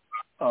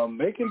about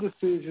making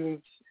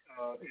decisions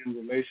in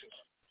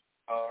relationships.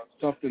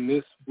 Something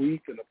this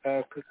week and the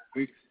past couple of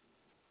weeks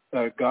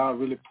God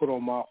really put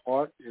on my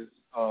heart is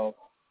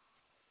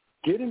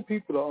getting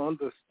people to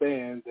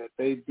understand that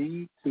they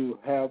need to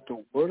have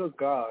the Word of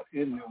God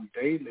in them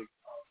daily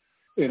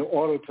in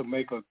order to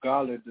make a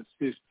godly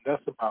decision.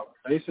 That's about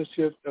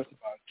relationships. That's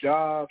about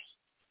jobs,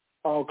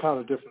 all kind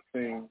of different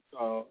things.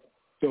 So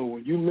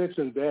when you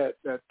mentioned that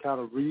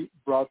kind of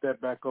brought that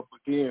back up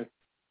again.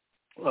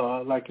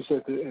 Like you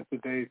said in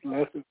today's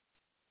lesson,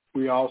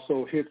 we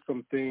also hit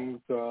some things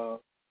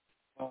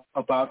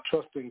about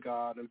trusting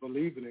God and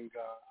believing in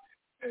God,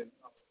 and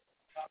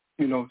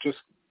you know, just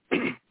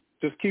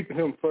keeping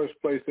Him first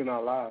place in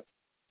our lives.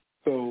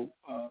 So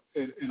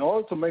in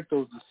order to make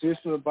those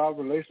decisions about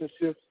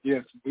relationships,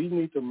 yes, we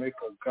need to make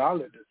a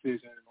godly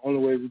decision. And the only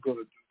way we're going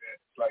to do that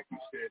is, like you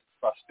said,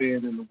 by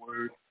staying in the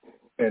Word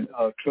and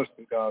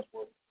trusting God's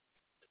Word.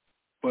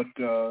 But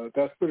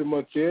that's pretty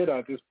much it.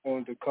 I just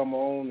wanted to come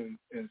on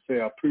and say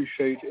I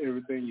appreciate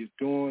everything you're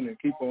doing and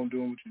keep on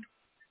doing what you're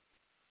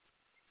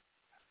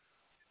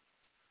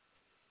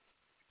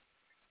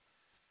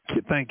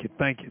doing.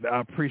 Thank you. I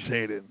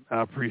appreciate it.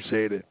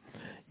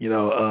 You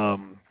know,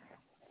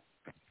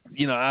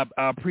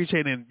 I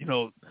appreciate it. You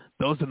know,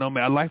 those that know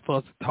me, I like for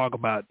us to talk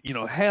about, you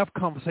know, have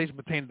conversation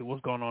pertaining to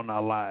what's going on in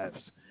our lives.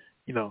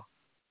 You know,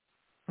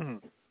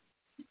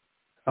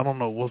 I don't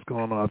know what's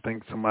going on. I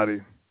think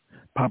somebody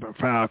popping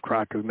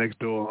firecrackers next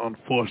door,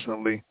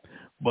 unfortunately.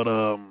 But,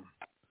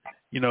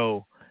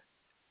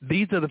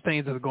 these are the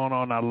things that are going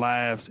on in our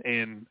lives.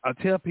 And I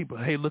tell people,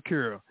 hey, look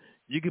here,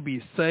 you can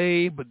be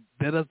saved, but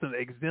that doesn't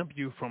exempt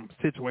you from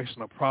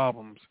situational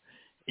problems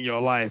in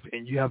your life.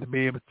 And you have to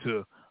be able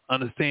to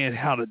understand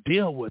how to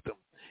deal with them.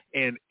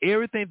 And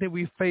everything that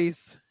we face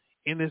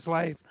in this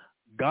life,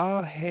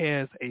 God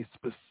has a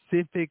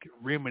specific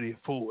remedy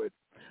for it.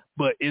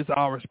 But it's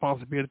our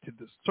responsibility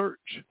to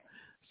search.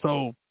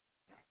 So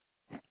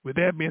with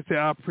that being said,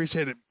 I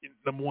appreciate it.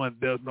 Number one,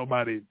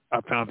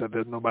 I found out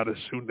there's nobody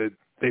shooting that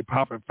they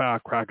popping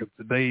firecrackers.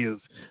 Today is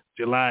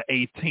July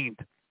 18th,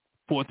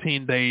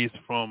 14 days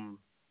from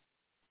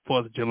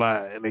 4th of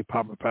July, and they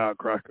popping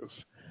firecrackers.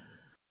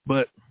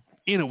 But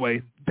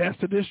anyway, that's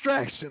the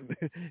distraction.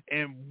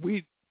 And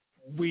we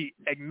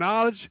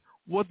acknowledge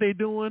what they're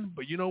doing,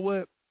 but you know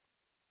what?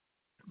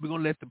 We're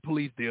going to let the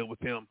police deal with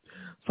them.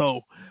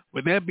 So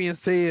with that being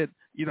said,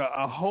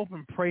 I hope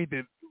and pray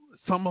that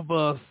some of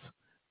us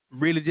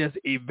really just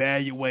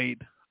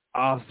evaluate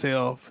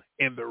ourselves,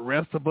 and the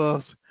rest of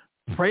us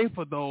pray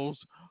for those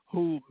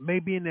who may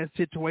be in that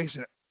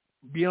situation.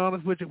 Be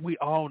honest with you, we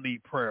all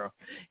need prayer.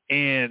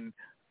 And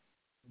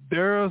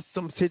there are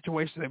some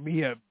situations that we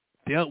have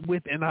dealt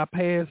with in our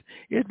past.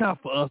 It's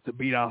not for us to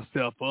beat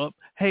ourselves up.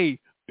 Hey,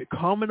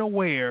 becoming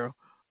aware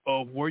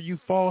of where you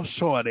fall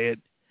short at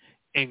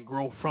and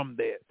grow from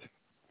that.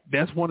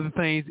 That's one of the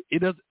things. It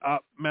does.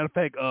 Matter of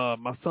fact,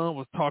 my son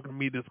was talking to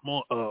me this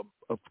morning,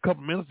 a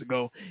couple minutes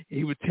ago.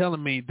 He was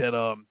telling me that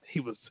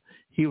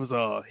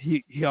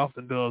he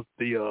often does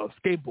the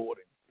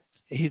skateboarding.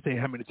 And he said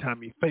how many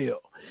times he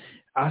failed.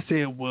 I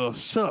said, well,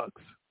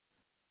 shucks.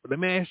 But let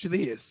me ask you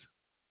this: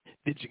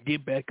 did you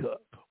get back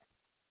up?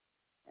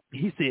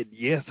 He said,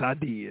 yes, I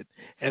did.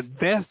 And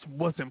that's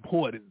what's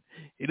important.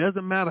 It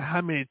doesn't matter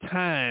how many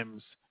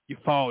times you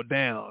fall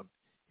down.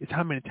 It's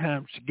how many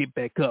times you get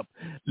back up.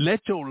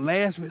 Let your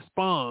last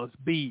response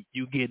be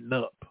you getting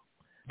up.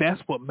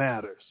 That's what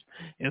matters.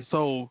 And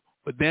so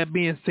with that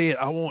being said,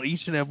 I want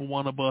each and every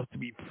one of us to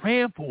be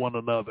praying for one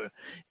another.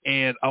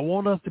 And I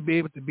want us to be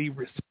able to be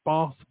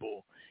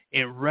responsible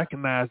and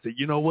recognize that,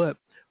 you know what,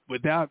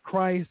 without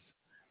Christ,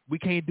 we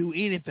can't do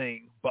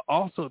anything. But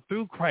also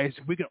through Christ,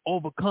 we can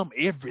overcome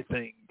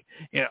everything.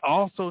 And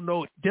also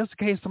know, just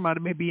in case somebody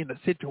may be in a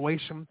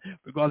situation,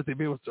 regardless if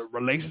it was a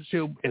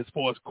relationship as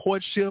far as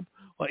courtship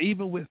or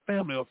even with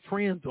family or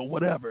friends or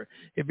whatever,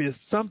 if it's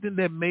something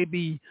that may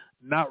be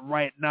not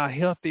right, not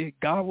healthy,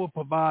 God will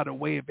provide a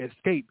way of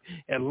escape.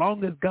 As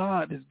long as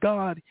God is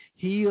God,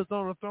 he is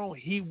on the throne,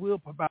 he will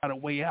provide a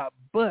way out.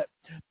 But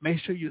make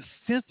sure you're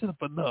sensitive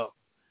enough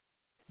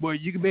where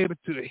you can be able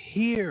to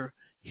hear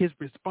his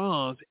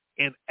response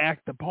and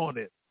act upon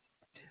it.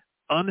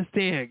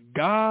 Understand,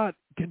 God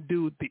can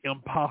do the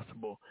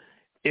impossible.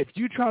 If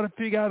you try to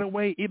figure out a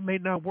way, it may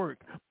not work,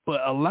 but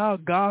allow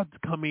God to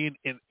come in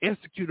and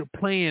execute a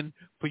plan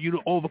for you to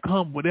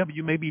overcome whatever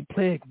you may be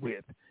plagued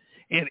with.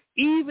 And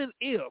even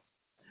if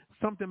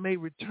something may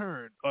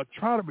return or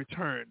try to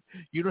return,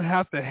 you don't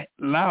have to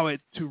allow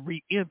it to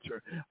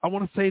re-enter. I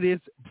want to say this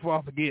before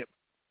I forget.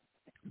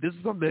 This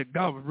is something that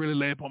God was really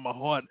laying upon my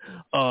heart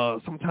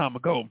some time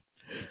ago.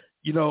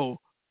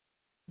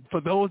 For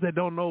those that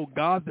don't know,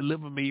 God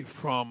delivered me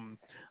from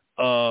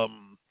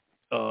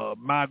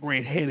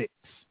migraine headaches.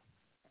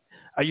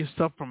 I used to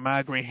suffer from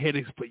migraine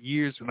headaches for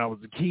years when I was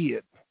a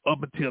kid,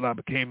 up until I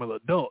became an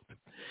adult.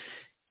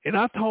 And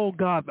I told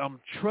God I'm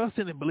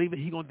trusting and believing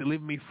he's going to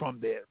deliver me from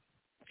that.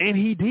 And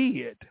he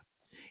did.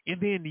 And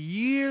then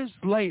years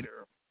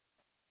later,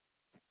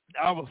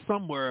 I was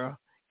somewhere,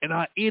 and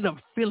I end up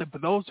feeling, for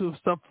those who have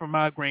suffered from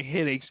migraine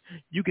headaches,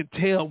 you can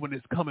tell when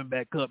it's coming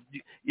back up.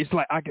 It's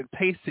like I can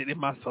taste it in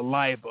my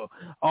saliva,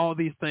 all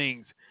these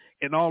things.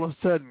 And all of a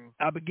sudden,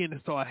 I begin to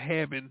start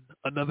having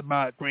another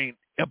migraine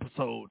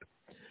episode.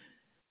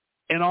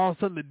 And all of a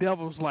sudden, the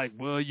devil was like,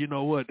 well, you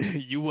know what?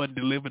 You wasn't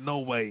delivered no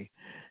way.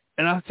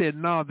 And I said,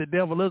 no, the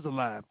devil is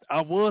alive.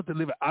 I was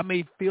delivered. I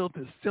may feel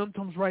the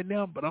symptoms right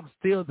now, but I'm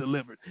still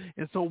delivered.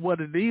 And so what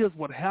it is,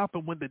 what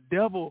happened when the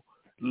devil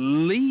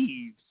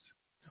leaves,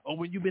 or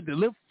when you've been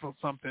delivered from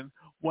something,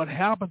 what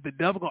happens, the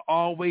devil will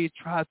always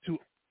try to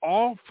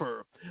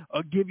offer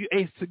or give you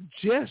a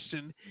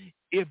suggestion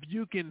if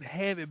you can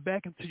have it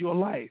back into your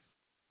life.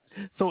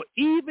 So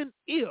even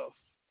if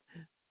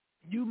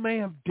you may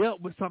have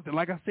dealt with something,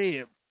 like I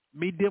said,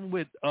 me dealing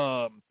with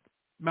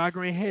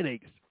migraine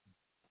headaches,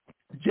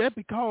 just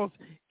because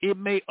it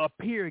may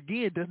appear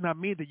again does not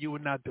mean that you were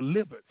not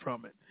delivered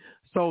from it.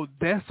 So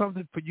that's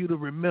something for you to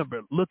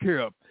remember. Look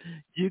here,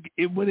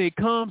 when it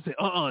comes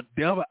to,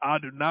 devil, I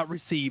do not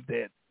receive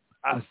that.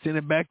 I send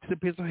it back to the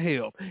pits of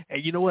hell.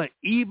 And you know what?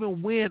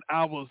 Even when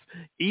I was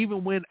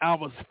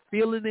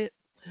feeling it,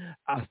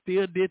 I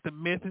still did the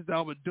methods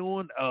I was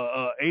doing,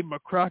 ate my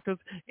crackers.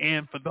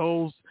 And for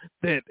those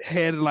that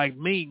had it like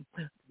me,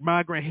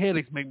 migraine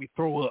headaches make me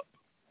throw up.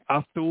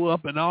 I threw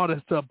up and all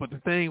that stuff. But the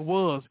thing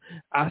was,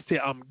 I said,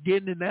 I'm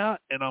getting it out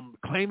and I'm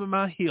claiming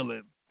my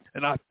healing.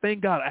 And I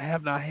thank God I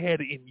have not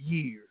had it in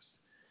years.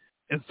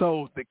 And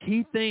so the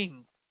key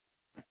thing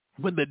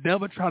when the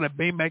devil try to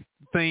bring back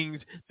things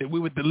that we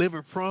were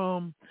delivered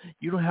from,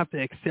 you don't have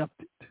to accept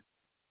it.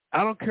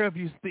 I don't care if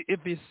if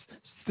it's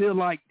still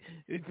like,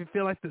 if you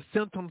feel like the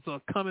symptoms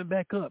are coming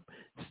back up,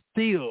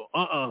 still,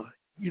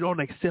 you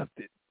don't accept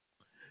it.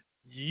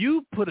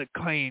 You put a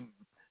claim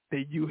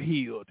that you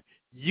healed.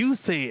 You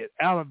said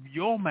out of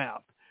your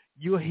mouth,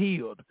 you're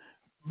healed.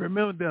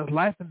 Remember, there's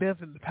life and death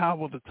in the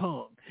power of the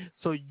tongue.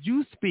 So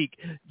you speak.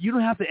 You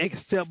don't have to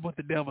accept what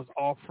the devil's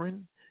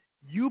offering.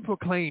 You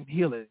proclaim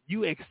healing.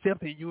 You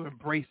accept it. You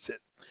embrace it.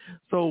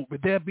 So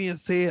with that being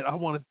said, I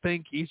want to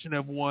thank each and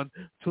every one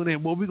tuning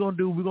in. What we're going to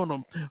do, we're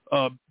going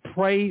to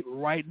pray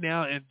right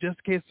now. And just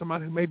in case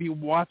somebody who may be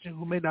watching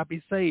who may not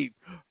be saved,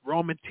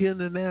 Romans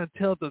 10:9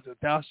 tells us that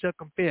thou shalt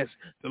confess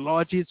the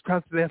Lord Jesus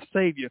Christ as thy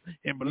Savior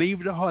and believe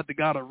in the heart that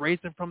God will raise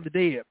him from the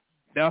dead,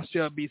 thou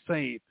shalt be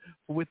saved.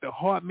 For with the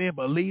heart man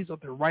believes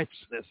unto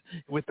righteousness,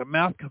 and with the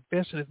mouth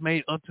confession is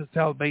made unto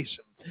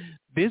salvation.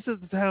 This is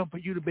the time for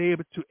you to be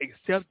able to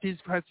accept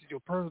Jesus Christ as your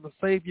personal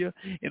Savior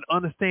and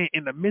understand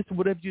in the midst of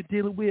whatever you're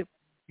dealing with,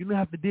 you don't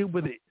have to deal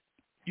with it.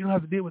 You don't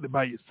have to deal with it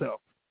by yourself.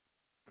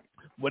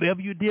 Whatever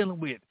you're dealing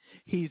with,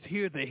 he's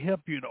here to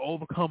help you to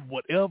overcome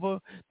whatever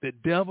the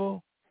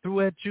devil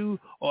threw at you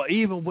or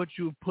even what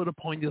you put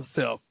upon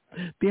yourself.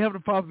 Dear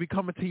Heavenly Father, we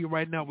coming to you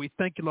right now. We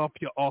thank you, Lord, for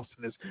your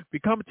awesomeness. We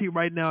coming to you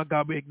right now,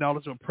 God. We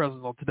acknowledge your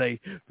presence on today.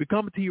 We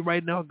coming to you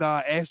right now,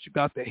 God. Ask you,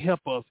 God, to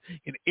help us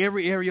in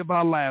every area of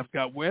our lives,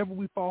 God, wherever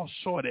we fall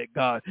short at,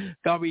 God.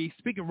 God, we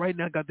speaking right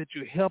now, God, that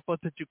you help us,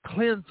 that you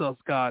cleanse us,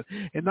 God,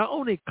 and not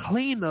only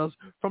clean us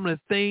from the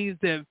things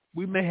that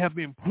we may have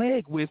been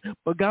plagued with,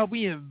 but God,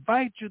 we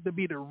invite you to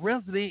be the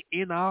resident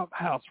in our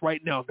house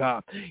right now,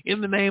 God. In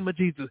the name of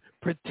Jesus,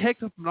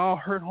 protect us from all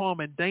hurt,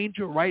 harm, and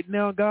danger right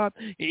now, God.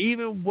 And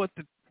even what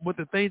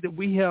the things that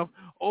we have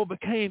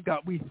overcame,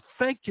 God, we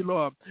thank you,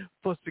 Lord,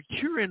 for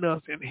securing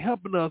us and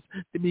helping us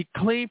to be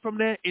clean from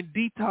that and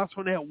detox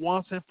from that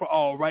once and for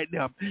all right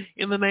now.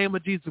 In the name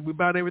of Jesus, we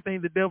bind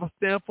everything the devil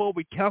stands for.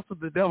 We cancel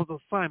the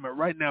devil's assignment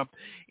right now.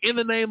 In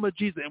the name of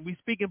Jesus, and we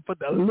speaking for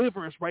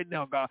deliverance right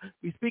now, God.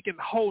 We speaking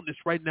wholeness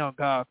right now,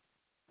 God.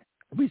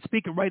 We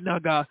speaking right now,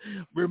 God,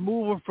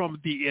 removal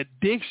from the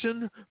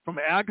addiction, from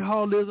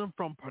alcoholism,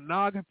 from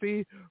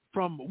pornography,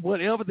 from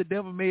whatever the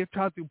devil may have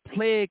tried to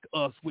plague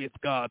us with,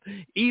 God.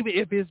 Even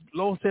if it's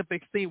low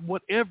self-esteem,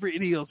 whatever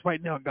it is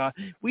right now, God.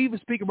 We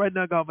even speaking right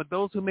now, God, for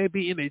those who may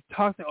be in a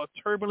toxic or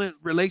turbulent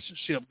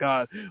relationship,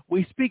 God.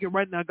 We speaking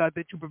right now, God,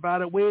 that you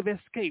provide a way of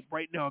escape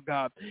right now,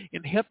 God,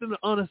 and help them to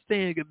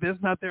understand that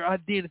that's not their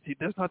identity,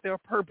 that's not their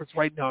purpose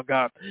right now,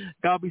 God.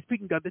 God, we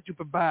speaking, God, that you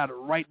provide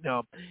right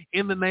now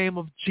in the name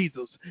of Jesus.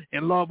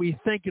 And Lord, we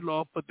thank you,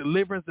 Lord, for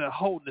deliverance and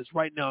wholeness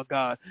right now,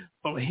 God,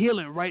 for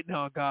healing right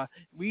now, God.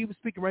 We even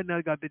speaking right now,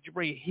 God, that you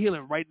bring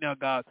healing right now,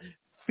 God.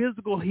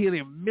 Physical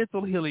healing,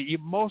 mental healing,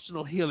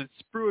 emotional healing,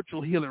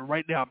 spiritual healing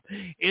right now.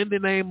 In the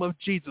name of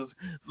Jesus.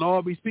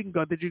 Lord, we speaking,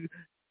 God, that you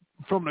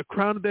from the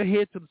crown of their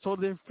head to the sole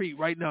of their feet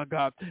right now,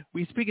 God.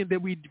 We speaking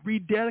that we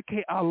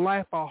rededicate our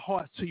life, our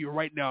hearts to you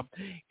right now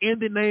in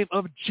the name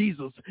of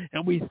Jesus.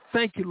 And we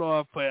thank you,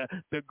 Lord, for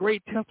the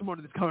great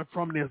testimony that's coming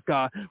from this,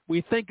 God.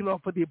 We thank you,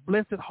 Lord, for the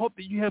blessed hope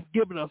that you have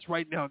given us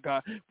right now,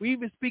 God. We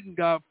even speaking,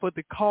 God, for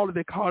the caller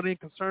that called in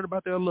concerned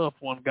about their loved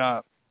one,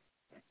 God.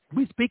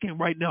 We speaking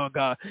right now,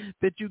 God,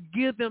 that you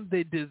give them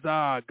the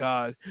desire,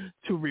 God,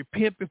 to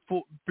repent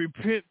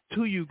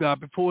to you, God,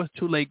 before it's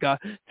too late, God,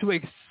 to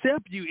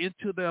accept you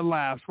into their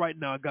lives right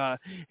now, God,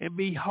 and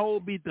be whole,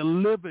 be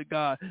delivered,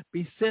 God,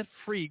 be set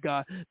free,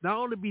 God, not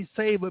only be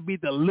saved, but be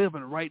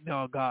delivered right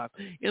now, God,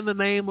 in the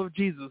name of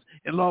Jesus.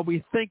 And Lord,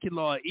 we thank you,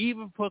 Lord,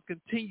 even for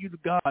continue,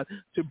 God,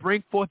 to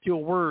bring forth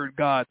your word,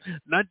 God,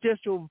 not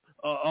just your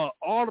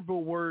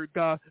audible word,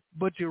 God,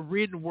 but your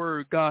written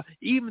word, God,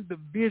 even the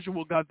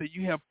visual, God, that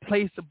you have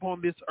placed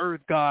upon this earth,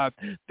 God,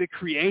 the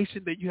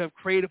creation that you have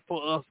created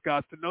for us,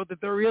 God, to know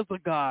that there is a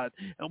God.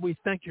 And we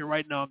thank you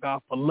right now,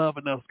 God, for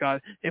loving us,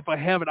 God, and for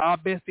having our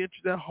best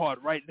interest at heart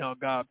right now,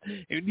 God.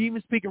 And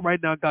even speaking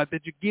right now, God,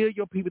 that you give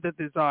your people that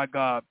desire,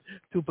 God,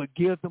 to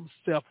forgive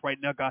themselves right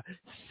now, God.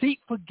 Seek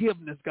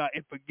forgiveness, God,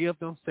 and forgive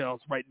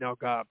themselves right now,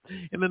 God.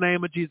 In the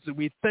name of Jesus,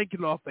 we thank you,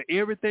 Lord, for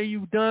everything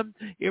you've done,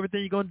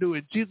 everything you're going to do.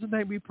 In Jesus'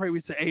 name we pray.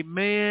 We say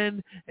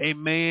amen,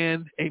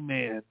 amen,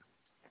 amen.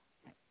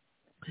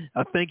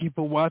 I thank you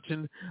for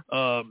watching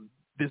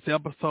this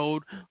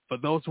episode. For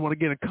those who want to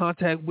get in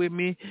contact with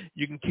me,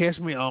 you can catch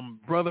me on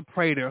Brother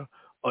Prater,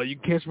 or you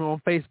can catch me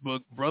on Facebook,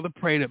 Brother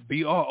Prater,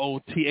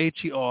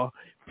 Brother,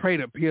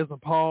 Prater, P as in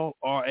Paul,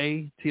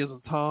 R-A, T as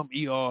in Tom,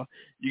 E-R.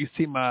 You can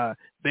see my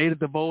daily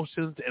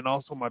devotions and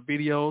also my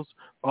videos.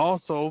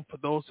 Also, for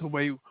those who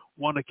may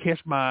want to catch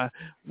my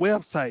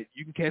website,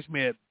 you can catch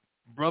me at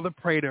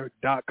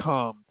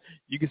brotherprater.com.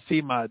 You can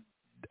see my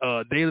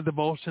daily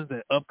devotions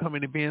and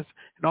upcoming events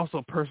and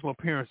also personal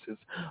appearances.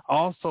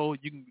 Also,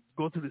 you can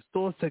go to the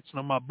store section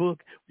of my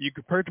book. You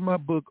can purchase my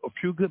book, A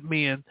Few Good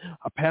Men,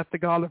 A Path to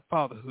Godly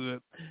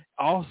Fatherhood.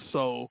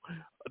 Also,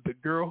 The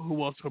Girl Who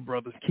Was Her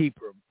Brother's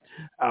Keeper.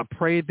 I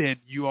pray that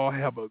you all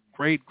have a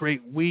great,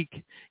 great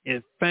week.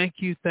 And thank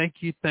you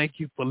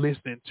for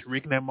listening to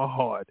Reclaim My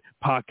Heart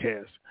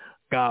podcast.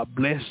 God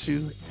bless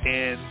you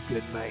and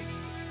good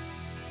night.